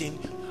prayer meeting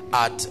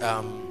at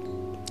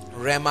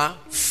Rema.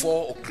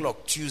 4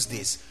 o'clock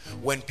Tuesdays.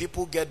 When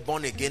people get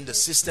born again, the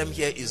system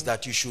here is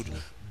that you should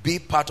be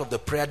part of the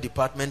prayer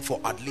department for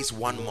at least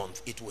 1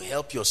 month. It will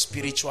help your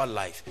spiritual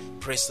life.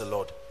 Praise the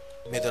Lord.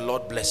 May the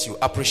Lord bless you.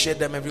 Appreciate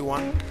them,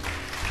 everyone.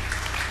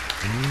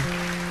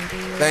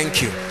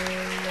 Thank you.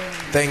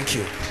 Thank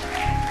you.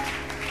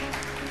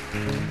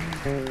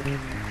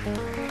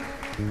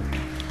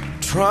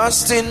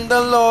 Trust in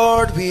the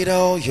Lord with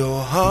all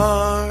your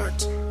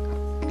heart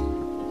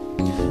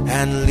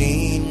and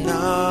lean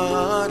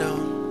not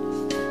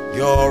on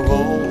your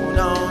own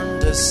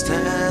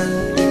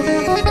understanding.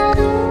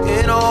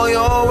 In all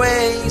your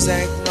ways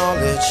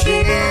acknowledge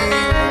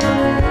Him,